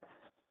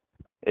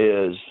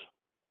is,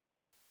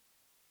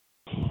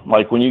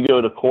 like, when you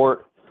go to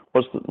court,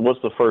 what's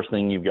the first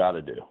thing you've got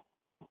to do?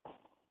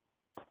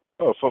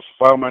 Oh,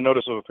 file my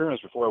notice of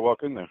appearance before I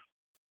walk in there.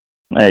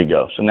 There you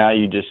go. So now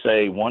you just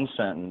say one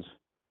sentence,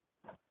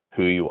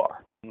 who you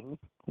are,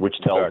 which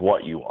tells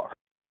what you are.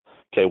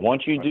 Okay,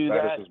 once you do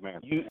that,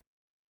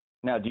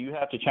 now, do you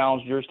have to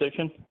challenge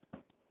jurisdiction?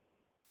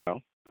 No.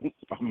 I'm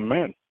a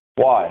man.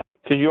 Why?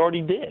 Because you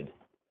already did.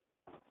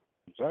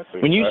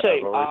 Exactly. When you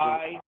say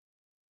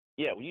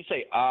when you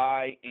say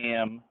I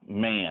am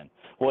man,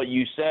 what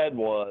you said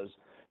was,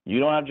 you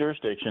don't have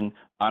jurisdiction.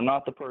 I'm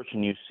not the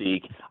person you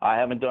seek. I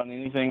haven't done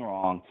anything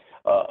wrong.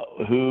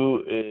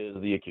 Who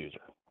is the accuser?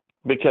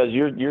 Because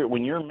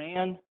when you're a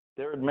man,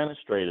 they're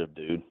administrative,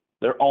 dude.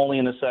 They're only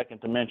in the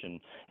second dimension.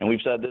 And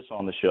we've said this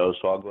on the show,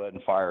 so I'll go ahead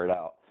and fire it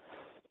out.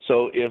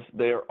 So if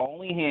they're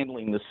only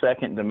handling the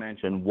second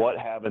dimension, what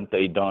haven't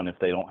they done if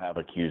they don't have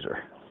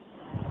accuser?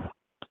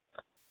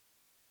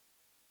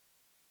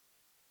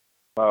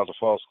 Filed a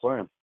false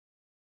claim.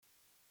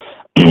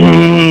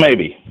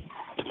 Maybe.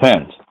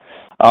 Depends.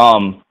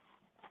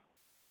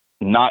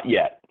 Not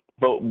yet.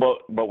 But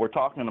we're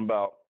talking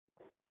about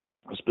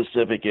a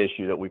specific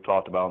issue that we've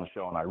talked about on the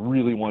show, and I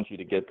really want you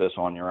to get this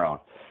on your own.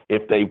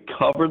 If they've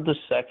covered the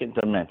second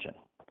dimension,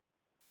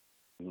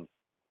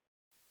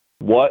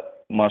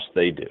 what must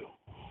they do?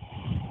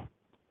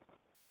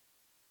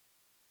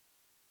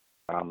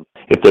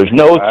 If there's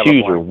no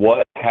accuser,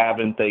 what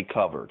haven't they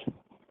covered?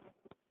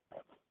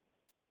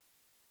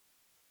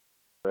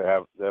 They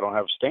don't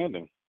have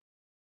standing.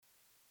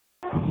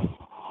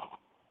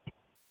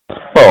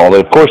 Well,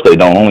 of course they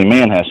don't. Only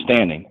man has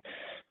standing.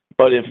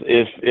 But if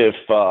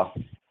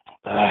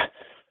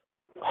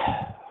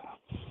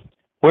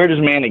where does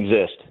man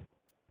exist?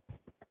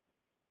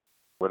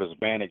 Where does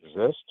man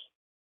exist?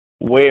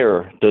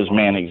 Where does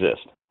man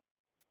exist?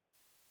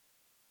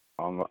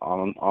 On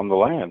the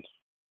land.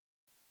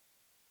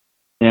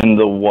 In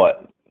the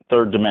what?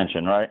 Third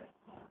dimension, right?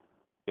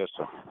 Yes,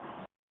 sir.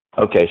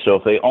 Okay, so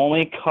if they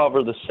only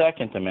cover the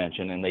second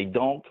dimension and they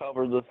don't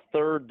cover the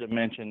third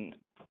dimension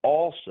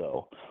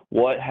also,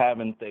 what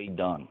haven't they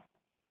done?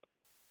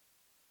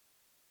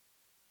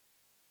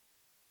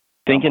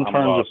 Think in I'm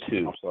terms lost. of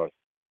two. I'm sorry.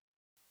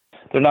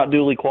 They're not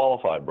duly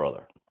qualified,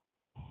 brother.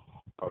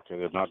 Okay,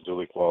 they're not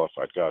duly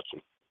qualified. Got you.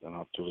 They're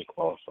not duly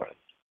qualified.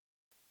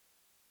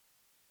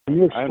 Can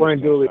you explain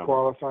duly Sean.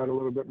 qualified a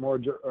little bit more,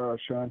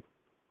 Sean?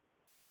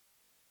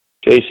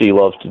 JC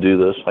loves to do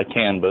this. I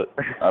can, but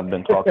I've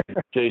been talking.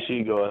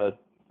 JC, go ahead.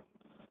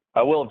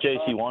 I will if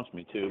JC wants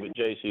me to, but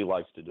JC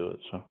likes to do it.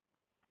 So.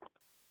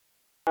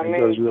 I He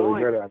mean, does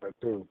really duly good at it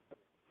too.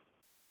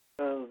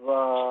 is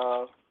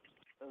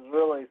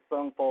really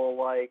simple.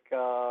 Like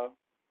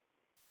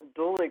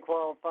duly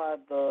qualified,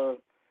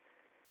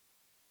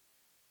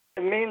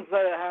 it means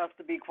that it has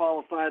to be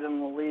qualified in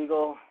the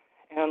legal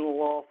and the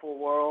lawful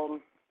world.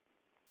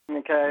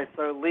 Okay,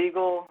 so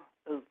legal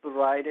is the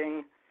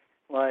writing.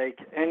 Like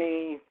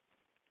any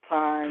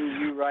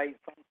time you write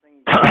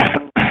something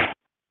down,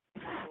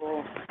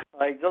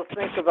 like just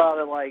think about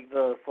it like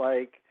this.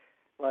 Like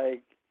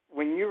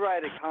when you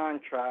write a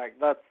contract,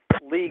 that's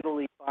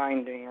legally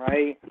binding,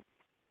 right?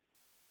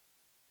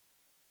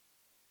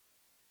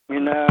 You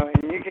know,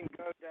 and you can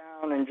go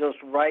down and just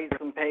write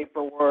some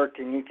paperwork,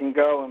 and you can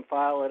go and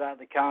file it at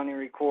the county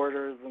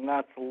recorders, and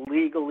that's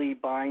legally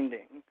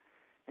binding.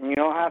 And you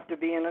don't have to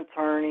be an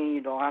attorney,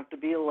 you don't have to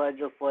be a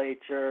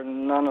legislature,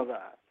 none of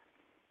that.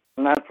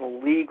 And that's a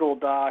legal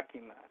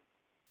document.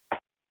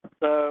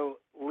 So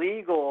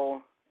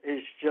legal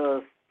is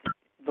just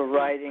the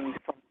writing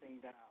something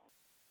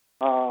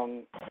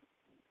down.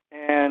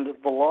 And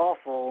the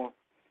lawful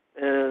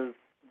is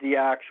the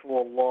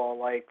actual law.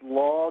 Like,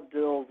 law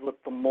deals with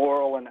the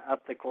moral and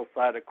ethical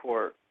side of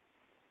court.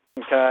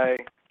 Okay?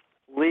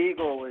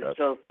 Legal is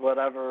just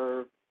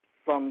whatever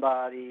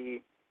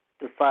somebody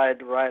decided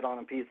to write on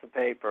a piece of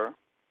paper.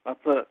 That's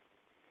it.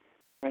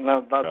 And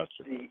that's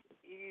the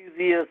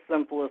easiest,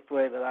 simplest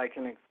way that I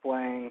can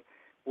explain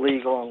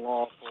legal and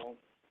lawful.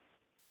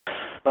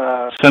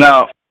 So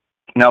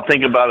now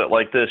think about it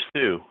like this,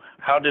 too.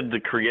 How did the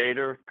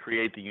Creator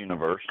create the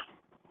universe?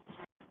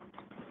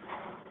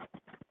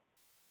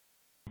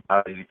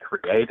 How did he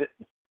create it?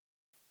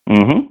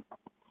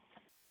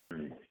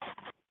 Mm-hmm.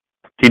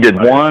 He did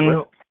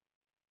one.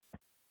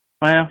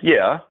 Well,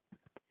 yeah.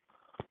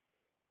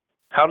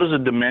 How does a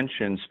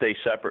dimension stay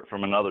separate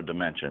from another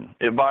dimension?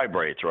 It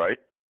vibrates, right?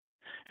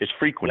 It's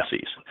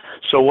frequencies.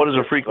 Yeah. So what does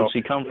a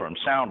frequency come from?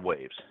 Sound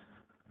waves.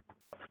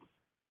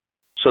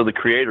 So the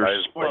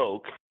Creator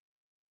spoke.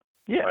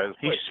 Yeah,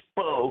 he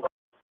spoke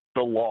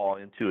the law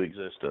into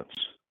existence.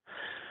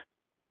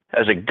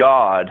 As a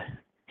God,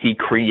 he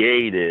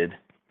created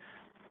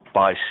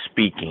by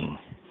speaking.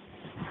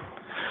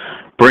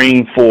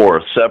 Bring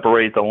forth,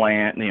 separate the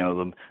land,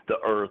 the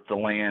earth, the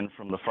land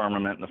from the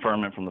firmament, and the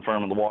firmament from the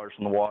firmament, the waters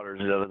from the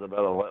waters,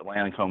 let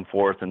land come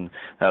forth, and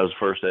that was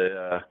first,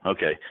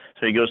 okay.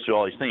 So he goes through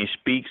all these things, he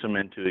speaks them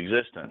into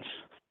existence.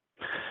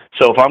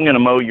 So if I'm going to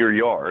mow your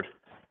yard,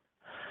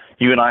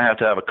 you and I have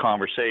to have a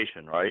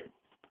conversation, right?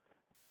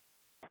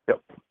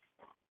 Yep.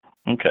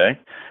 Okay.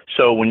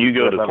 So when you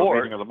go to court,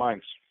 meeting of the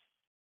minds.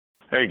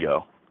 There you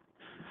go.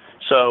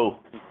 So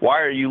why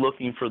are you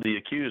looking for the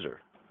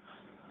accuser?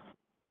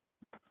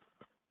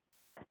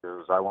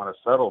 Because I want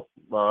to settle.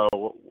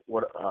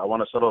 What I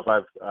want to settle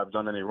if I've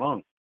done any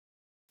wrong.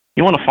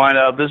 You want to find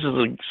out if this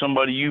is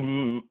somebody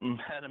you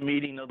had a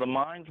meeting of the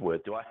minds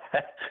with. Do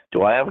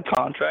I have a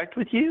contract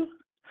with you?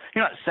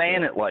 You're not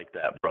saying it like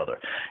that, brother.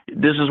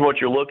 This is what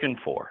you're looking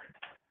for.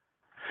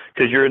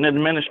 Because you're an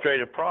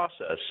administrative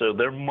process, so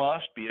there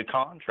must be a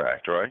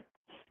contract, right?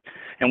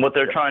 And what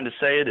they're trying to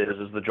say it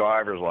is the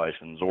driver's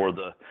license or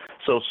the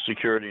Social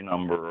Security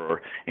number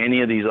or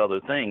any of these other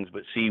things.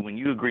 But see, when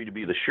you agree to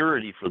be the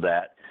surety for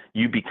that,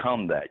 you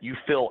become that. You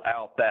fill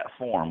out that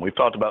form. We've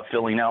talked about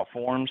filling out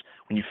forms.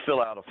 When you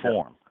fill out a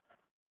form,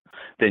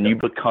 then you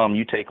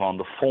take on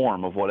the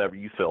form of whatever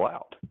you fill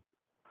out.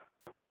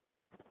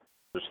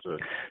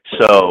 Understood.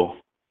 So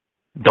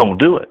don't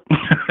do it.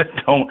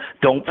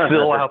 don't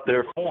fill out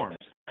their forms.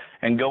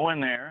 And go in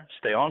there,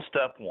 stay on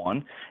step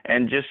one,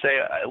 and just say,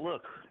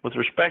 look, with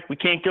respect, we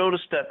can't go to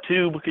step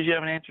two because you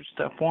haven't answered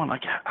step one. I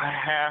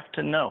have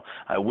to know.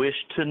 I wish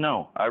to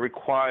know. I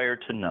require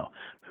to know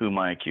who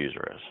my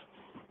accuser is.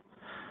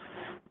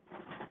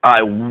 I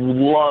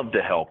love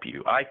to help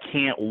you. I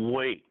can't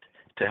wait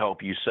to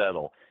help you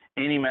settle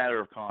any matter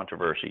of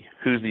controversy.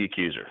 Who's the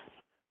accuser?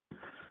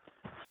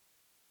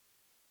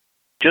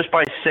 Just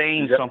by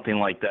saying something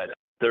like that,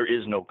 there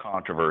is no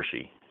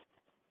controversy.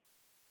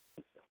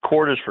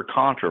 Court is for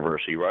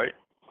controversy, right?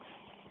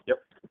 Yep.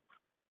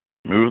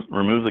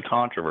 Remove the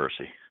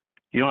controversy.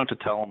 You don't have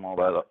to tell them all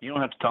that. You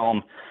don't have to tell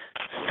them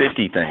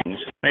 50 things.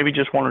 Maybe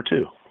just one or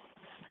two.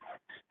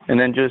 And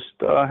then just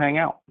hang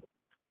out.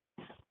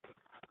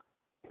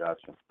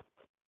 Gotcha.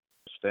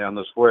 Stay on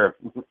the square.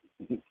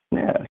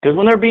 Yeah, because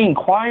when they're being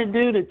quiet,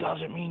 dude, it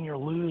doesn't mean you're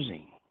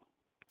losing.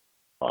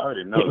 I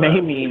already know it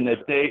may mean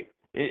that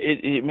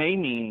it may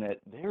mean that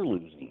they're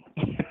losing.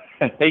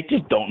 They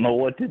just don't know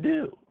what to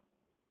do.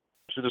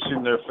 Should have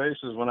seen their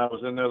faces when I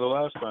was in there the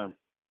last time,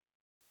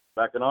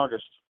 back in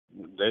August.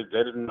 They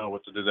didn't know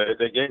what to do.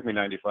 They gave me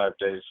 95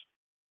 days.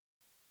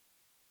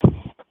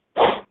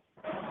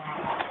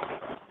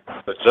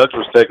 The judge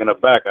was taken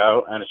aback,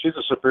 and she's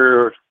a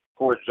superior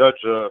court judge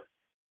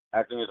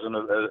acting as a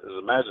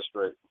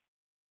magistrate.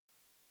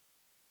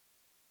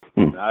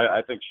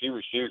 I think she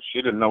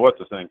didn't know what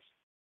to think.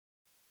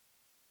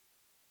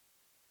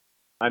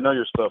 I know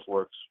your stuff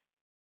works.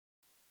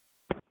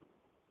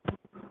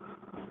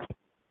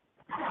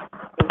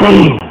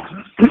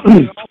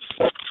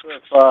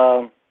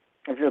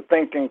 If you're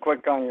thinking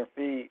quick on your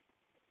feet,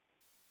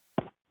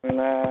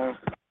 and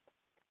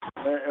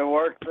it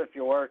works if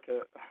you work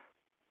it.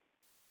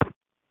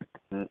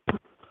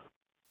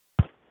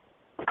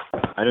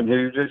 I didn't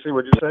hear you, JC.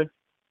 What'd you say?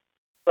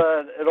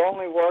 But it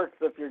only works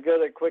if you're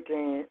good at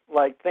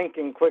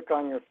thinking quick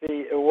on your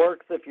feet. It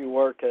works if you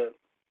work it.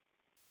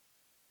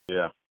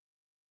 Yeah.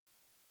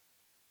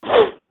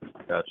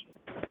 Gotcha.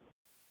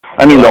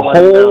 I mean, the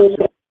whole...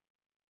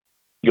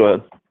 Go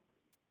ahead.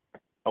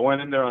 I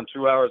went in there on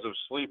 2 hours of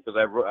sleep because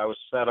I was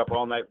sat up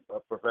all night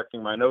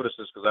perfecting my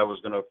notices because I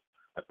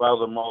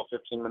filed them all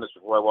 15 minutes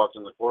before I walked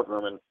in the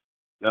courtroom, and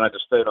then I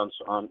just stayed on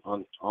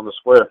the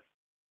square.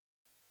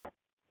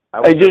 I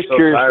was just so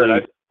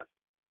tired.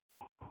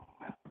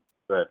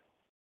 Good.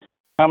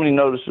 How many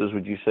notices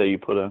would you say you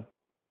put in?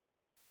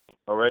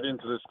 Already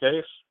into this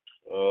case?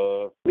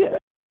 Yeah.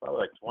 Probably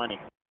like 20.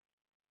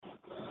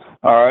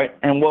 All right.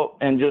 And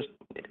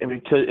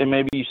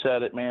maybe you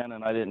said it, man,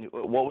 and I didn't.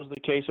 What was the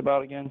case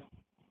about again?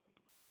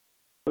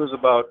 It was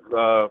about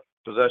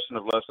possession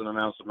of less than an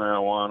ounce of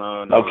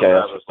marijuana. And okay.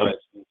 Yeah.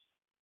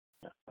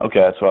 Okay,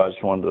 that's why I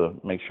just wanted to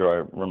make sure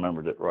I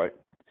remembered it right.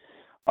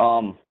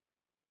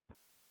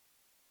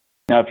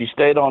 Now, if you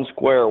stayed on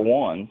square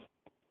one,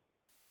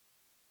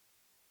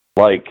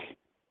 like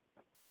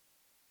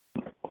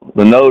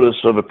the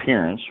notice of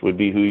appearance would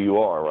be who you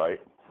are, right?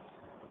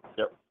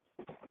 Yep.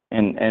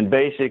 And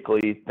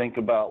basically think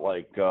about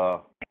like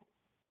a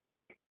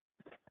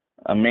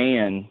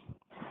man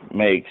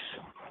makes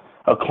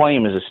a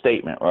claim as a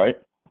statement, right?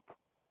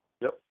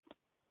 Yep.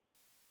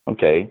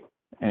 Okay.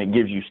 And it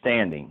gives you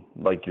standing.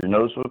 Like your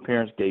notice of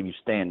appearance gave you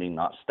standing,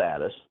 not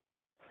status.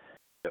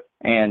 Yep.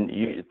 And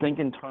you think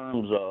in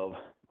terms of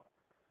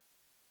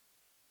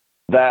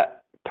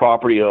that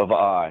property of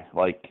I,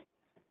 like,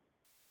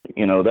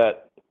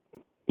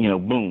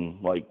 boom,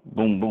 like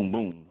boom, boom,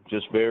 boom.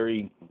 Just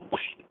very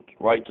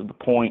right to the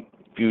point,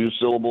 few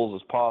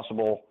syllables as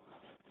possible.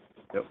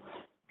 Yep.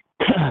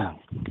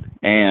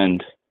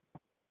 And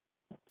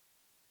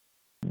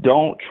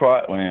don't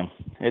try, man.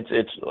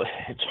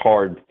 It's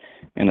hard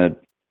in an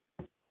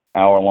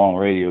hour-long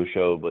radio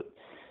show, but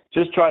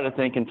just try to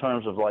think in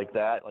terms of like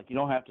that. Like you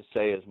don't have to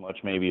say as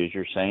much maybe as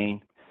you're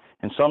saying,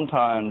 and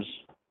sometimes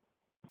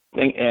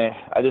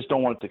I just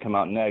don't want it to come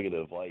out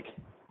negative. Like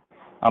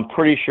I'm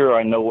pretty sure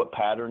I know what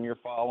pattern you're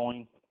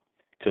following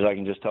because I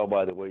can just tell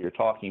by the way you're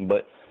talking.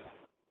 But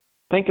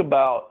think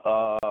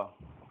about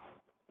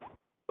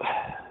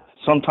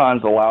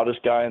sometimes the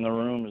loudest guy in the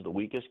room is the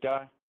weakest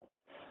guy.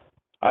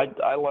 I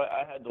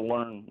had to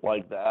learn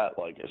like that.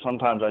 Like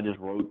sometimes I just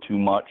wrote too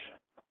much,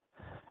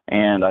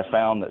 and I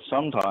found that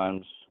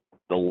sometimes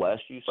the less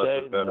you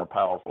say, the more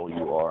powerful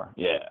you are.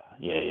 Yeah.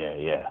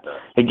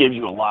 It gives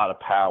you a lot of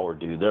power,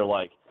 dude. They're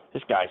like,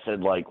 this guy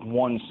said like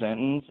one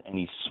sentence, and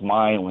he's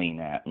smiling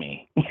at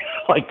me.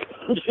 Like,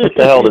 what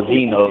the hell does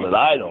he know that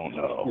I don't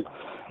know?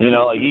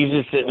 Like he's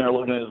just sitting there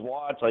looking at his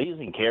watch. Like he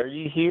doesn't care.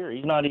 He's here.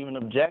 He's not even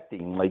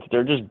objecting. Like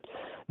they're just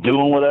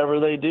doing whatever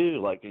they do.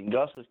 Like in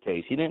Gus's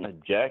case, he didn't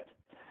object.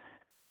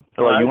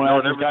 So like, you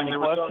want to ask this guy any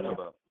questions?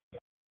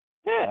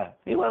 Yeah,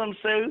 he let them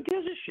say, who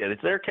gives a shit?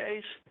 It's their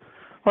case.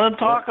 Let them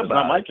talk about it. It's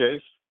not my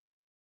case.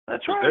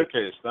 That's right. It's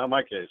their case, not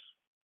my case.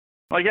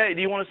 Like, hey,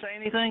 do you want to say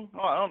anything?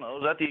 Oh, I don't know.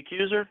 Is that the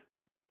accuser?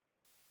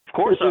 Of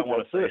course I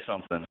want to say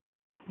something.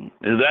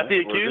 Is that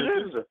the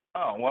accuser?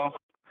 Oh, well,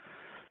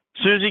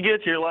 as soon as he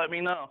gets here, let me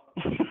know.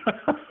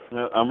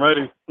 Yeah, I'm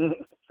ready. Yeah,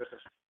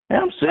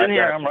 I'm sitting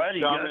here. I'm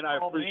ready. Shaman, I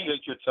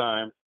appreciate your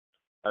time.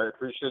 I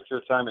appreciate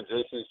your time and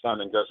Jason's time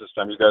and Gus's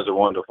time. You guys are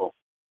wonderful.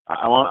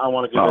 I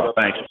want to give it up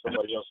to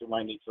somebody else who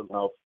might need some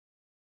help.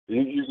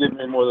 You give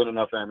me more than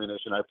enough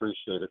ammunition. I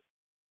appreciate it.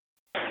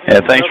 Yeah,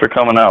 thanks for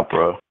coming out,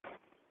 bro.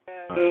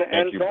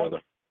 And you, don't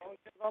brother.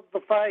 give up the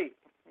fight.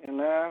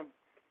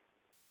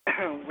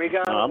 We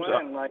gotta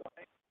win.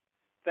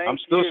 I'm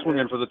still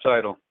swinging for the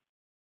title.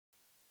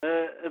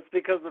 It's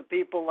because of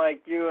people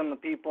like you and the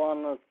people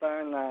on this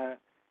phone that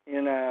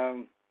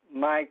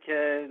my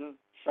kid,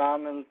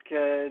 Shaman's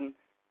kid,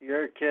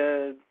 your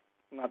kids,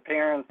 my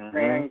parents'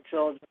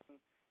 grandchildren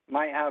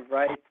might have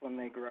rights when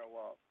they grow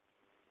up.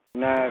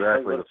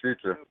 Exactly, the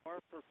future. If it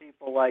weren't for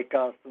people like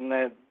us, and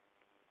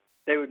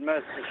they would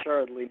most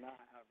assuredly not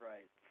have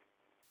rights.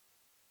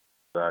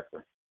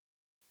 Exactly.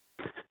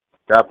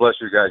 God bless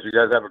you guys. You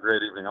guys have a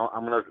great evening.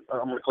 I'm gonna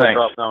click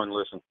off now and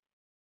listen.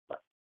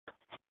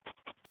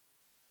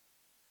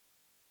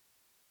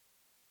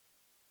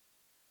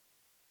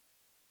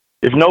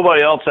 If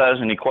nobody else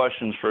has any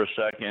questions for a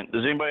second,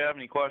 does anybody have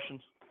any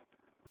questions?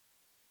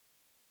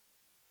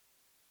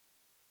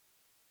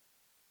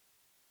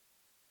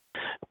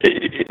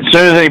 As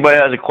soon as anybody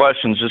has a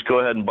question, just go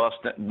ahead and buff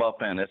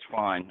in. It's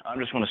fine. I'm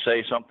just going to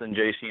say something.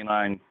 JC and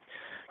I and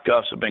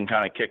Gus have been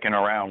kind of kicking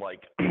around.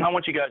 Like, I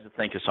want you guys to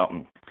think of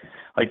something.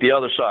 Like the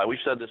other side, we've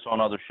said this on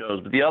other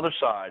shows, but the other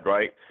side,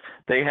 right,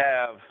 they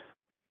have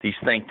these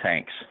think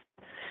tanks,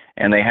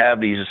 and they have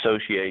these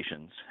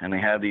associations, and they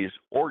have these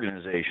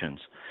organizations,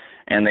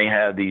 and they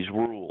have these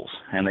rules,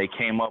 and they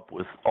came up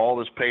with all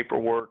this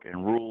paperwork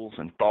and rules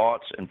and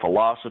thoughts and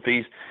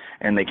philosophies,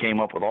 and they came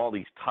up with all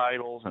these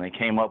titles, and they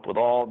came up with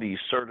all these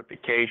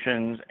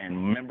certifications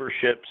and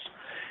memberships.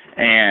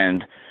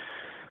 And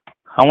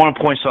I want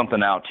to point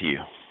something out to you.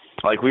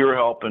 Like, we were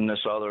helping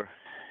this other,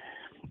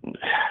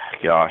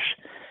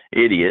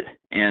 idiot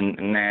in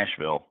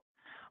Nashville.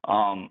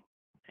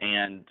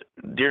 And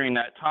during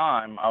that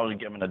time, I was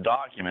given a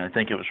document. I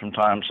think it was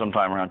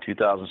sometime around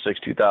 2006,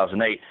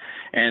 2008,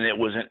 and it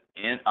was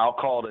I'll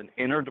call it an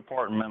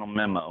interdepartmental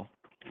memo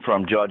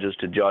from judges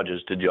to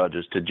judges to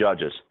judges to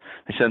judges.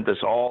 They sent this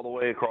all the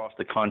way across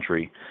the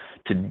country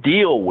to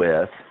deal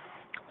with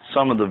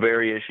some of the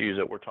very issues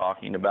that we're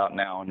talking about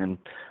now, and then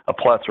a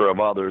plethora of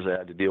others that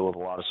had to deal with a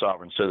lot of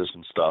sovereign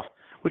citizen stuff,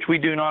 which we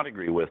do not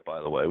agree with,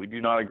 by the way. We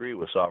do not agree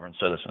with sovereign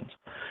citizens,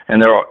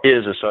 and there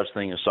is a such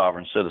thing as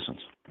sovereign citizens.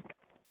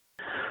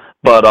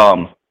 But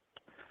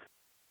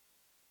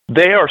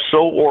they are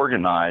so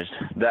organized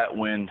that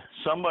when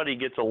somebody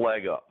gets a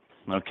leg up,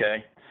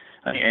 okay,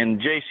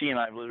 and JC and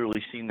I have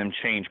literally seen them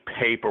change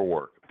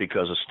paperwork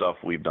because of stuff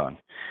we've done,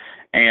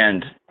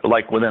 and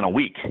like within a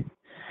week.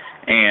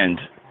 And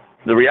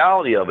the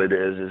reality of it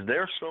is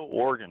they're so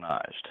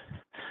organized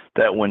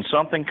that when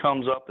something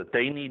comes up that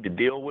they need to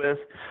deal with,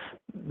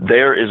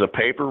 there is a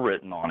paper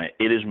written on it.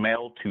 It is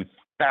mailed to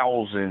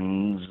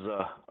thousands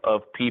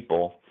of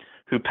people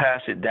who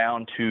pass it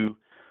down to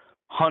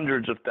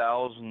hundreds of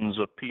thousands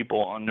of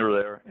people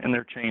under in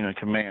their chain of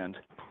command.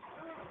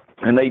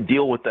 And they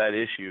deal with that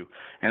issue.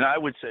 And I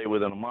would say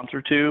within a month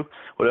or two,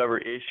 whatever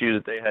issue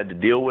that they had to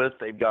deal with,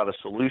 they've got a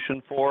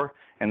solution for,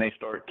 and they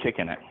start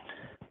kicking it.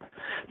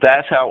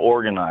 That's how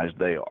organized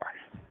they are.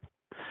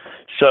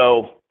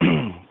 So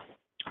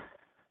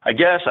I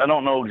guess I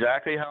don't know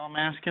exactly how I'm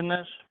asking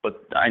this,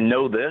 but I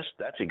know this.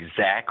 That's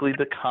exactly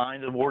the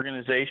kind of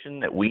organization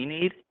that we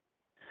need.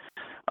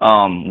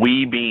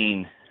 We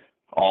being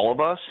all of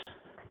us.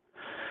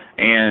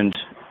 And,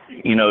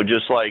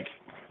 just like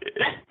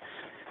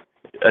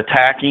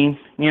attacking,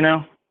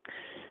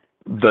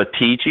 the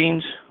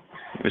teachings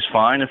is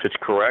fine if it's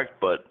correct,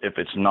 but if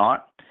it's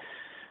not,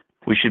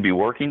 we should be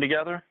working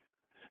together.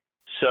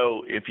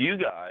 So if you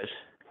guys,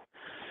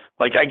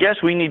 I guess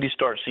we need to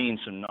start seeing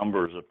some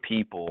numbers of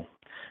people,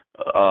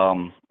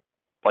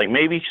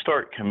 maybe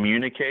start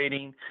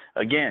communicating.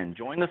 Again,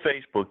 join the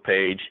Facebook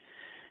page,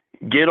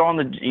 get on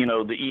the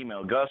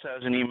email. Gus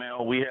has an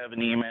email, we have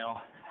an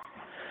email.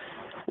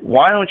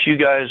 Why don't you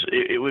guys,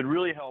 it would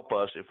really help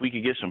us if we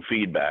could get some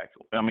feedback.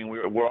 I mean,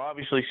 we're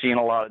obviously seeing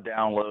a lot of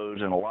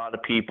downloads, and a lot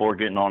of people are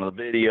getting onto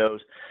the videos,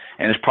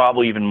 and it's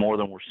probably even more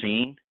than we're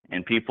seeing,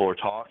 and people are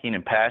talking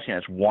and passing.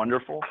 That's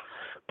wonderful.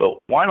 But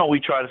why don't we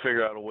try to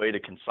figure out a way to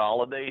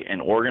consolidate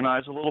and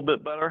organize a little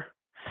bit better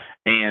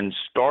and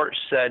start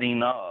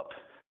setting up,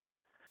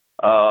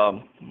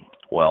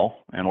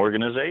 an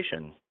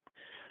organization.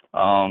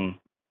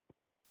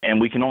 And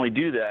we can only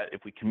do that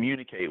if we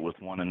communicate with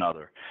one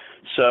another.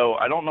 So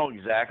I don't know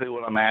exactly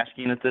what I'm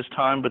asking at this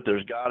time, but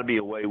there's got to be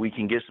a way we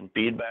can get some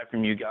feedback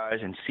from you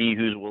guys and see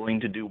who's willing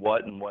to do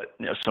what and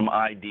some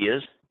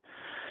ideas.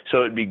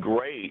 So it'd be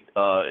great,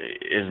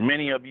 as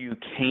many of you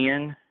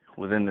can,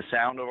 within the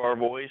sound of our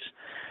voice,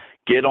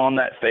 get on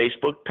that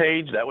Facebook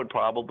page. That would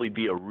probably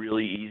be a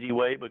really easy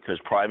way, because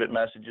private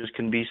messages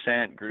can be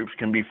sent, groups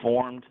can be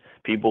formed,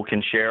 people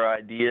can share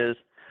ideas.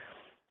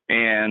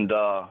 And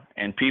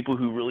people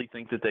who really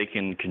think that they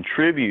can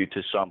contribute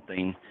to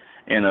something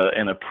in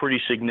a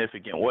pretty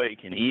significant way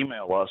can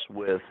email us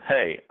with,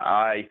 hey,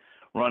 I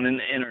run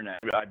an internet,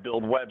 I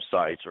build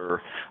websites,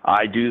 or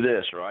I do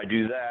this, or I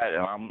do that,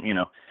 and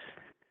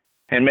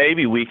and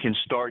maybe we can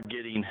start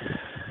getting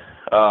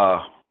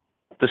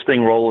this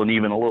thing rolling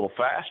even a little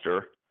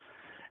faster,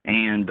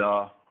 and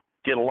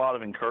get a lot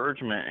of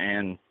encouragement,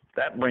 and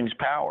that brings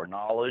power.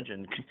 Knowledge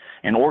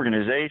and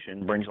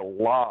organization brings a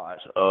lot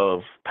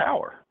of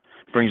power.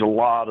 Brings a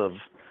lot of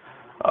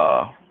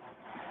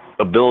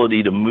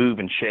ability to move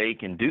and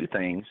shake and do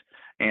things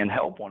and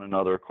help one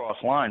another across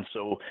lines.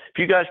 So if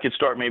you guys could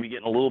start maybe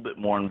getting a little bit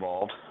more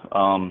involved,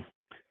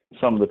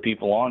 some of the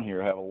people on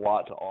here have a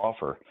lot to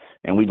offer,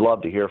 and we'd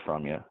love to hear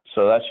from you.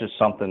 So that's just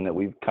something that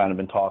we've kind of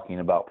been talking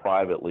about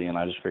privately, and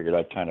I just figured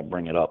I'd kind of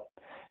bring it up.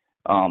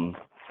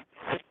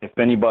 If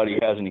anybody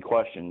has any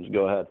questions,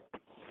 go ahead.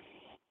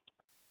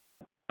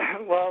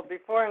 Well,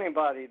 before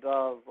anybody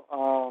does,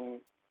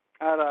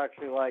 I'd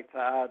actually like to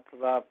add to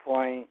that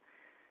point.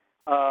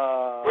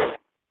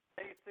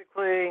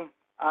 Basically,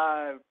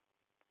 I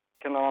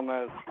can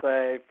almost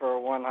say for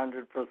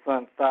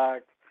 100%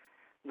 fact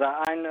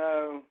that I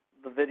know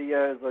the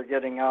videos are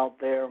getting out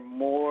there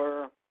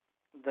more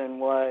than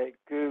what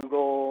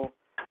Google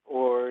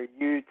or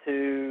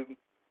YouTube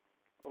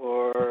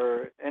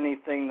or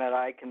anything that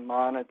I can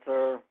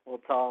monitor will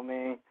tell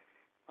me.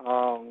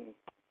 I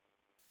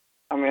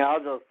mean, I'll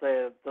just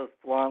say it this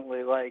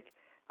bluntly, like,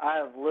 I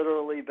have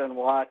literally been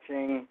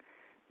watching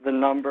the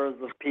numbers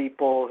of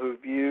people who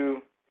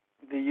view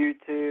the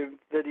YouTube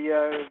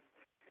videos,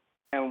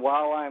 and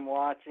while I'm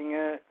watching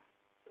it,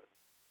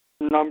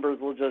 numbers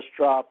will just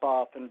drop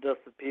off and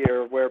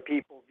disappear where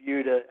people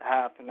viewed it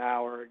half an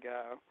hour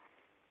ago.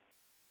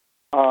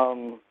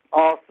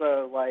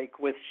 Also, like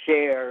with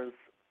shares,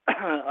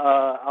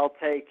 I'll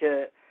take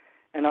it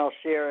and I'll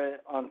share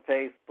it on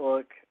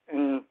Facebook,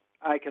 and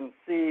I can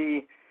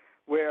see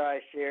where I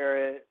share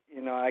it.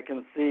 You know, I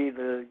can see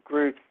the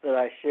groups that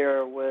I share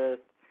it with,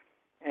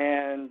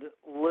 and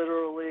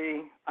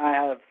literally I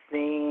have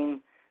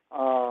seen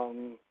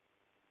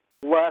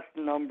less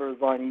numbers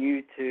on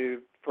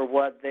YouTube for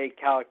what they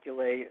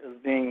calculate as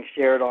being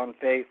shared on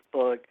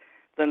Facebook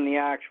than the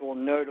actual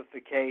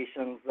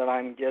notifications that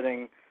I'm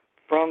getting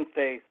from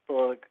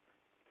Facebook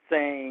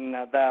saying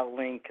that that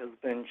link has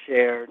been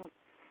shared.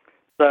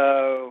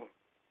 So,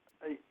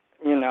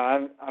 you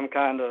know, I'm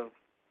kind of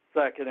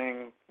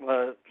seconding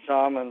what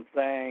Shaman's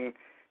saying,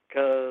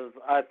 because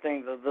I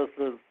think that this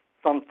is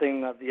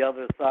something that the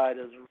other side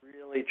is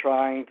really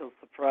trying to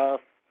suppress,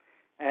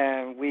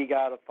 and we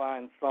got to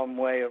find some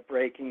way of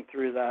breaking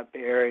through that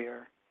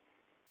barrier.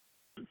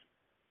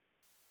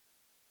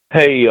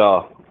 Hey,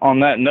 on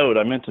that note,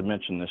 I meant to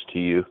mention this to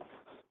you.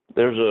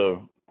 There's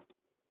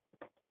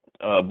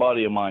a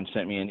buddy of mine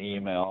sent me an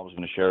email. I was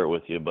going to share it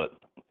with you, but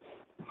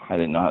I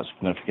didn't know how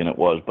significant it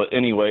was. But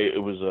anyway,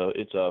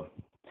 it's a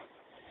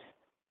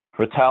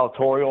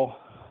retaliatorial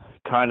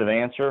kind of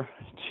answer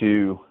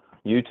to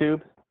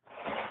YouTube,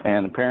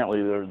 and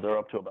apparently they're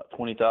up to about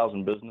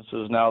 20,000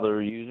 businesses now that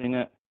are using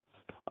it.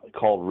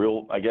 Called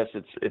Real. I guess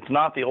it's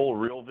not the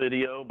old Real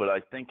Video, but I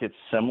think it's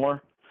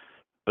similar.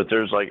 But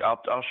there's like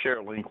I'll share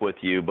a link with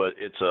you, but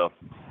it's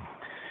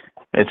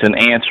an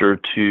answer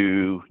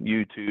to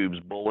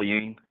YouTube's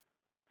bullying,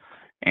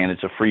 and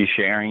it's a free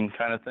sharing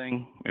kind of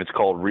thing. It's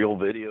called Real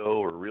Video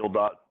or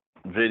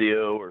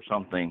Real.video or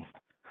something.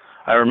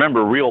 I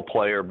remember Real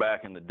Player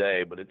back in the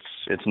day, but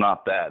it's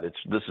not that.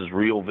 This is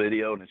Real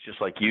Video, and it's just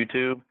like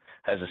YouTube,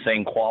 has the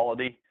same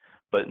quality,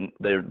 but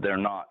they're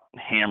not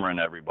hammering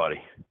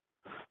everybody.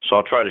 So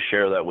I'll try to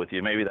share that with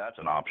you. Maybe that's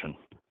an option.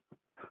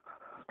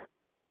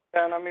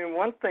 And I mean,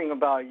 one thing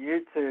about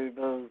YouTube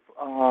is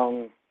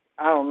I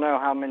don't know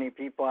how many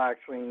people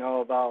actually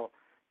know about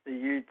the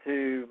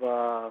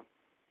YouTube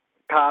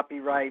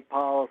copyright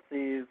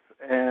policies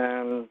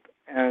and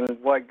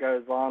what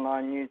goes on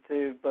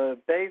YouTube,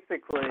 but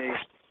basically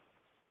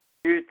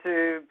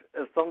YouTube,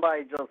 if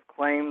somebody just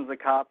claims a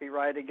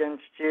copyright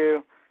against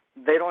you,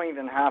 they don't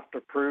even have to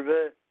prove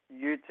it.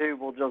 YouTube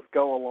will just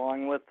go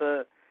along with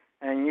it,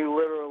 and you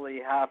literally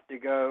have to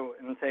go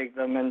and take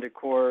them into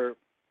court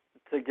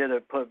to get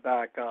it put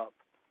back up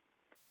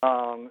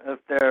if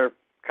their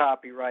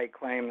copyright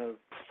claim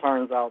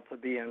turns out to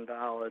be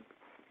invalid.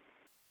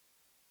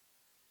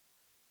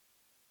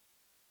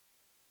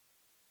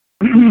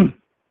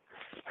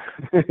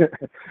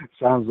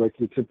 Sounds like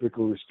your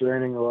typical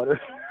restraining order.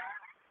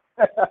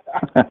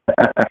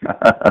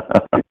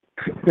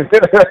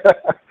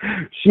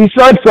 She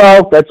said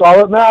so. That's all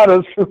that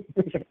matters.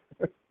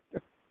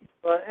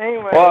 But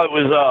anyway, well, it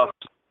was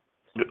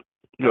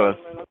go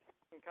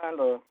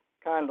ahead.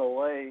 Kind of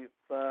late,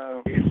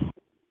 so.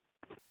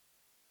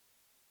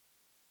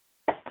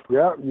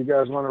 Yeah, you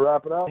guys want to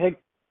wrap it up? Hey,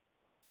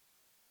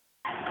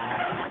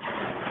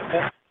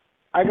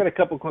 I got a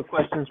couple quick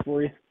questions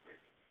for you.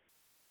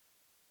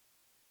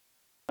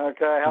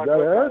 Okay, how Is that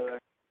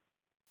Eric?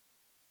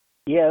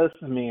 Yeah, this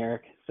is me,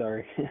 Eric.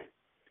 Sorry.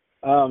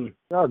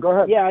 No, go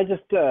ahead. Yeah, I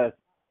just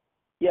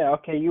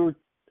okay. You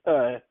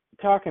were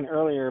talking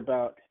earlier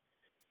about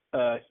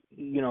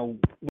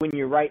when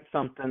you write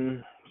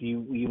something,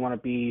 you want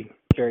to be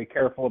very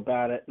careful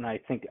about it, and I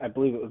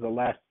believe it was the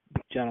last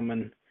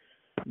gentleman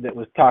that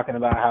was talking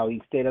about how he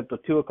stayed up till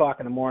 2:00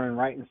 in the morning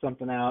writing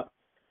something out,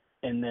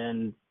 and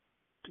then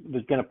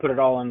was going to put it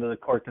all into the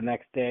court the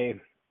next day.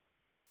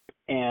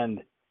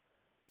 And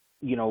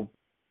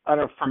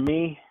for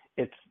me,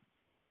 it's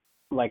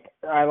like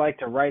I like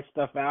to write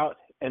stuff out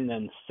and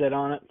then sit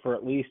on it for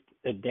at least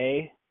a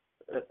day,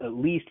 at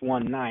least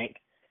one night,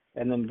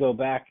 and then go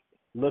back,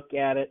 look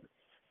at it,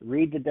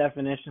 read the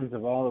definitions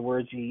of all the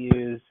words you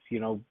use,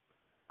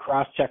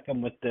 cross-check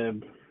them with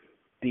the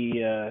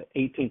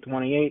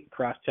 1828,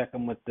 cross-check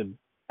them with the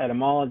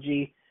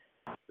etymology,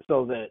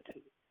 so that,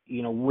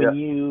 when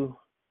you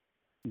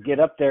get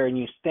up there and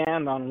you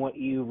stand on what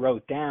you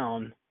wrote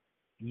down,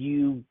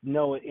 you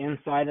know it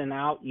inside and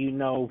out. You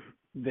know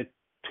the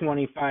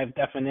 25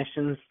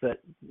 definitions that,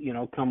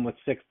 come with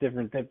 6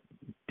 different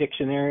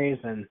dictionaries,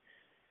 and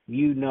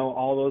you know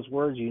all those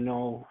words, you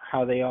know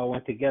how they all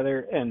went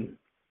together, and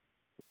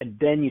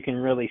then you can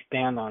really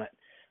stand on it.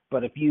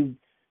 But if you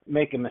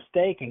make a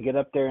mistake and get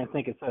up there and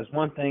think it says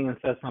one thing and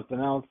says something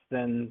else,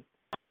 then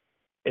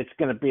it's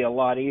going to be a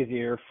lot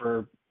easier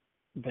for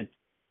the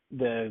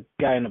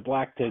guy in the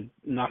black to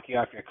knock you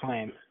off your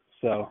claim.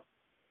 So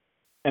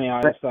Anyhow,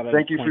 I just thought I'd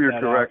Thank you point for your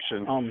that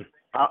correction.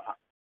 out.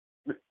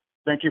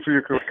 Thank you for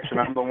your correction.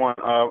 I'm the one.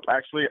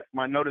 Actually,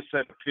 my notice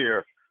said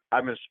appear.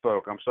 I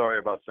misspoke. I'm sorry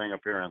about saying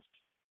appearance.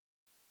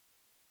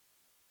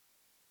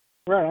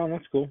 Right on,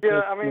 that's cool.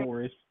 Yeah, No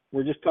worries.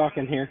 We're just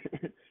talking here.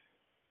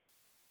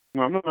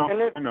 No.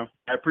 I know.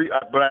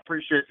 But I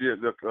appreciate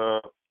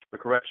the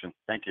correction.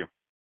 Thank you.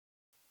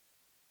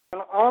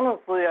 And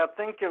honestly, I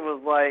think it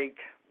was like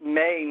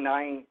May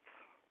 9th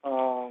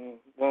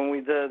when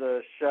we did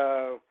a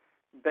show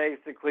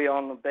basically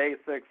on the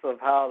basics of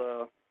how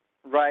to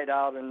write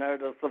out a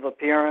notice of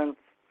appearance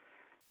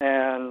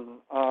and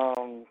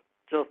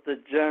just a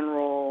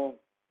general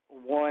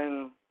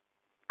one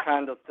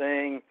kind of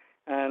thing.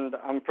 And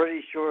I'm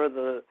pretty sure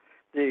the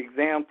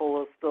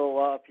example is still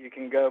up. You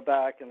can go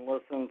back and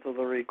listen to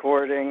the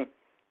recording.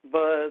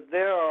 But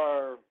there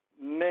are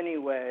many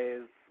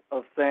ways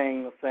of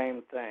saying the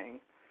same thing.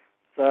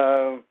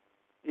 So,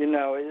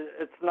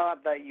 it's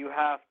not that you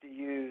have to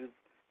use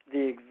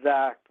the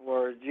exact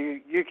words.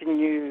 You can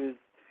use,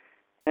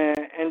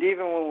 and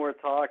even when we're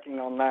talking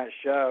on that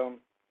show,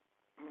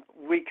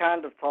 we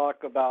kind of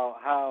talk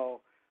about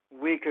how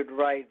we could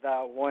write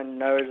that one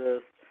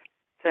notice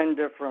 10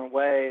 different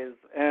ways.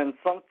 And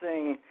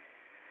something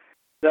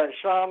that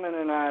Shaman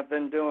and I have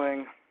been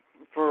doing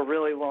for a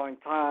really long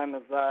time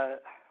is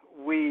that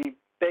we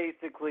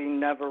basically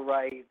never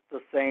write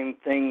the same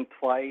thing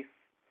twice.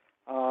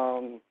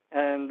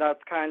 And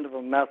that's kind of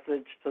a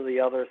message to the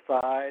other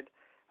side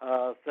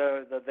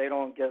so that they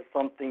don't get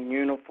something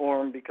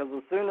uniform, because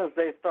as soon as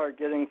they start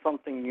getting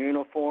something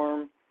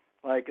uniform,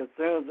 like as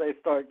soon as they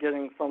start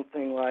getting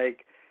something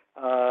like,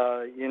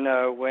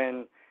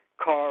 when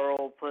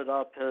Carl put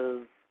up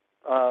his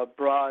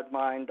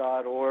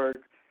broadmind.org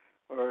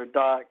or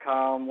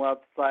 .com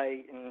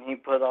website, and he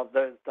put up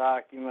those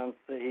documents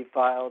that he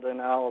filed in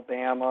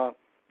Alabama,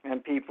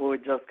 and people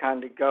would just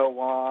kind of go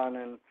on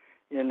and,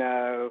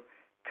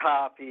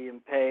 copy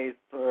and paste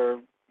or,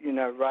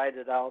 write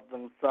it out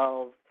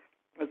themselves.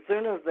 As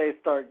soon as they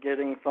start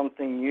getting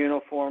something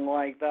uniform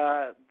like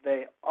that,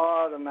 they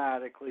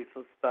automatically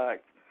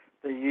suspect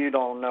that you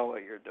don't know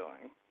what you're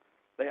doing.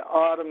 They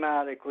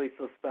automatically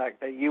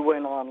suspect that you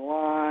went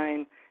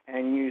online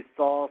and you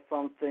saw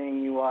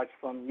something, you watched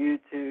some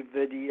YouTube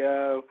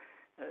video,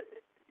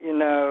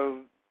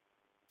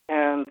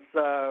 and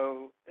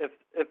so if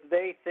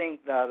they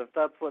think that, if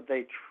that's what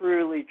they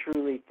truly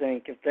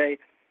think, if they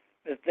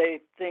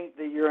think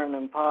that you're an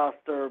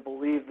imposter or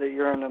believe that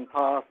you're an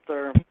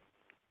imposter,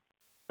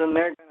 then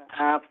they're going to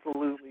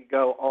absolutely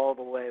go all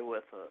the way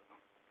with it.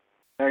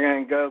 They're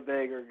going to go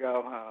big or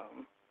go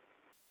home.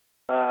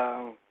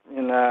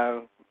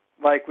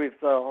 Like we've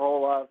said a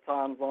whole lot of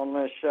times on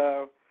this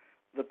show,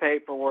 the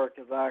paperwork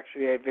is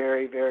actually a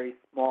very, very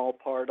small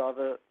part of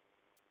it.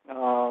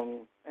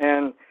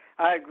 And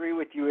I agree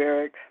with you,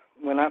 Eric.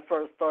 When I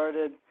first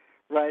started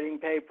writing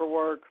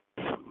paperwork,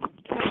 I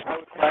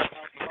would write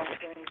out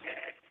something,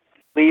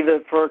 leave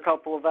it for a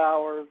couple of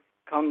hours,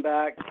 come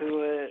back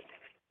to it,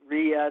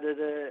 re-edit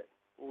it,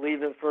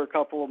 leave it for a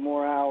couple of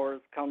more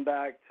hours, come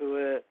back to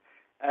it,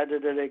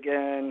 edit it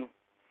again,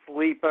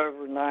 sleep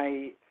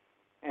overnight,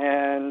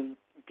 and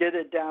get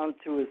it down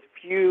to as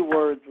few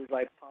words as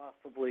I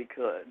possibly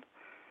could.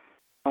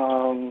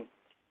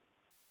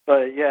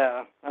 But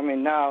yeah,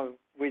 now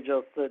we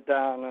just sit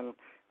down and,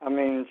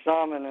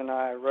 Shaman and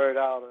I wrote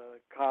out a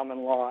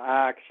common law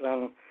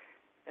action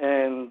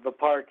in the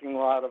parking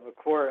lot of a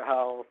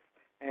courthouse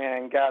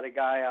and got a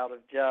guy out of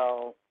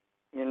jail,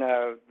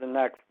 the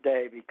next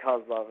day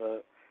because of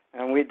it.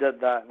 And we did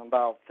that in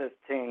about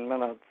 15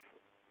 minutes.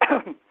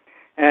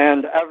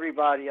 And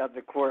everybody at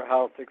the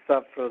courthouse,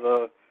 except for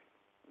the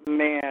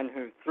man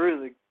who threw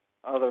the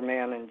other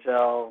man in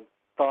jail,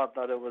 thought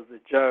that it was a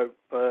joke.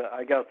 But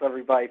I guess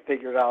everybody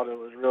figured out it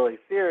was really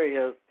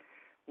serious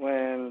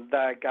when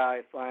that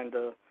guy signed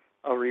a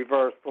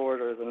reverse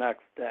order the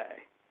next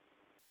day.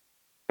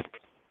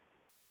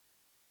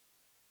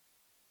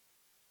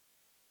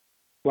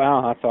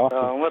 Wow, that's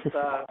awesome. With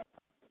that,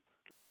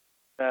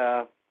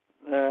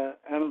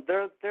 and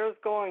there's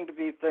going to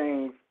be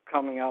things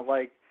coming out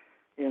like,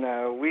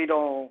 we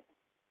don't,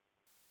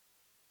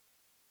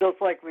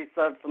 just like we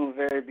said from the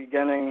very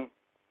beginning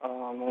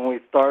when we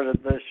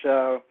started this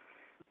show,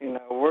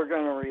 we're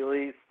going to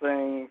release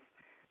things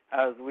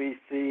as we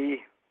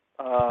see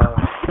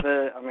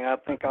fit. I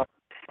think I was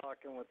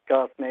talking with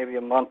Gus maybe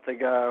a month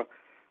ago,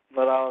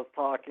 but I was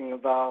talking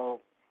about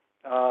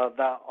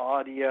that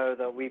audio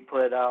that we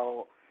put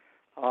out.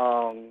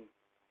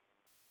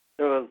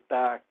 It was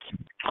back,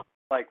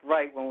 like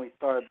right when we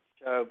started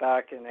the show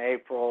back in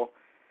April,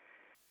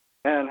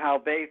 and how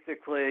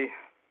basically,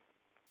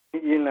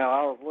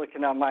 I was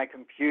looking at my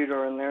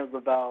computer and there's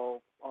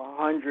about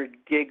 100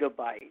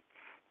 gigabytes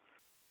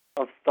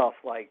of stuff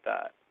like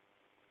that,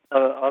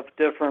 of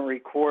different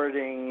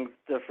recordings,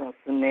 different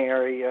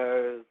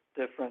scenarios,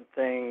 different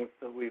things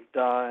that we've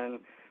done,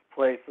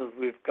 places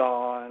we've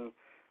gone.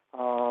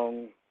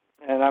 And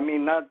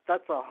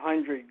that's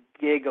 100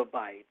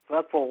 gigabytes.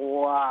 That's a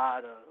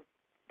lot of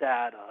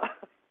data.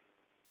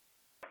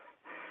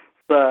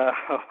 So,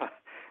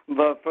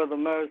 But for the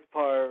most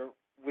part,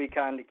 we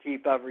kind of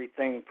keep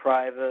everything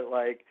private.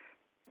 Like,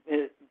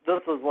 this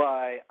is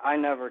why I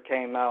never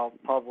came out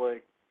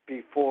public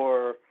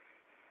before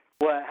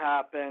what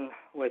happened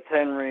with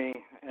Henry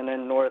and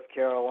in North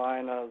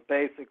Carolina.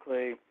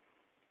 Basically,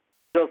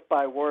 just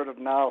by word of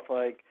mouth,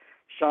 like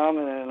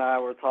Shaman and I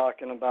were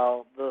talking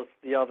about this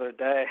the other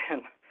day,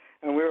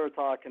 and we were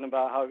talking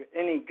about how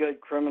any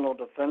good criminal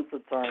defense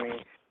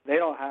attorney, they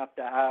don't have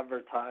to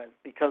advertise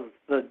because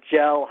the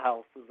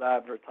jailhouse is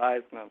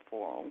advertisement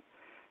for them.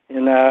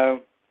 You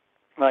know,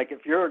 like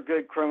if you're a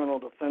good criminal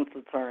defense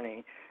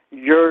attorney,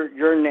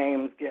 your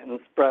name's getting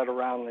spread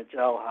around the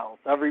jailhouse.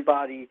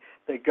 Everybody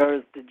that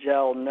goes to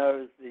jail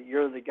knows that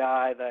you're the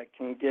guy that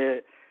can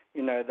get,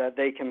 you know, that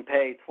they can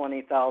pay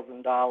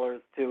 $20,000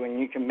 to, and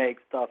you can make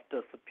stuff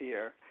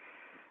disappear.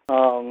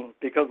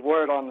 Because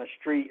word on the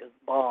street is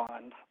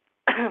bond.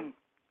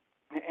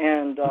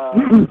 And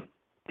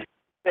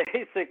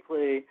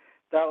basically,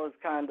 that was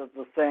kind of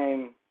the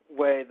same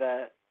way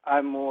that I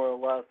more or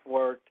less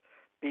worked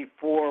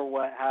before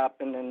what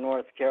happened in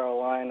North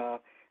Carolina.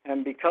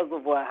 And because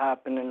of what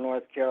happened in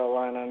North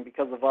Carolina and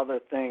because of other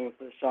things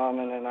that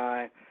Shaman and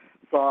I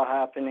saw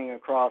happening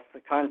across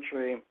the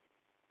country,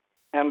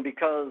 and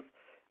because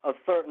of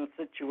certain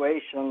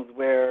situations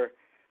where,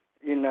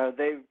 you know,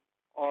 they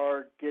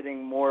are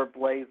getting more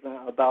blazing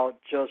about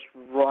just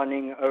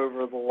running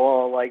over the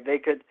law. Like they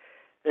could,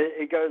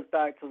 it goes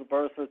back to the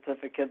birth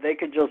certificate. They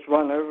could just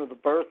run over the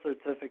birth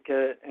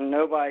certificate and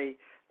nobody,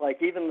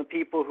 like even the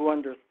people who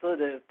understood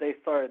it, if they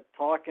started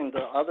talking to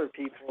other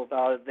people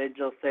about it, they'd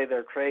just say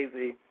they're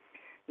crazy.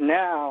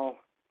 Now,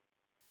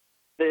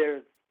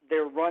 they're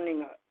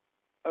running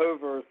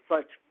over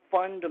such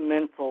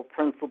fundamental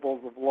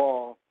principles of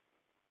law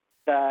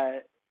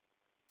that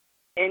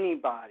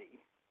anybody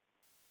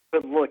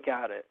could look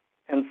at it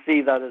and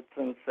see that it's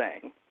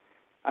insane.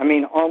 I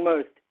mean,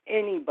 almost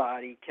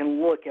anybody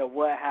can look at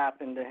what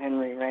happened to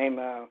Henry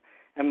Ramo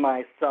and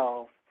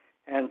myself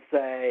and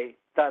say,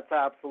 that's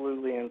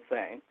absolutely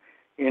insane.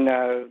 You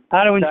know,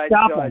 how do we that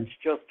stop judge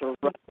them?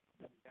 just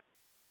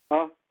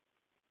huh?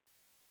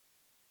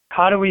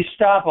 How do we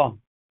stop them?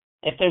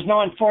 If there's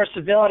no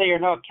enforceability or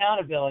no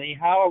accountability,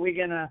 how are we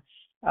going to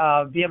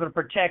be able to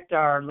protect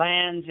our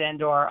lands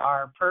and or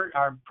our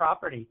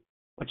property,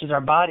 which is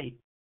our body?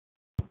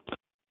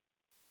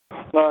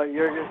 Well,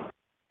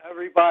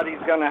 everybody's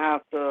going to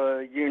have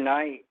to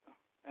unite,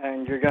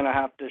 and you're going to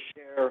have to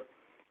share.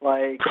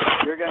 Like,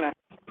 you're going to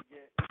have to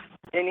get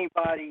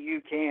anybody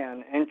you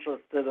can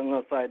interested in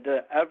this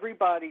idea.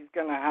 Everybody's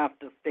going to have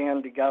to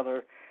stand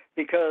together,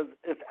 because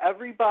if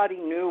everybody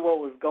knew what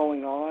was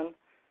going on,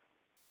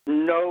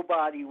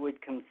 nobody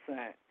would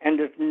consent. And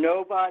if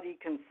nobody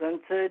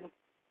consented,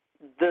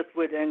 this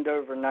would end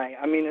overnight.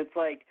 I mean, it's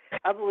like,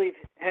 I believe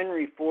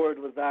Henry Ford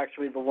was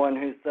actually the one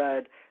who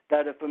said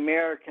that if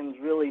Americans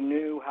really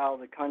knew how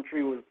the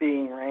country was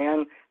being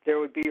ran, there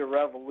would be a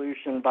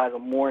revolution by the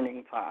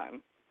morning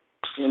time.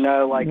 You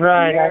know, like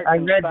right, I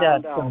read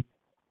that. Out.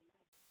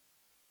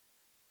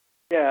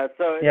 Yeah,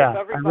 so if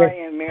everybody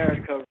in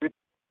America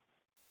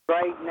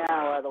right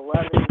now at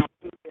 11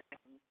 p.m.,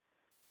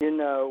 you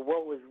know,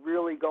 what was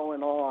really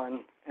going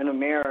on in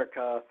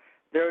America,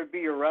 there would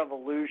be a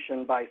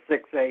revolution by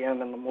 6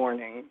 a.m. in the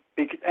morning.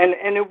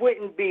 And it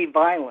wouldn't be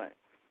violent.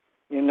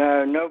 You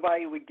know,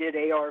 nobody would get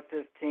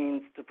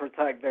AR-15s to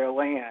protect their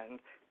land.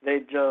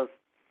 They'd just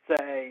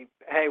say,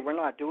 hey, we're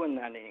not doing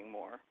that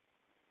anymore.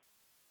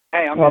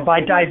 Hey, I'm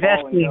by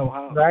divesting,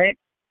 right?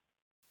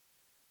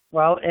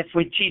 Well, if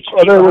we teach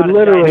people they would how to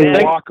literally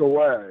divest, walk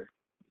away.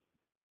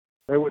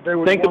 They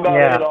would think about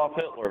yeah. Adolf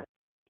Hitler.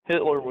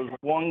 Hitler was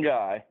one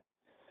guy,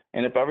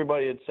 and if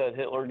everybody had said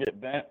Hitler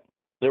get bent,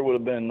 there would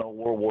have been no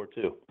World War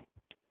II.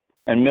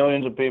 And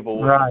millions of people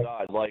would have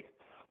died. Like,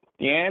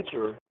 the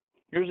answer,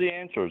 here's the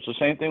answer. It's the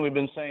same thing we've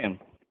been saying.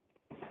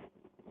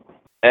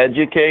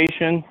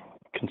 Education,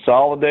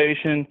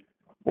 consolidation,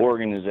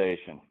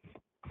 organization.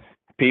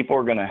 People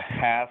are going to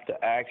have to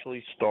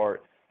actually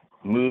start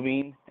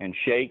moving and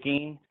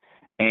shaking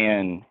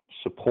and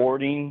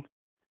supporting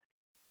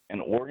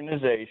an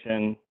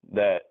organization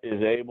that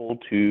is able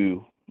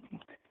to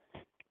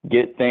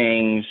get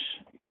things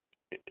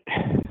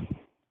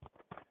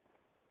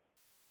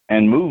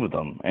and move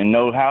them and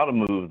know how to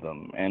move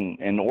them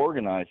and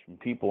organize from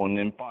people, and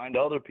then find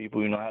other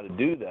people who know how to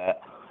do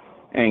that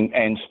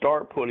and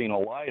start putting a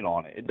light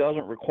on it. It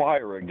doesn't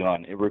require a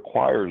gun. It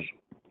requires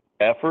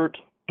effort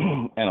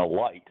and a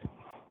light.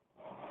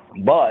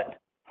 But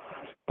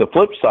the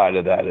flip side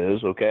of that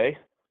is, okay,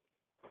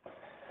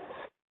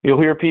 you'll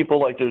hear people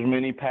like there's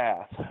many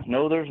paths.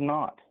 No, there's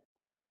not.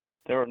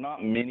 There are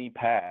not many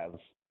paths.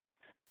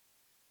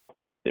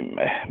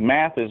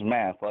 Math is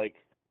math. Like,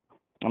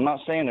 I'm not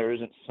saying there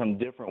isn't some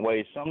different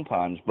ways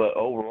sometimes, but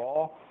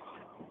overall,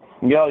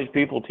 you got all these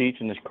people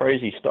teaching this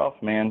crazy stuff,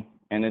 man,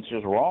 and it's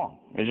just wrong.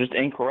 It's just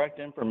incorrect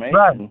information.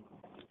 Right.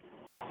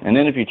 And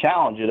then if you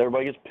challenge it,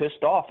 everybody gets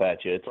pissed off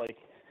at you. It's like,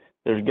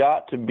 there's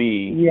got to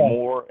be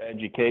more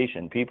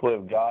education. People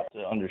have got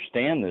to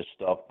understand this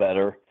stuff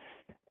better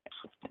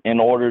in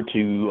order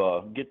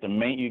to get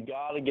you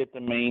got to get the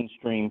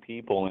mainstream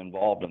people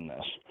involved in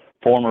this.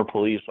 Former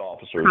police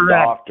officers,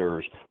 Correct.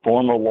 doctors,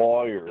 former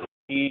lawyers,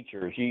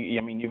 teachers.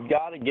 You've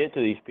got to get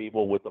to these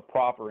people with the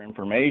proper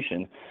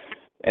information,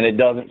 and it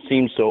doesn't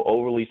seem so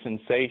overly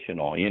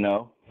sensational, Hey,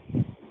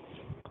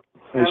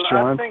 And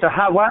Sean. So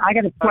I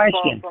got a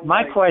question. awesome,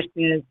 My like-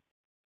 question,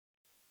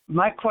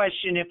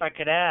 if I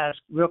could ask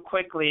real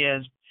quickly,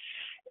 is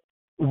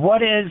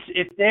what is,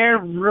 if they're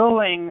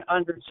ruling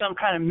under some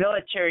kind of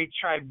military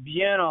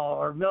tribunal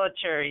or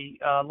military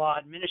law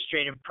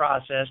administrative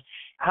process,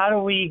 how do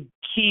we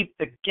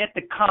get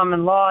the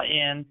common law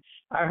in?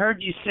 I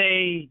heard you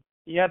say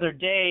the other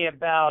day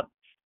about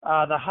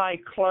the high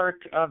clerk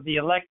of the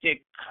elected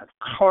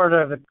court,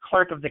 or the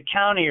clerk of the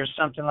county, or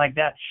something like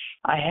that.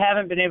 I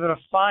haven't been able to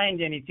find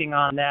anything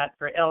on that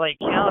for LA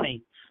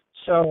County.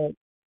 So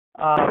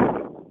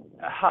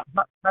how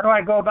do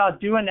I go about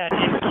doing that?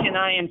 And can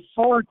I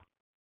enforce,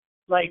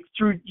 like,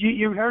 through,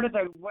 you heard of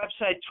the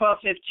website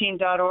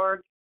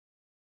 1215.org?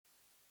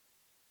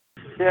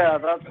 Yeah,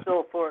 that's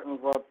Bill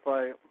Thornton's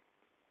website.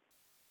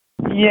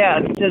 Yeah,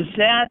 does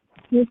that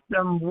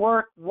system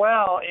work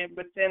well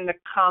within the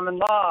common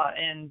law,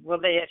 and will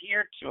they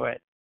adhere to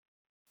it?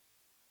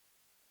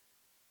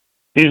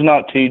 He's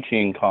not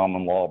teaching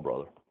common law,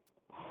 brother.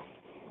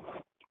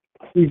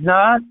 He's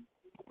not?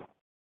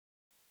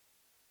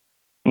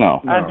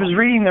 No. I was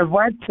reading their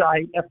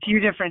website a few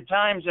different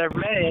times. I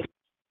read it,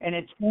 and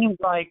it seems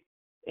like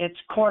it's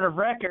court of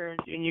record,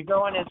 and you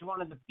go in as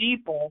one of the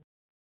people.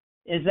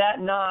 Is that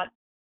not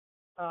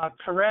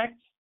correct?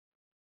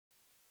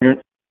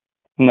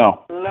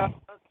 No. No,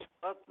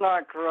 that's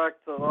not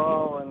correct at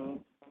all. And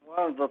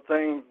one of the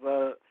things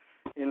that,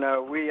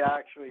 we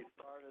actually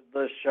started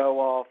this show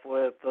off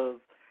with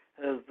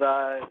is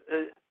that,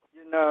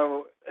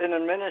 an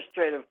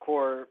administrative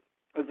court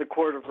is a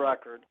court of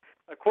record.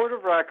 A court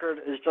of record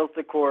is just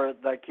a court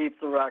that keeps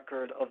a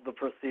record of the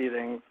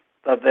proceedings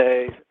that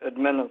they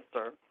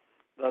administer,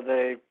 that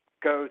they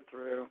go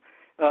through.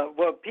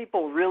 What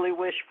people really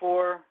wish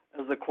for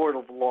is a court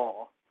of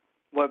law.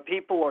 What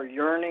people are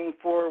yearning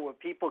for, what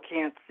people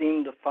can't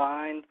seem to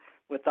find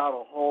without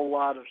a whole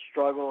lot of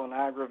struggle and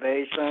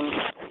aggravation,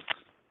 is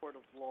a court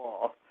of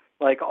law.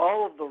 Like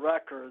all of the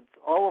records,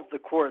 all of the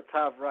courts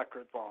have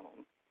records on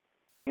them.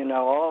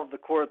 All of the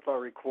courts are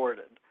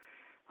recorded.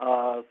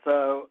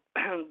 So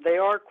they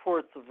are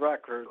courts of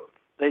record.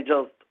 They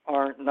just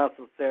aren't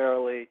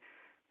necessarily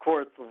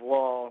courts of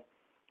law.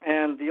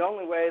 And the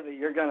only way that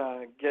you're going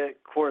to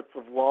get courts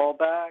of law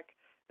back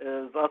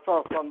is, I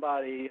saw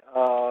somebody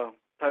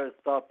post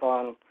up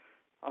on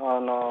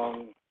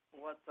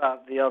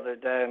WhatsApp the other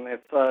day, and they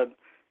said,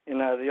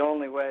 the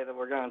only way that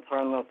we're going to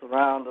turn this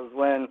around is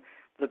when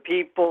the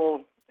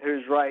people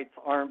whose rights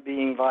aren't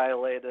being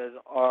violated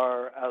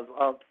are as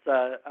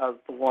upset as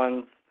the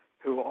ones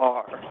who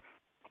are.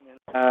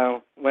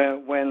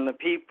 When the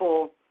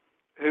people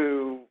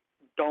who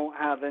don't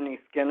have any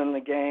skin in the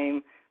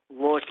game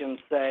look and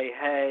say,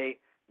 hey,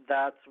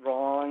 that's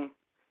wrong,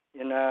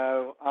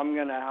 I'm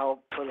going to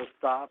help put a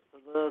stop to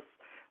this.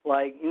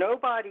 Like,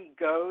 nobody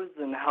goes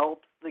and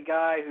helps the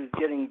guy who's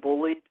getting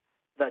bullied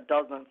that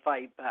doesn't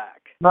fight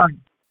back. Right.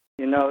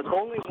 It's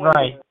only when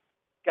Right. the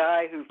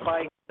guy who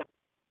fights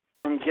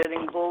from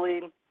getting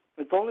bullied,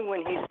 it's only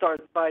when he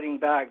starts fighting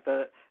back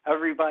that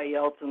everybody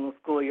else in the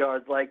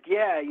schoolyard's like,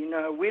 yeah,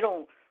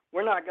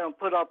 we're not going to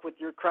put up with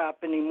your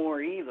crap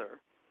anymore either.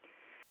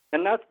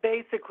 And that's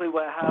basically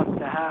what has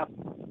to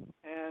happen.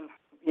 And,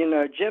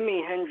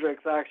 Jimi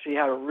Hendrix actually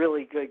had a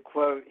really good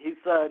quote. He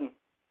said,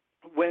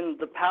 when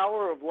the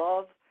power of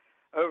love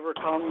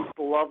overcomes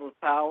the love of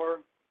power,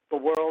 the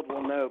world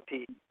will know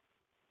peace.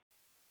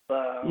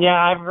 So, Yeah,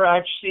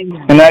 I've seen.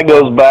 And that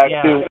goes back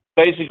Yeah. to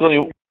basically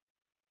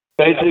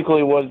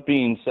what's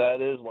being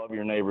said is love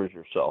your neighbors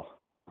yourself.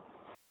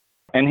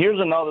 And here's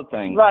another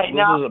thing. Right, this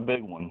now- is a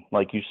big one,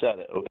 like you said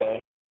it, okay?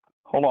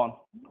 Hold on.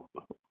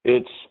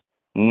 It's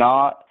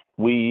not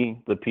we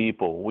the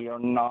people. We are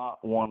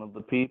not one of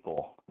the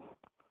people.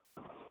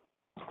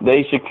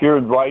 They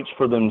secured rights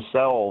for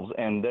themselves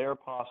and their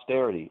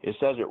posterity. It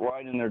says it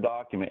right in their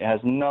document. It has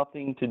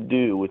nothing to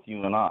do with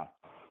you and I.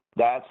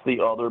 That's the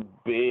other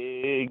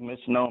big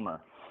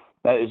misnomer.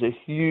 That is a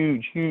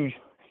huge, huge,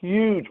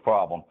 huge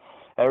problem.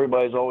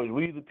 Everybody's always,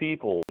 we the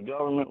people. The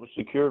government was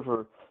secured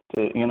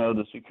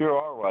to secure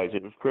our rights.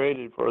 It was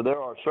created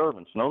they're our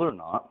servants. No, they're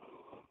not.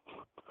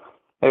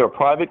 They are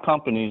private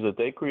companies that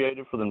they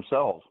created for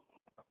themselves.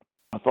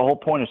 That's the whole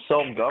point of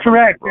self-government.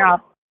 Correct. Bro.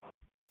 Now,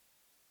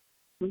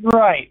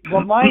 right.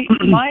 Well, my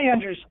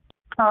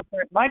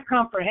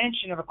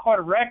comprehension of a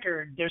court of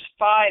record, there's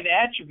 5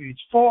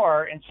 attributes,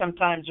 4, and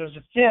sometimes there's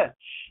a 5th.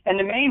 And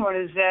the main one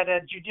is that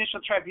a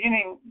judicial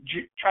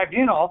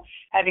tribunal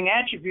having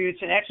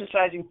attributes and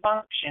exercising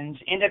functions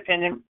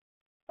independent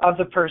of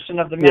the person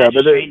of the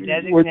magistrate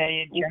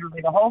designated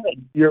generally to hold it.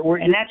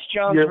 And that's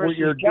Jones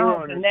versus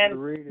Jones. And then,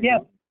 yeah.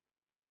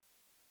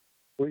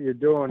 What you're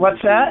doing What's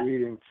is that? you're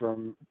reading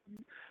from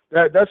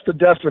that's the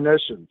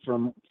definition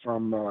from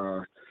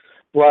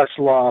Black's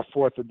Law,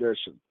 4th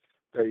edition.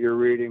 that you're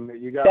reading that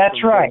you got That's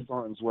from right. Bill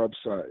Thornton's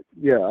website.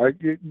 Yeah,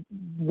 we're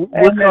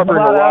And there's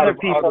covering a lot of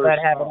of people other that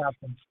have stuff. it up.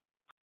 And,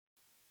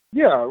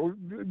 Yeah,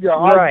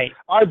 right.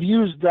 I've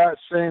used that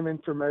same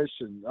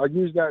information. I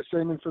used that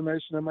same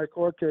information in my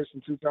court case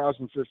in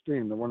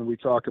 2015, the one we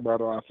talk about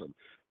often.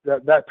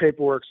 That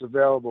paperwork's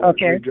available at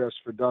Redress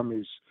for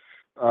Dummies.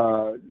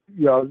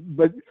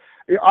 But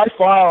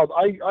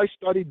I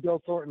studied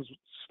Bill Thornton's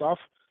stuff,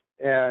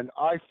 and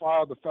I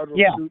filed a federal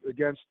suit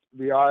against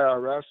the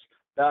IRS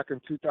back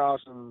in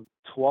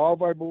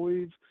 2012, I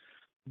believe.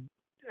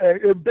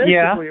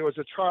 It was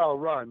a trial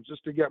run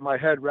just to get my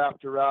head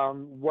wrapped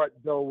around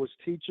what Bill was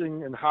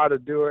teaching and how to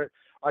do it.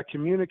 I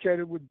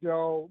communicated with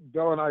Bill.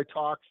 Bill and I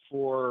talked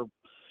for,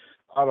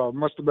 I don't know, it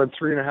must have been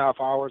 3.5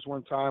 hours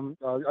one time.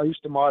 I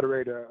used to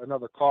moderate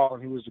another call,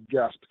 and he was a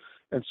guest.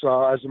 And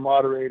so as a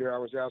moderator, I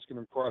was asking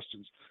him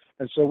questions.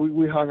 And so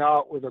we hung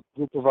out with a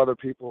group of other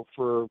people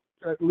for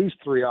at least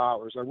 3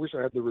 hours. I wish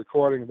I had the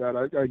recording of that.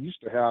 I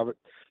used to have it.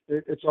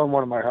 It's on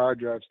one of my hard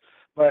drives.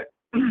 But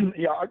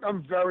yeah,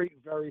 I'm very,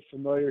 very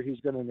familiar. He's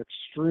got an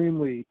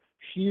extremely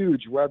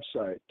huge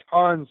website,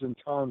 tons and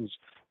tons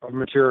of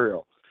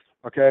material.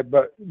 Okay,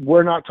 but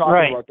we're not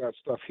talking about that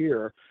stuff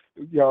here.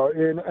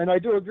 And I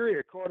do agree.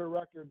 A court of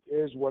record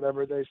is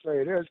whatever they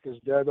say it is because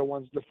they're the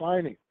ones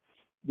defining.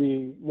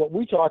 What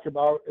we talk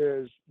about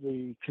is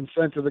the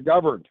consent of the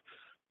governed.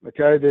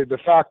 Okay, the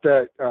fact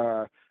that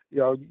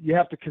you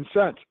have to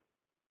consent,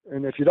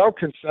 and if you don't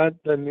consent,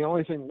 then the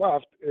only thing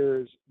left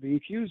is the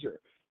accuser.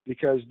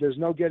 Because there's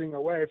no getting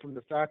away from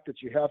the fact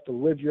that you have to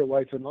live your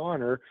life in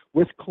honor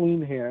with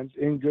clean hands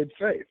in good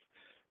faith.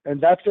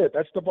 And that's it.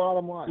 That's the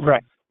bottom line.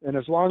 Right. And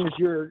as long as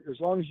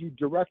you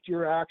direct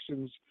your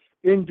actions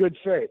in good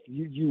faith,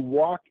 you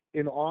walk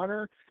in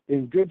honor,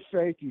 in good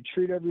faith, you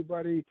treat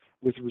everybody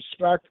with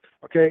respect.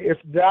 Okay, if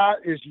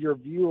that is your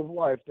view of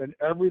life, then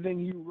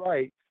everything you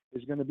write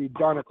is going to be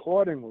done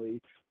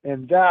accordingly,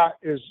 and that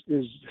is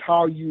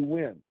how you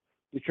win.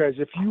 Because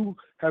if you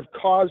have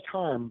caused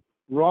harm,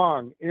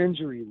 wrong,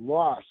 injury,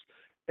 loss,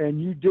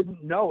 and you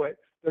didn't know it,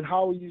 then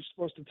how are you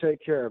supposed to take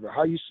care of it?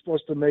 How are you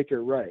supposed to make it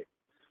right?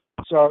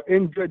 So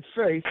in good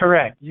faith,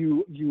 correct.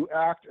 You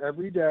act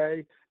every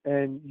day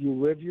and you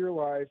live your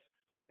life,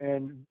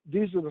 and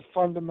these are the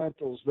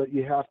fundamentals that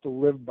you have to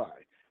live by.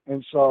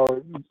 And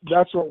so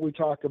that's what we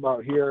talk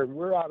about here. And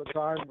we're out of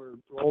time. We're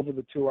over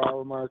the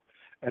 2-hour mark,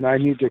 and I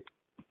need to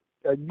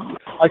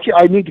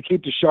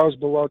keep the shows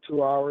below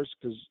 2 hours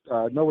because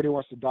nobody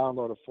wants to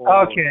download a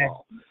 4-hour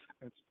call.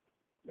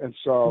 And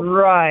so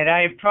right,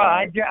 I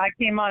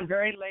came on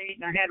very late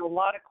and I had a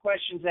lot of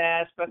questions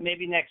asked, but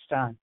maybe next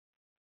time.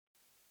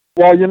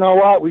 Well, you know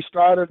what? We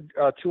started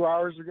 2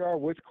 hours ago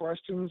with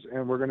questions,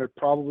 and we're going to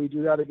probably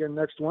do that again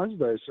next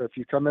Wednesday. So if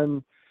you come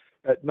in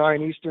at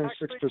 9 Eastern,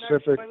 6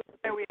 Pacific. Next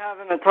Wednesday we have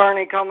an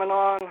attorney coming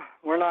on.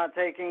 We're not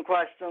taking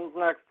questions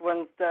next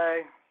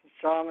Wednesday.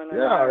 Shaman and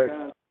I are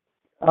going to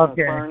an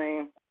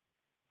attorney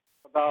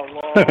about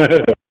law.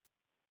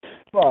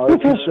 Well,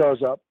 if he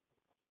shows up.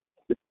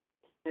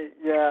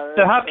 Yeah.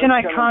 So how can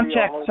I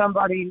contact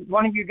somebody?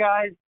 One of you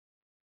guys?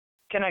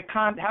 How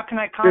can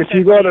I contact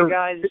you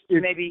guys?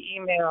 Maybe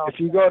email. If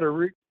you go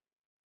to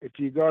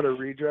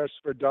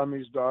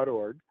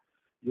redressfordummies.org,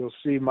 you'll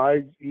see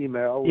my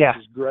email, which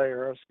is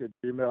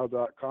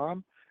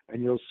grayerisk@gmail.com,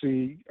 and you'll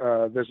see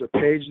there's a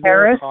page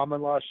there,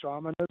 Common Law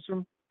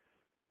Shamanism.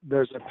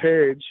 There's a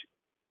page,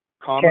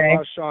 Common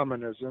Law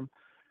Shamanism,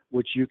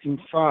 which you can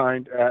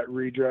find at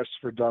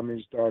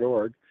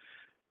redressfordummies.org.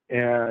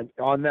 And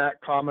on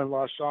that Common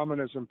Law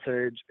Shamanism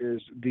page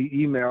is the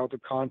email to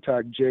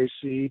contact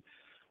JC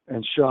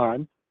and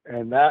Sean,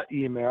 and that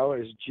email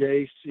is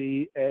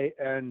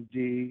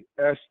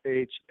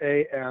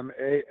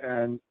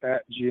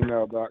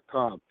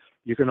jcandshaman@gmail.com.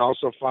 You can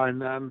also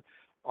find them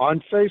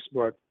on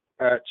Facebook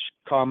at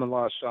Common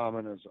Law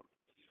Shamanism.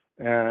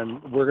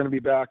 And we're going to be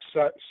back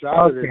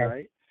Saturday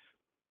night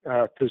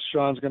because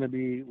Sean's going to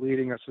be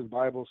leading us in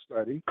Bible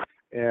study.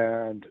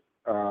 And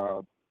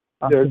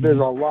there's a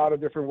lot of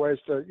different ways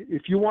to,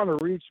 if you want to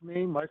reach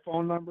me, my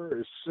phone number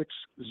is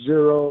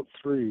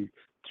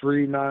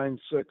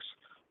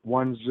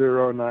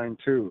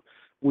 603-396-1092.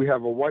 We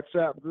have a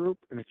WhatsApp group,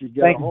 and if you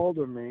get a hold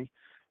of me,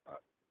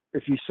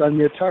 if you send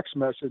me a text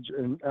message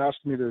and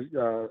ask me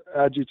to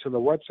add you to the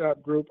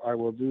WhatsApp group, I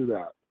will do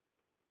that.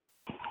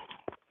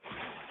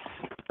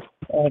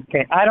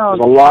 Okay, There's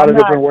a lot of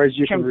different ways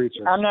you can reach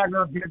us. I'm not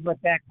real good with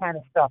that kind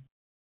of stuff.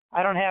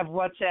 I don't have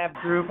WhatsApp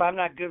group. I'm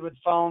not good with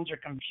phones or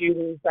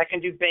computers. I can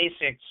do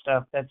basic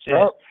stuff. That's it.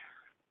 Well,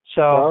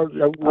 so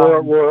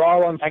we're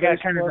all on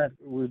Facebook. Kind of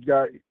We've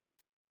got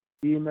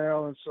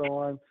email and so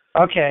on.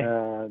 Okay.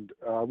 And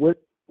with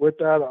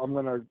that, I'm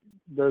gonna.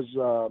 There's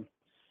a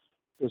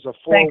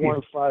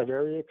 415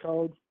 area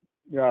code.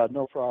 Yeah,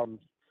 no problem.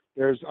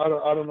 I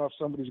don't know if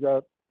somebody's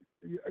got.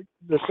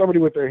 There's somebody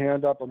with their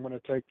hand up. I'm going to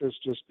take this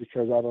just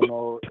because I don't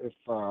know if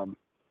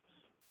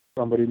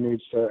somebody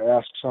needs to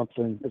ask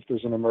something, if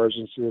there's an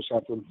emergency or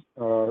something.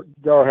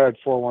 Go ahead,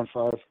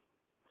 415.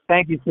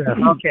 Thank you, sir.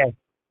 Okay.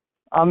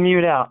 I'll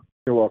mute out.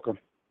 You're welcome.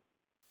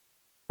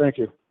 Thank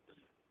you.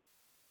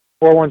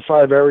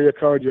 415 area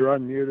code. You're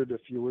unmuted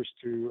if you wish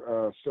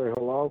to say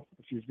hello.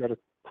 If you've got a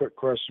quick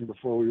question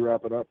before we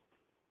wrap it up.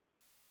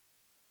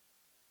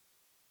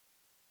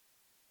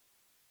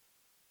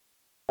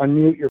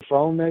 Unmute your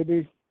phone,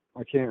 maybe.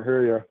 I can't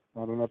hear you.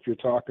 I don't know if you're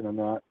talking or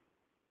not.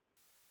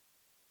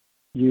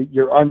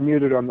 You're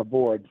unmuted on the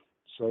board,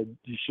 so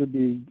you should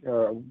be.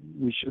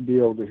 We should be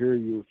able to hear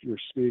you if you're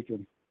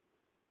speaking.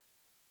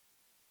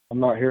 I'm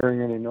not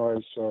hearing any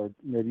noise, so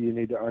maybe you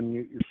need to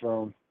unmute your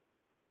phone.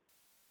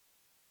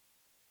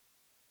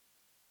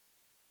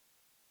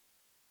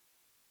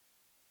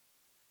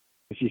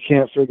 If you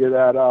can't figure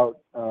that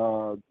out,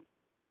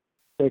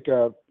 get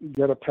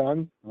a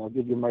pen. I'll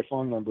give you my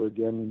phone number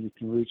again, and you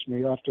can reach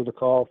me after the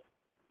call.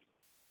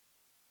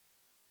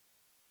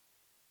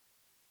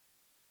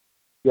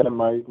 Yeah,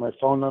 my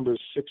phone number is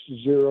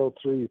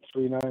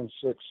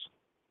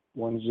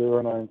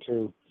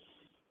 603-396-1092.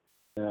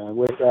 And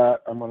with that,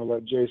 I'm going to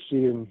let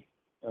JC and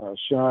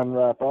Sean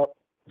wrap up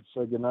and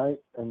say goodnight,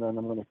 and then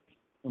I'm going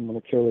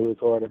to kill the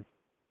recording.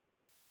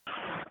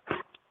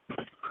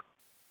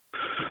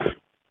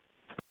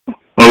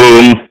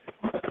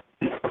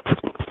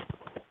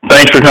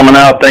 Thanks for coming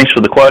out. Thanks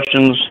for the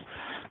questions.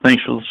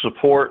 Thanks for the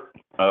support.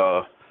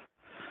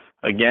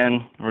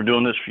 Again, we're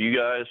doing this for you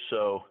guys,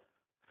 so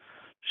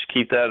just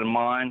keep that in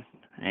mind,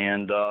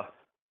 and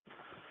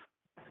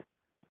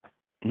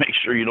make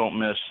sure you don't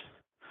miss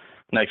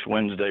next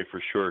Wednesday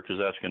for sure, because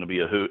that's going to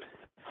be a hoot.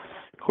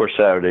 Of course,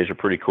 Saturdays are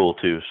pretty cool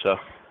too. So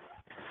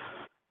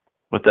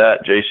with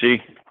that,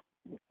 JC?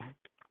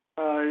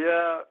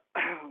 Yeah,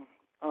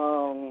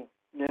 I'm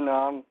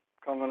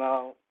coming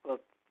out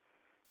with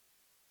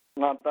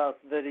my best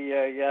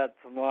video yet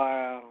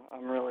tomorrow.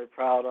 I'm really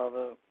proud of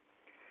it.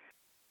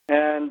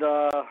 And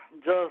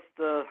just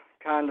to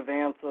kind of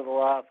answer the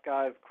last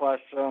guy's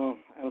question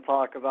and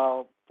talk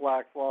about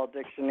Black's Law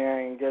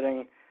Dictionary and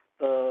getting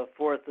the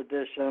 4th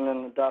edition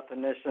and the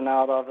definition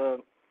out of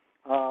it.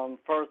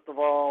 First of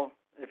all,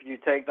 if you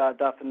take that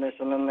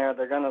definition in there,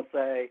 they're going to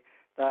say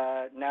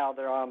that now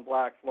they're on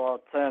Black's Law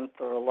 10th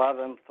or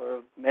 11th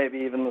or maybe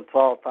even the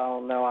 12th. I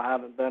don't know. I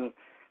haven't been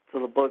to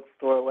the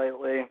bookstore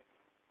lately.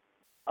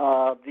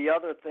 The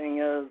other thing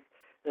is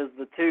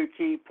the 2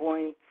 key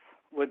points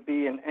would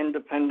be an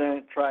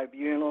independent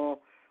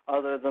tribunal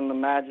other than the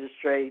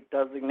magistrate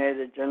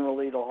designated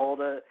generally to hold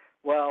it.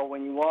 Well,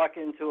 when you walk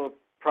into a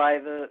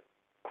private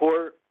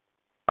court,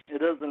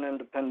 it is an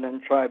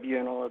independent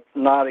tribunal. It's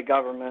not a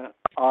government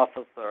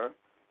officer.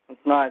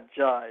 It's not a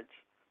judge.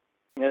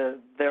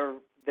 They're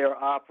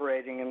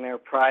operating in their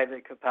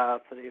private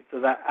capacity, so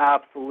that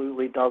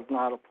absolutely does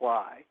not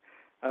apply.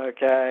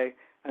 Okay?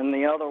 And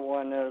the other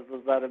one is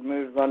that it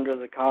moves under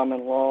the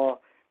common law.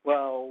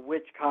 Well,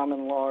 which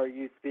common law are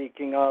you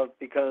speaking of?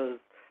 Because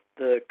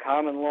the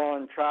common law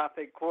in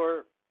traffic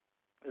court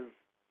is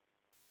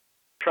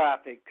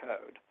traffic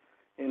code.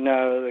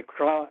 The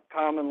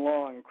common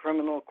law in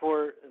criminal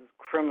court is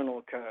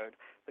criminal code.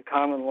 The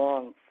common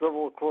law in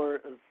civil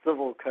court is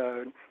civil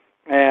code.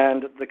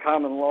 And the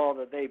common law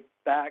that they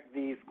back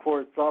these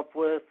courts up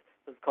with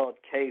is called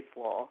case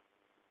law.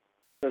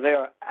 So they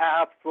are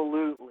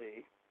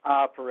absolutely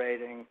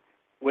operating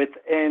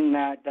within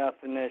that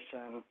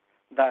definition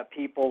that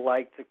people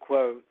like to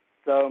quote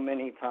so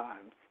many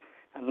times.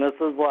 And this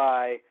is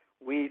why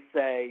we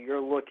say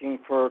you're looking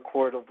for a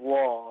court of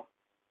law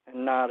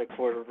and not a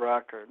court of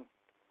record.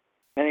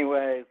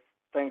 Anyways,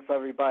 thanks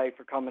everybody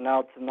for coming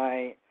out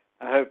tonight.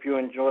 I hope you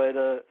enjoyed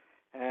it.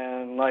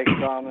 And like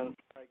Shaman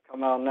said,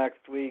 come out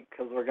next week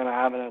because we're going to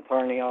have an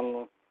attorney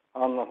on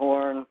the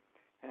horn.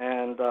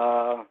 And,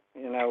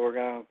 we're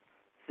going to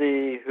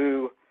see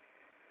who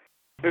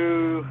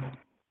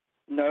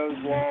knows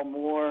law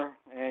more,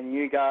 and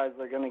you guys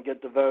are going to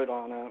get to vote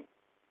on it.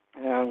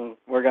 And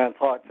we're going to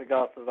talk to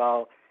Gus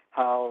about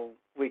how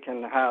we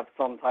can have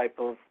some type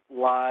of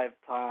live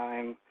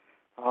time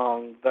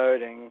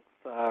voting.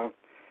 So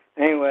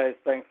anyways,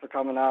 thanks for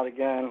coming out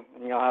again,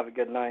 and y'all have a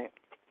good night.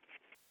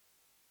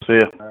 See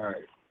ya. All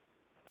right.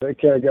 Take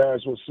care,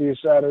 guys. We'll see you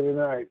Saturday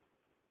night.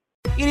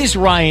 It is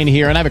Ryan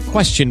here, and I have a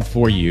question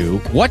for you.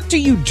 What do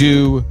you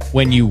do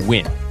when you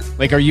win?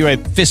 Like, are you a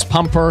fist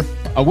pumper,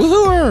 a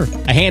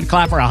woohooer, a hand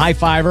clapper, a high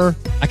fiver?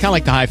 I kind of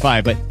like the high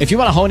five, but if you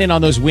want to hone in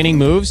on those winning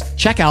moves,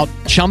 check out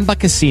Chumba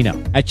Casino.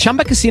 At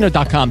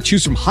ChumbaCasino.com,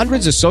 choose from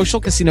hundreds of social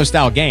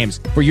casino-style games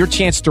for your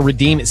chance to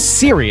redeem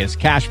serious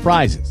cash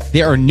prizes.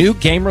 There are new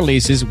game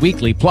releases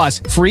weekly, plus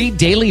free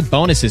daily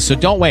bonuses, so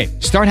don't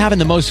wait. Start having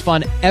the most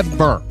fun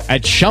ever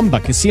at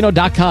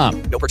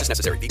ChumbaCasino.com. No purchase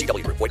necessary.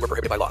 VGW Group. Void where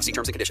prohibited by law. See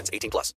terms and conditions. 18+.